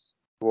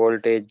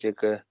වෝල්ටේජ්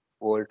එක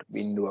වෝල්ට්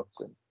බිඳුවක්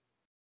වෙනවා.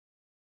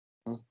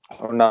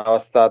 ඔන්න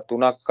අවස්ථා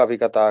තුනක් අපි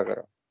කතා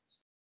කරා.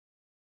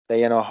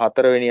 දැන් යනවා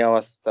හතරවෙනි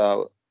අවස්ථාව.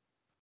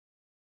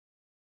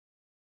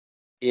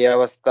 ඒ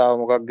අවස්ථාව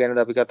මොකක් ගැනද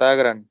අපි කතා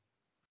කරන්නේ?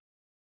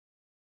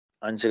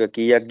 අංශක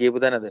කීයක් ගියපු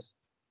තැනද?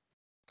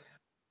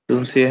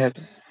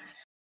 360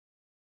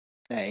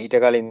 නෑ ඊට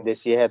කලින්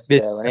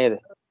 270 නේද?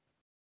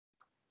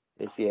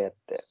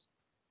 270.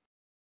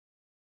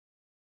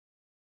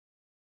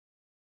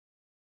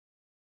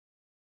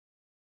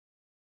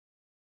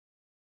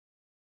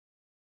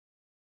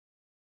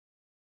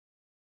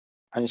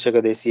 අංශක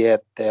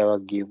 270ක්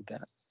ගියපු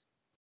තැන.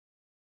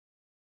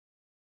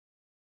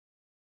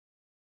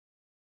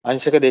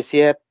 අංශක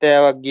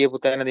 270ක් ගියපු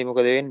තැනදී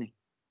මොකද වෙන්නේ?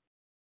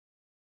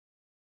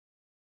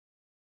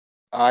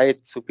 ආයෙත්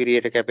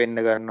සුපිරියට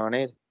කැපෙන්න ගන්නව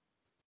නේද?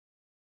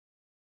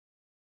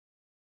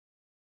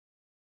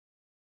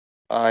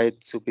 ආයෙත්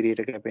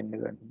සුපිරියට කැපෙන්න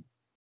ගන්නවා.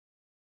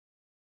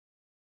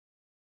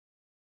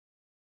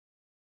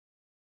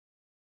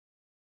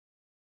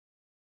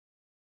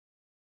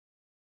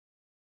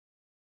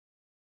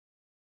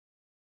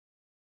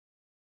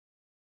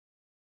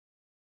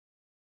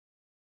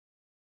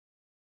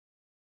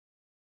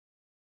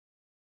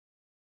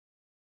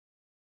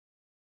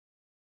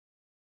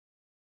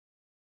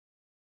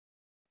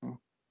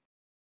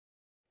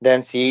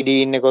 දැන් CD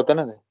ඉන්නේ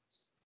කොතනද?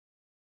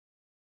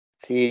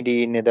 CD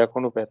ඉන්නේ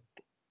දකුණු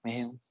පැත්තේ.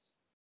 මෙහෙම.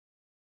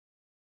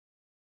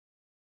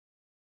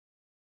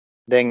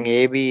 දැන්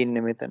AB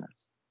ඉන්නේ මෙතන.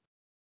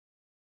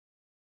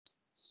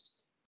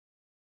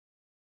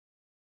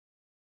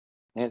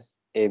 නේද?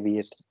 AB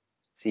එතන.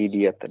 CD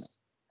එතන.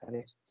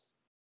 හරි.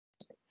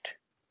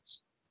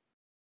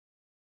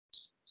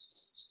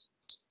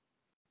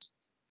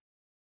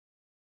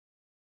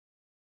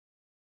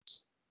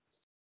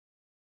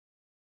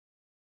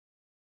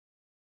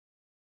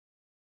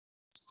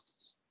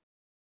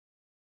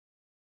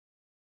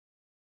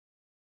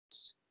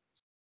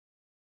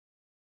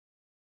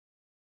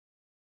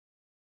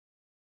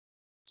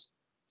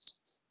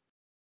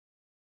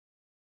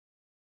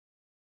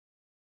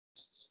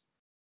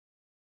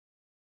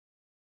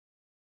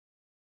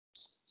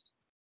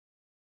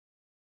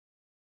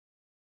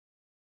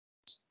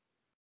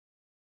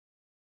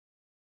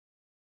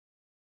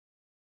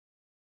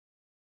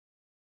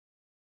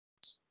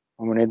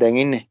 මොනේ දැන්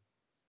ඉන්නේ?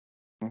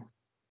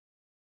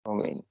 ඔව්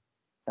ඉන්නේ.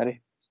 හරි.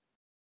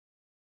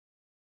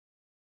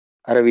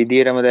 අර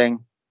විදියටම දැන්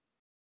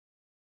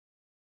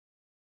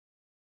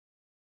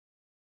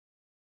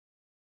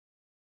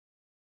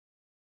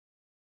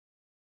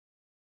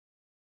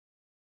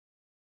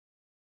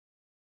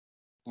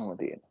මොකද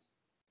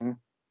තියෙන්නේ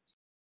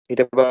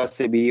ඊට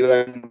පස්සේ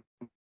B1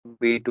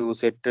 B2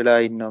 සෙට් වෙලා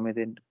ඉන්නවා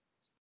මෙතෙන්ට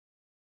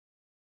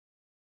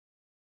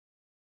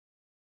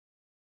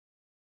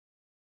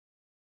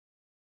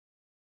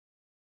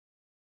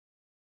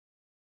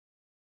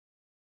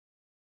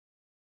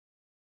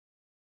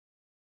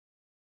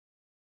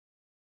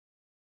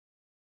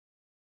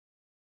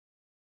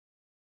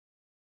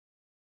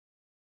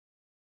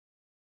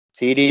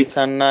CD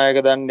සන්නායක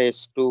දණ්ඩ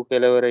S2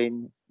 කෙලවර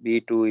ඉන්නේ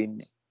B2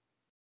 ඉන්නේ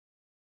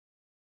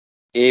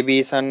AB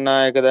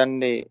සන්නායක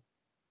දණ්ඩේ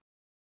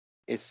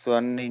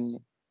S1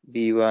 ඉන්නේ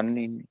B1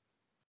 ඉන්නේ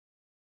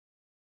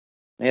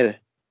නේද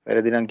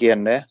වැරදි නම්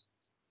කියන්න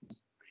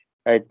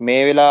right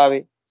මේ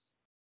වෙලාවේ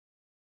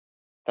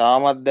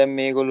තාමත් දැන්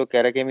මේගොල්ලෝ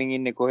කැරකෙමින්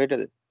ඉන්නේ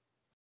කොහෙටද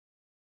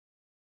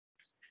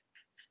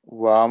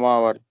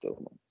වාමාවර්ත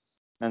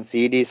නම්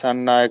CD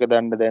සන්නායක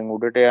දණ්ඩ දැන්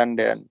උඩට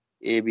යන්න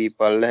AB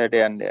පල්ලහැට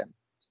යන්න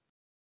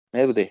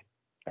නේද පුතේ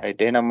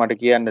right එහෙනම් මට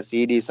කියන්න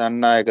CD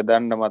සන්නායක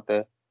දණ්ඩ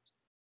මත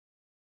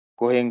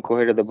කොහෙන්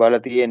කොහෙටද බල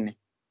තියෙන්නේ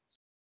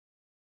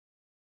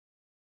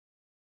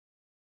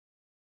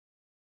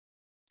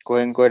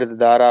කොහෙන් කොහෙටද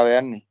ධාරාව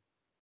යන්නේ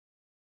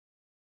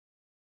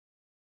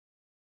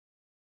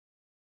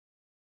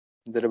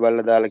ඉතර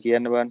බලලා දාලා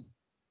කියන්න බෑ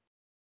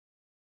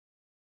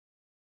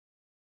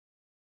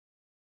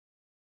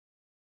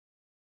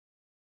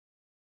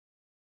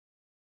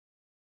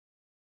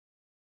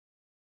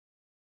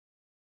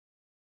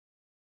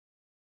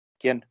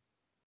කියන්න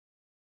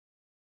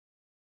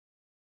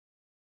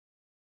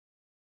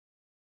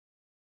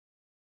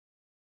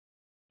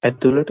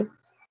ඇතුළට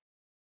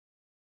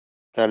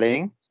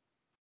තලයෙන්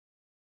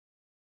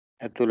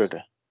ඇතුළට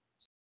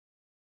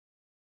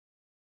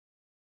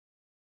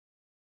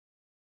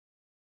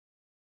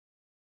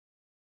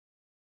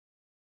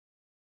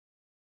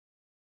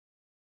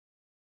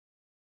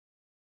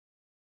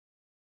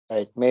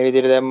right මේ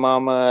විදිහට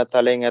දැම්මාම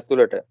තලයෙන්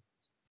ඇතුළට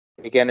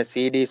ඒ කියන්නේ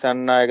CD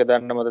සන්නායක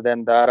දණ්ඩ මත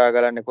දැන් ධාරා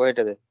ගලන්නේ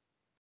කොහෙටද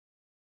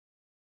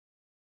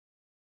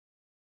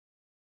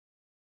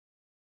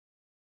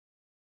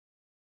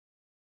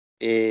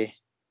A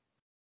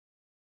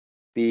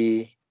B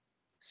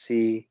C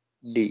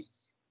D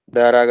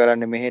ධාරා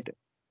ගලන්නේ මෙහෙට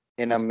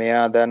එහෙනම්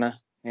මෙයා ධන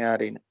මෙයා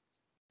ඍණ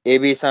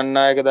AB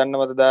සන්නායක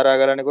දණ්ඩ මත ධාරා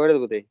ගලන්නේ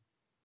කොහෙටද පුතේ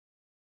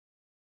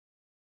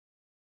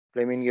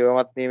ෆ්ලෙමින්ගේ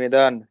වමත් නියමේ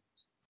දාන්න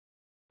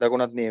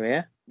දකුණත් නියමේ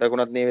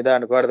දකුණත් නියමේ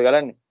දාන්න කොහටද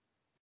ගලන්නේ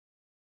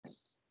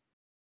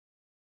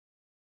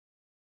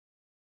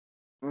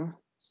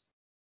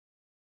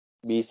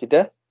B සිට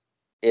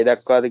A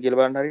දක්වාද කියලා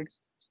බලන්න හරියට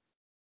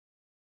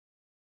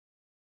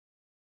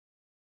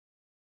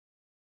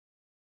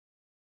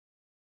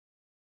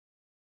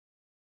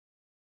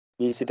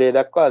B සිට A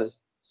දක්වාද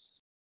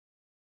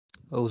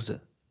ඔව් සර්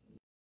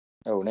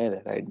ඔව් නේද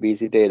right B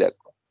සිට A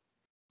දක්වා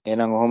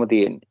එහෙනම් ඔහොම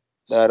තියෙන්නේ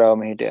ධාරාව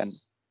මෙහෙට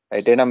යන්නේ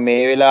right එහෙනම්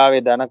මේ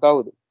වෙලාවේ ධන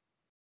කවුද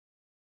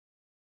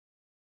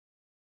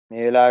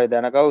මේ වෙලාවේ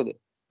ධන කවුද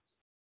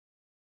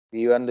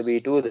B1 ද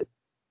B2 ද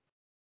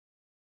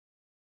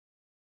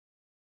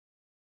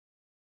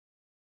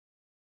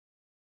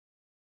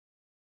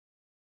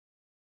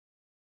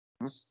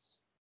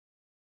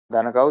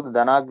ධන කවුද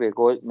ධනාග්‍රේ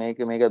මේක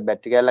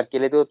බැටරි කැල්ලක්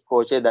කියලා හිතුවොත්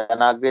කෝෂයේ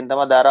ධනාග්‍රයෙන්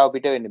තමයි ධාරාව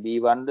පිට වෙන්නේ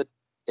B1 ද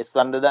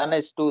S1 ද දාන්න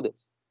S2 ද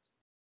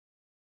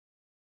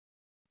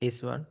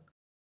S1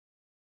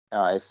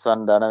 S1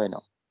 ධන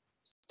වෙනවා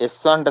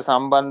S1 ට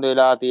සම්බන්ධ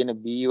වෙලා තියෙන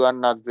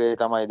B1 අග්‍රය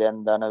තමයි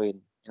දැන් ධන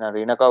වෙන්නේ එහෙනම්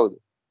ඍණ කවුද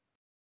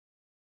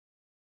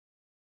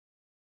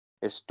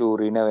S2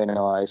 ඍණ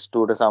වෙනවා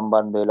S2 ට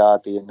සම්බන්ධ වෙලා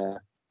තියෙන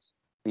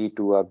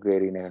B2 අග්‍රය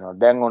ඍණ වෙනවා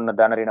දැන් ඔන්න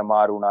ධන ඍණ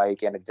මාරු වුණා ඒ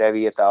කියන්නේ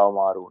ද්‍රව්‍යතාව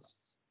මාරු වුණා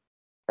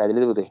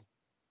පැහැදිලිද පුතේ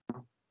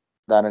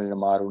ධන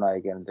ඍණ මාරු වුණා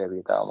ඒ කියන්නේ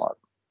ද්‍රව්‍යතාව මාරු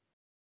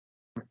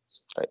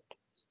right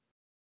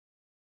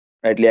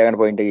right ලියා ගන්න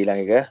පොයින්ට් එක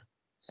ඊළඟ එක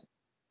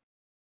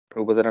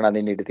රූපසර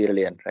නදින්න ඉඳ තියලා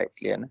ලියන්න right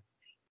ලියන්න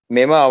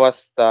මෙම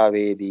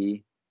අවස්ථාවේදී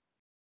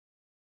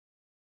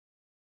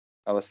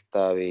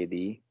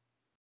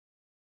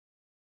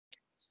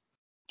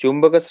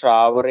චුම්බක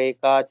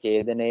ශ්‍රාවරේඛා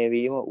ඡේදනය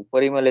වීම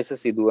උපරිම ලෙස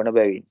සිදුවන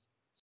බැවින්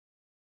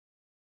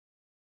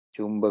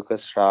චුම්බක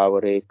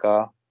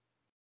ශ්‍රාවරේඛා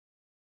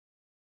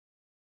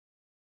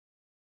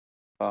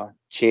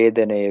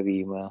ඡේදනය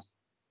වීම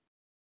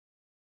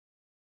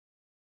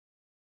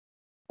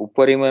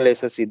උපරිම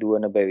ලෙස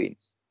සිදුවන බැවින්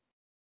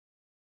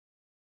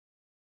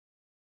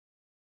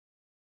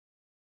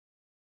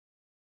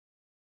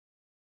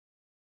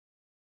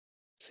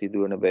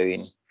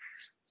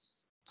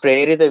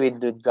ප්‍රේරිත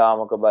විද්‍යුත්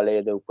ගාමක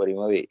බලයද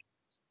උපරිම වේ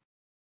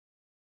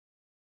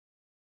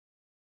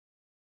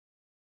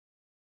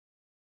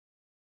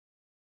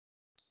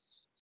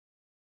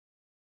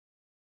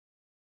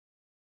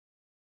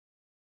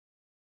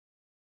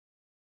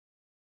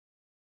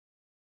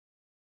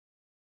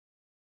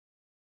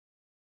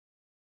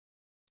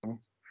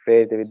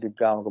ප්‍රේරිත විද්‍යුත්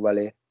ගාමක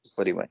බලය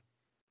උපරිමයි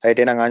right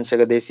එහෙනම්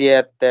අංශක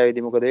 270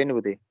 දී මොකද වෙන්නේ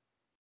පුතේ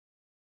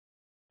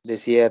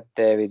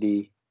 270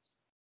 දී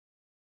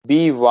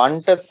B1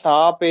 ට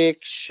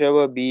සාපේක්ෂව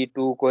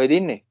B2 කොහෙද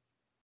ඉන්නේ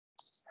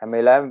හැම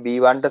වෙලාවෙම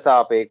B1 ට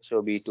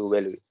සාපේක්ෂව B2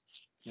 බැලුවේ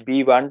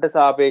B1ට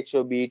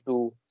සාපේක්ෂව B2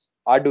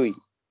 අඩුයි.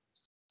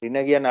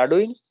 ඍණ කියන්නේ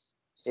අඩුයිනේ.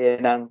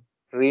 එහෙනම්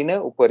ඍණ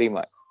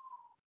උපරිමයි.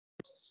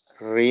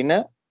 ඍණ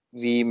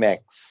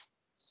Vmax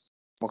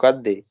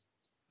මොකක්ද?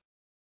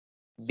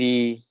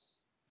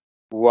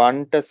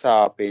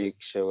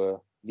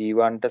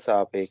 B1ට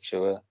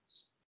සාපේක්ෂව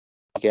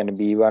කියන්නේ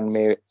B1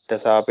 මේට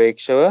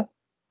සාපේක්ෂව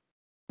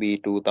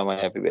B2 තමයි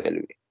අපි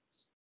බැලුවේ.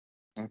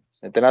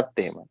 එතනත්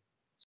එහෙමයි.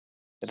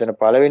 එතන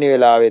පළවෙනි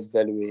වෙලාවෙත්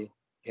බැලුවේ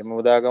එහෙම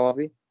උදාගමු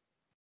අපි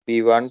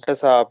B1ට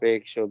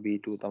සාපේක්ෂව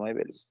B2 තමයි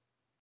බැලුවේ.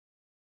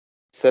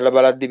 ඉස්සෙල්ලා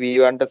බලද්දි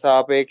B1ට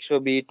සාපේක්ෂව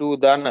B2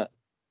 ධන.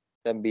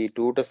 දැන්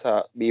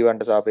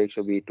B1ට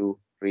සාපේක්ෂව B2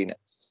 ඍණ.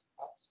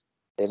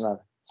 එහෙනම්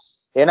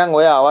එහෙනම්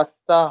ඔය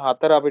අවස්ථා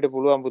හතර අපිට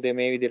පුළුවන් පුතේ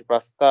මේ විදිහට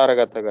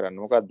ප්‍රස්ථාරගත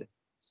කරන්න. මොකද්ද?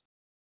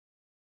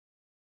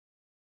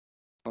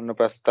 ඔන්න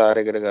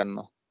ප්‍රස්ථාරයකට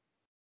ගන්නවා.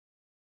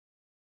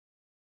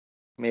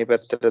 මේ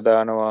පැත්තට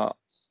දානවා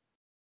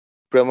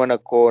ප්‍රමණ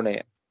කෝණය.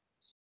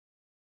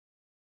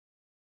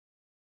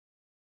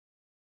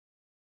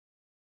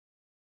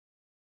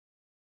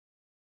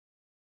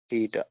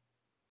 θ.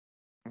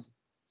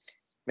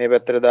 මේ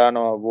පැත්තට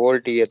දානවා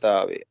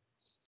වෝල්ටීයතාවය.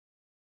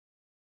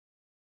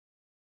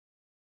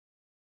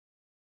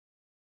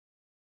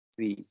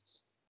 V.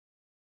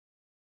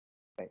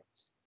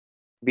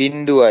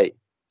 බිඳුවයි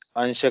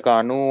අංශක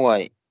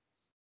 90යි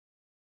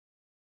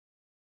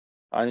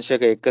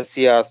අංශක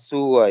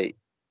 180යි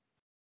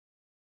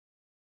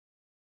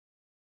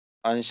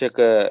අංශක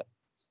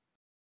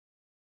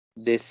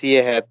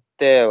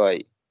 270යි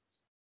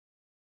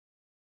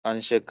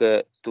අංශක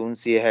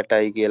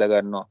 360යි කියලා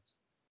ගන්නවා.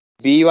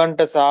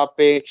 B1ට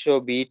සාපේක්ෂව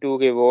B2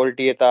 ගේ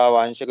වෝල්ටීයතාව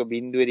අංශක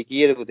බිඳුවේදී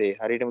කීයද පුතේ?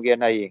 හරියටම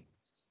කියන්න අයියෙන්.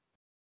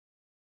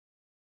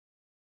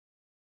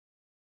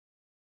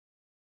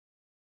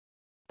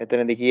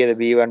 මෙතනදී කීයද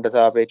B1ට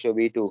සාපේක්ෂව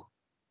B2?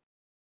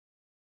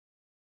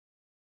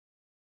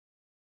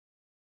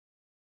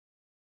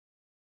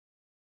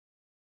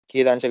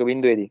 කීයද අංශක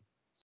බිඳුවේදී?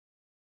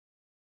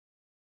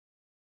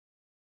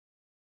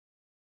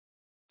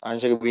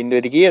 අංශක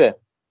බිඳුවේදී කීයද?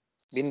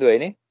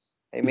 බිඳුවයිනේ.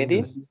 එයි මේ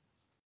තියෙන්නේ.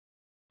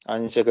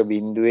 අංශක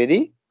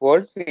බිඳුවේදී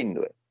වෝල්ට්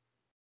බිඳුවයි.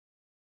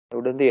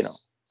 උඩින්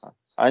තියෙනවා.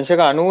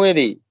 අංශක 90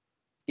 දී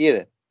කීයද?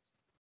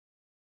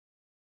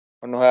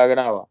 ඔන්න හොයාගෙන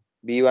ආවා.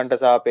 B1ට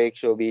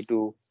සාපේක්ෂව B2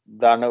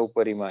 ධන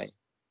උපරිමයි.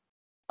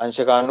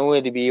 අංශක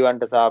 90 දී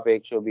B1ට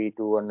සාපේක්ෂව B2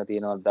 වන්න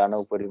තියෙනවා ධන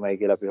උපරිමයි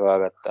කියලා අපි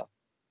හොයාගත්තා.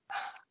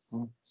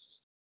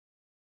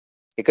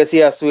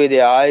 180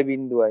 දී ආය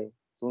බිඳුවයි.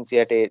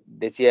 360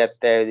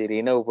 270 දී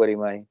ඍණ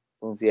උපරිමයි.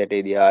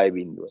 360 දී ආය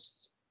බිඳුවයි.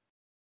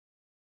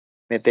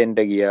 මෙතෙන්ට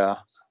ගියා.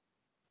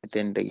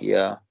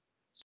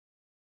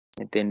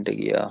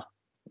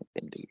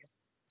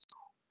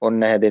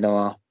 ඔන්න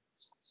හැදෙනවා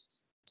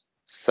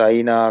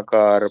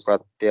සයිනාකාර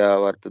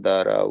ප්‍රත්‍යාවර්ත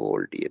ධාරා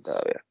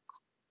වෝල්ටීයතාවයක්.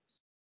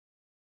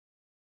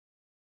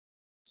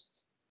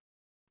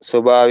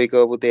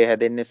 ස්වභාවිකව පුතේ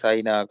හැදෙන්නේ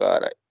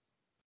සයිනාකාරයි.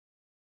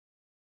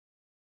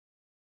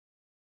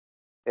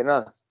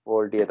 එනවා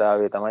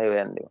වෝල්ටීයතාවය තමයි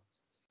හොයන්නේ.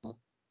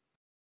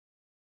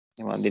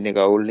 මේ වඳින්නේ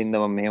කවුල්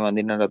හින්දා මම මෙහෙම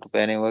වඳින්න රතු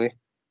පෑනේ වගේ.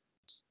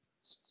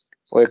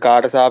 ඔය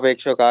කාට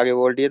සාපේක්ෂව කාගේ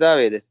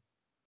වෝල්ටීයතාවයද?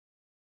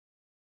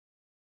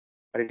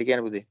 හරියට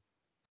කියන්න පුතේ.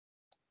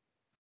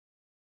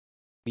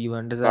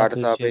 B1ට කාට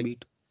සාපේක්ෂව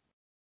B2.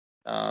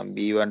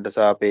 B1ට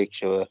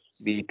සාපේක්ෂව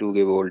B2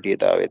 ගේ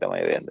වෝල්ටීයතාවය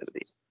තමයි ඔය අතර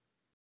තියෙන්නේ.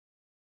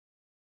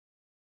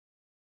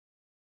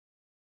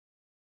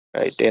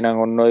 රයිට්.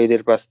 එහෙනම් ඔන්න ඔය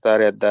විදිහට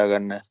ප්‍රස්ථාරයක්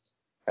දාගන්න.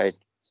 රයිට්.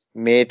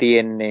 මේ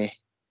තියෙන්නේ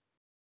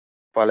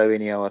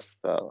පළවෙනි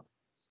අවස්ථාව.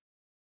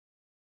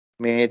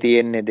 මේ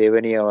තියෙන්නේ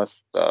දෙවෙනි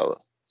අවස්ථාව.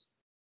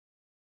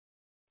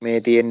 මේ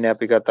තියෙන්නේ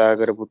අපි කතා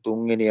කරපු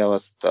තුන්වෙනි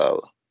අවස්ථාව.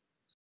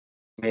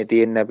 මේ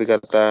තියෙන්නේ අපි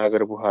කතා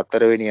කරපු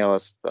හතරවෙනි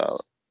අවස්ථාව.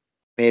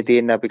 මේ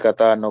තියෙන්නේ අපි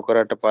කතා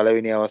නොකරට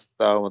පළවෙනි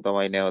අවස්ථාවම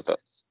තමයි නැවත.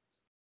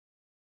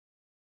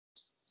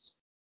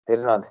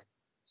 තේරුණාද?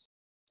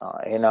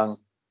 එහෙනම්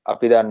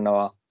අපි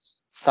දන්නවා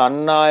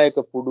සන්නායක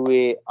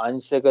පුඩුවේ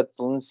අංශක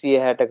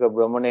 360ක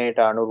භ්‍රමණයට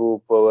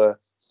අනුරූපව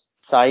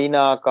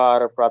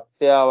සයිනාකාර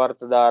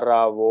ප්‍රත්‍යාවර්ත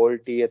ධාරා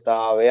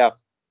වෝල්ටීයතාවයක්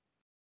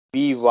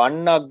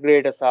B1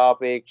 අග්‍රයට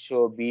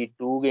සාපේක්ෂව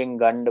B2 ගෙන්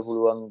ගන්න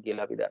පුළුවන්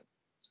කියලා අපි දන්නවා.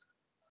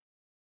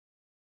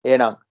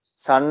 එහෙනම්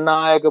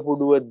සන්නායක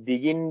පුඩුව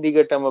දිගින්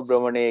දිගටම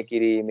භ්‍රමණය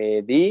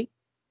කිරීමේදී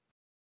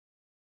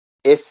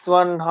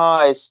S1 හා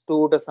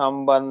S2ට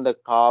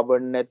සම්බන්ධ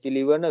කාබන්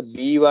නැතිලි වන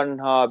B1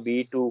 හා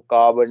B2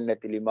 කාබන්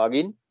නැතිලි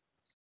මගින්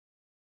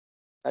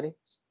හරි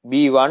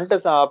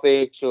B1ට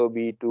සාපේක්ෂව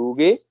B2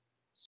 ගේ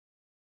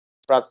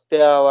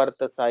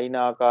ප්‍රත්‍යාවර්ත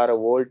සයිනාකාර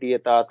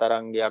වෝල්ටීයතා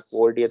තරංගයක්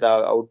වෝල්ටීයතා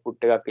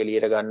අවුට්පුට් එකක්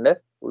එළියට ගන්න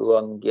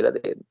පුළුවන් කියලා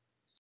දෙන්න.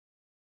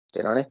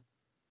 තේරෙනවනේ?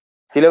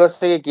 සිලබස්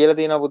එකේ කියලා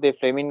තියෙනවා පුතේ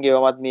ෆ්ලෙමින්ගේ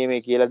වමත්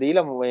නියමයේ කියලා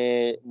දීලා මේ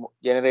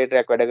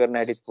ජෙනරේටරයක් වැඩ කරන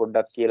හැටිත්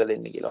පොඩ්ඩක් කියලා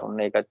දෙන්න කියලා. ඔන්න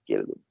ඒකත්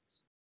කියලා දුන්නා.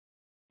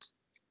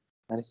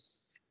 හරි.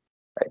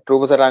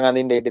 රූප සටහන්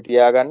අඳින්න ඊට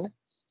තියාගන්න.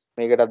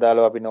 මේකට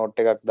අදාළව අපි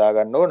නෝට් එකක්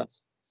දාගන්න ඕන.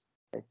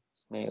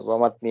 මේ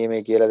වමත්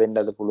නියමයේ කියලා දෙන්න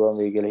අද පුළුවන්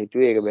වෙයි කියලා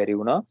හිතුවේ. ඒක බැරි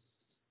වුණා.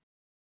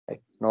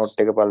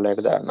 නෝට් එක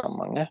පල්ලයට දාන්නම්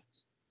මම.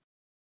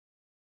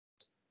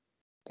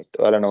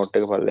 ඔයාලා නෝට්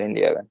එක පල්ලෙන්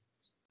ලියා ගන්න.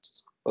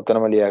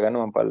 ඔතනම ලියා ගන්න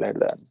මම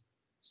පල්ලෙහාට දාන්න.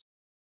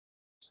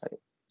 හරි.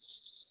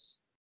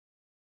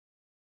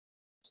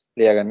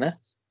 ලියා ගන්න.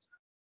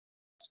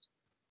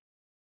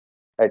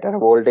 right අර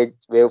voltage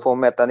wave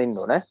form එකත් අඳින්න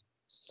ඕනේ.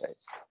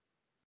 right.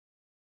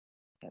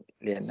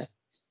 ලියන්න.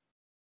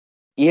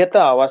 ඉහත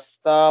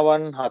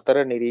අවස්ථාවන්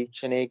 4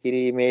 නිරීක්ෂණය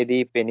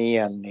කිරීමේදී පෙනී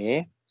යන්නේ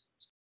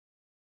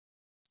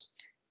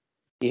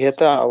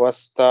ඉහත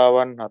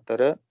අවස්ථාවන්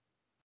 4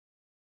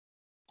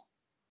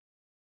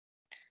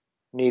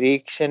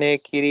 නිරීක්ෂණය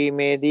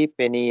කිරීමේදී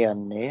පෙනී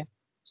යන්නේ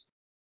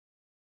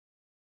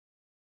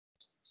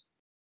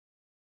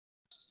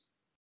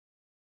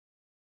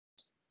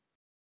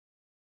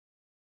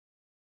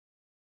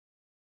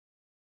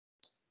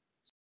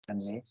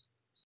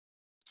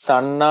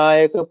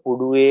සන්නායක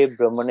පුඩුවේ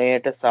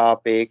භ්‍රමණයට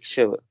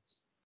සාපේක්ෂව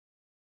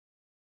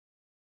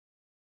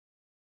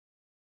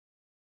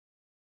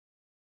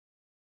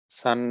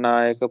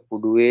සන්නායක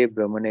පුඩුවේ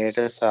භ්‍රමණයට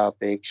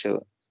සාපේක්ෂව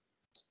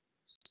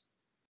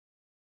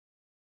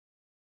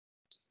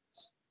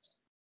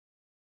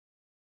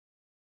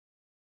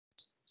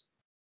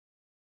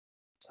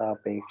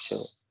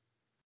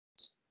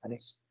හරි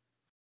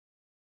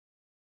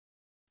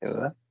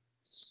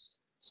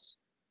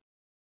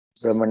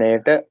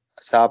භ්‍රමණයට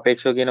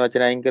සාපේක්ෂව කියන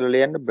වචන අයින් කරලා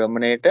ලියන්න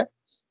භ්‍රමණයට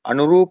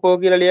අනුරූපව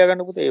කියලා ලියා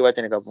ගන්න පුතේ ඒ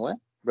වචනේ කපමු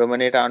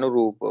භ්‍රමණයට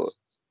අනුරූපව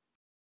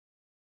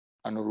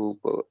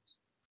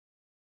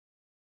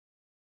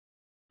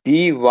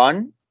P1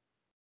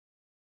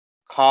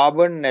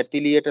 කාබන්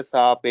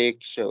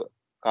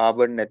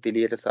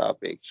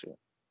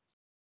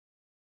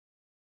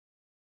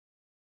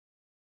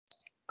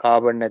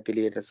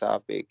නැතිලියට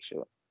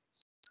සාපේක්ෂව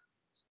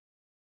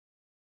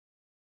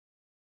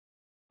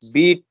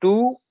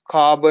B2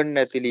 කාබන්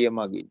නැතිලිය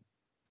මගින්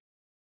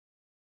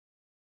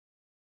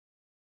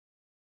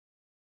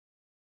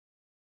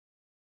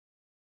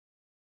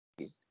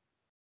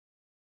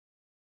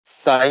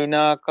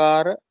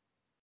සයිනාකාර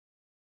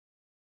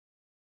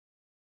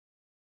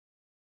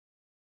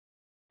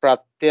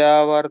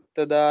ප්‍රත්‍යාවර්ත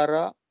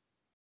ධාරා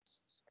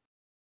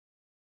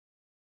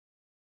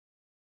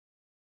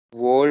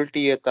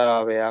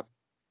වෝල්ටීයතාවයක්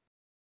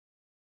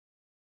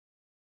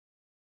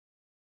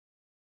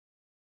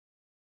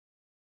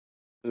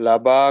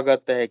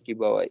ලබාගත හැකි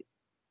බවයි.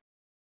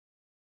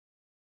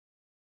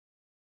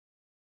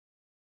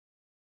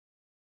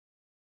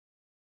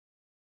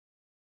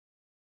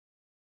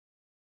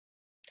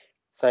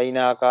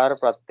 සයිනාකාර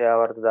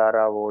ප්‍රත්‍යාවර්ත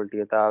ධාරා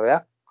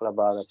වෝල්ටීයතාවයක්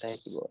ලබාගත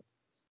හැකි බවයි.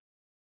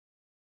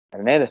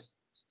 හරි නේද?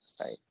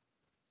 right.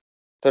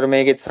 තොර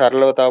මේකෙත්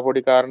සරලව තව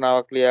පොඩි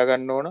කාරණාවක් ලියා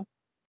ගන්න ඕන.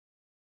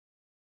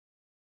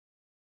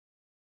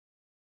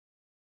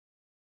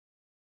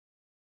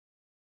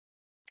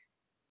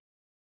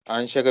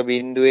 අංශක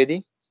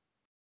බිඳුවේදී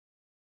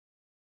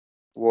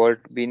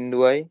වෝල්ට්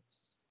බිඳුවයි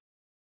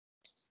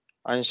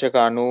අංශක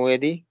 90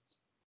 දී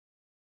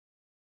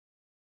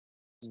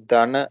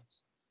ධන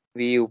V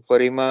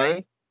උපරිමයි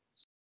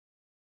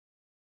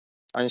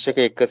අංශක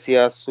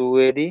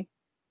 180 දී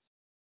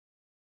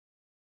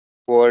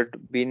වෝල්ට්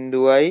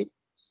බිඳුවයි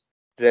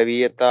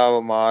ද්‍රවීයතාව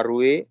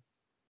මාරුවේ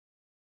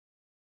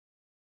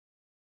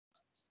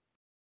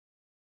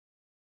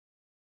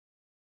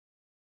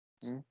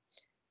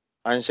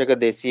අංශක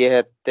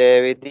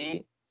 270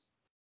 දී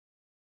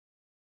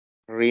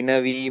ඍණ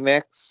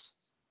Vmax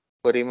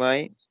උපරිමයි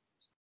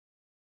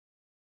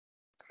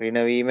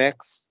ඍණ Vmax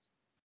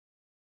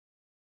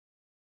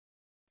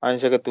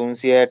අංශක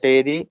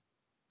 360 දී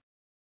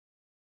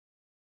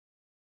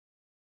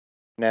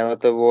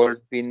නැවත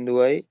වෝල්ට්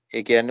බිඳුවයි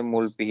ඒ කියන්නේ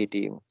මුල්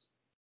පිහිටීම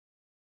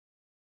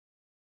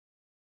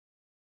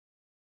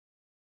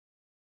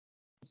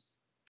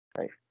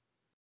right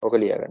ඔක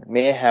ලියගන්න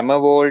මේ හැම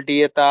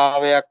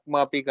වෝල්ටීයතාවයක්ම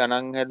අපි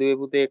ගණන් හැදුවේ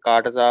පුතේ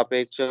කාට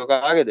සාපේක්ෂව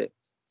කාගේද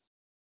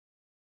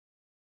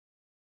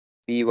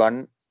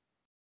P1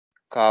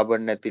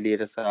 කාබන්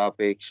නැතිලියට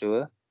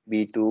සාපේක්ෂව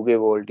B2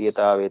 ගේ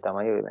වෝල්ටීයතාවය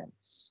තමයි ඔය වෙන්නේ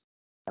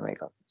හැම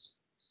එකක්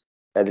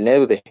පැහැදිලි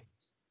නේද පුතේ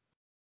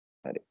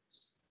හරි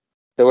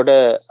එතකොට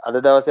අද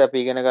දවසේ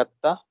අපි ඉගෙන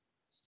ගත්තා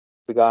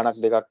අපි ගානක්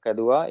දෙකක්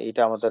ඇදුවා ඊට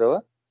අමතරව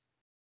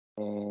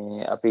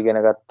අපි ඉගෙන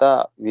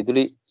ගත්තා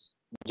විදුලි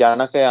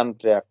ජනක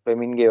යන්ත්‍රයක්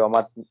ප්‍රමින්ගේ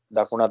වමත්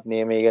දකුණත්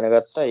නියම ඉගෙන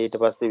ගත්තා ඊට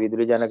පස්සේ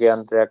විදුලි ජනක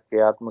යන්ත්‍රයක්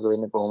ක්‍රියාත්මක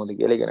වෙන්නේ කොහොමද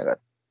කියලා ඉගෙන ගත්තා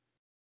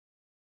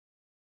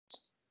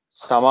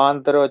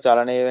සමාන්තරව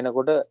චලනය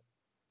වෙනකොට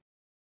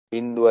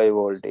බිඳුවයි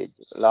වෝල්ටේජ්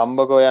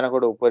ලම්බකව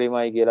යනකොට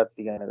උපරිමයි කියලාත්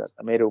ඉගෙන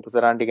ගත්තා මේ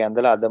උපසරණ ටික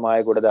ඇඳලා අද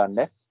මායේ කොට දාන්න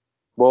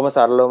බොහොම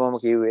සරලවම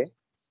කිව්වේ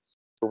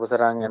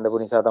උපසරණ ඇඳපු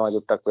නිසා තමයි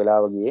චුට්ටක්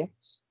වෙලාව ගියේ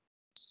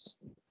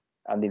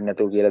අඳින්න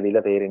නැතුව කියලා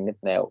දීලා තේරෙන්නෙත්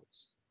නෑ ඔය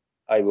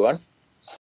අයුවන්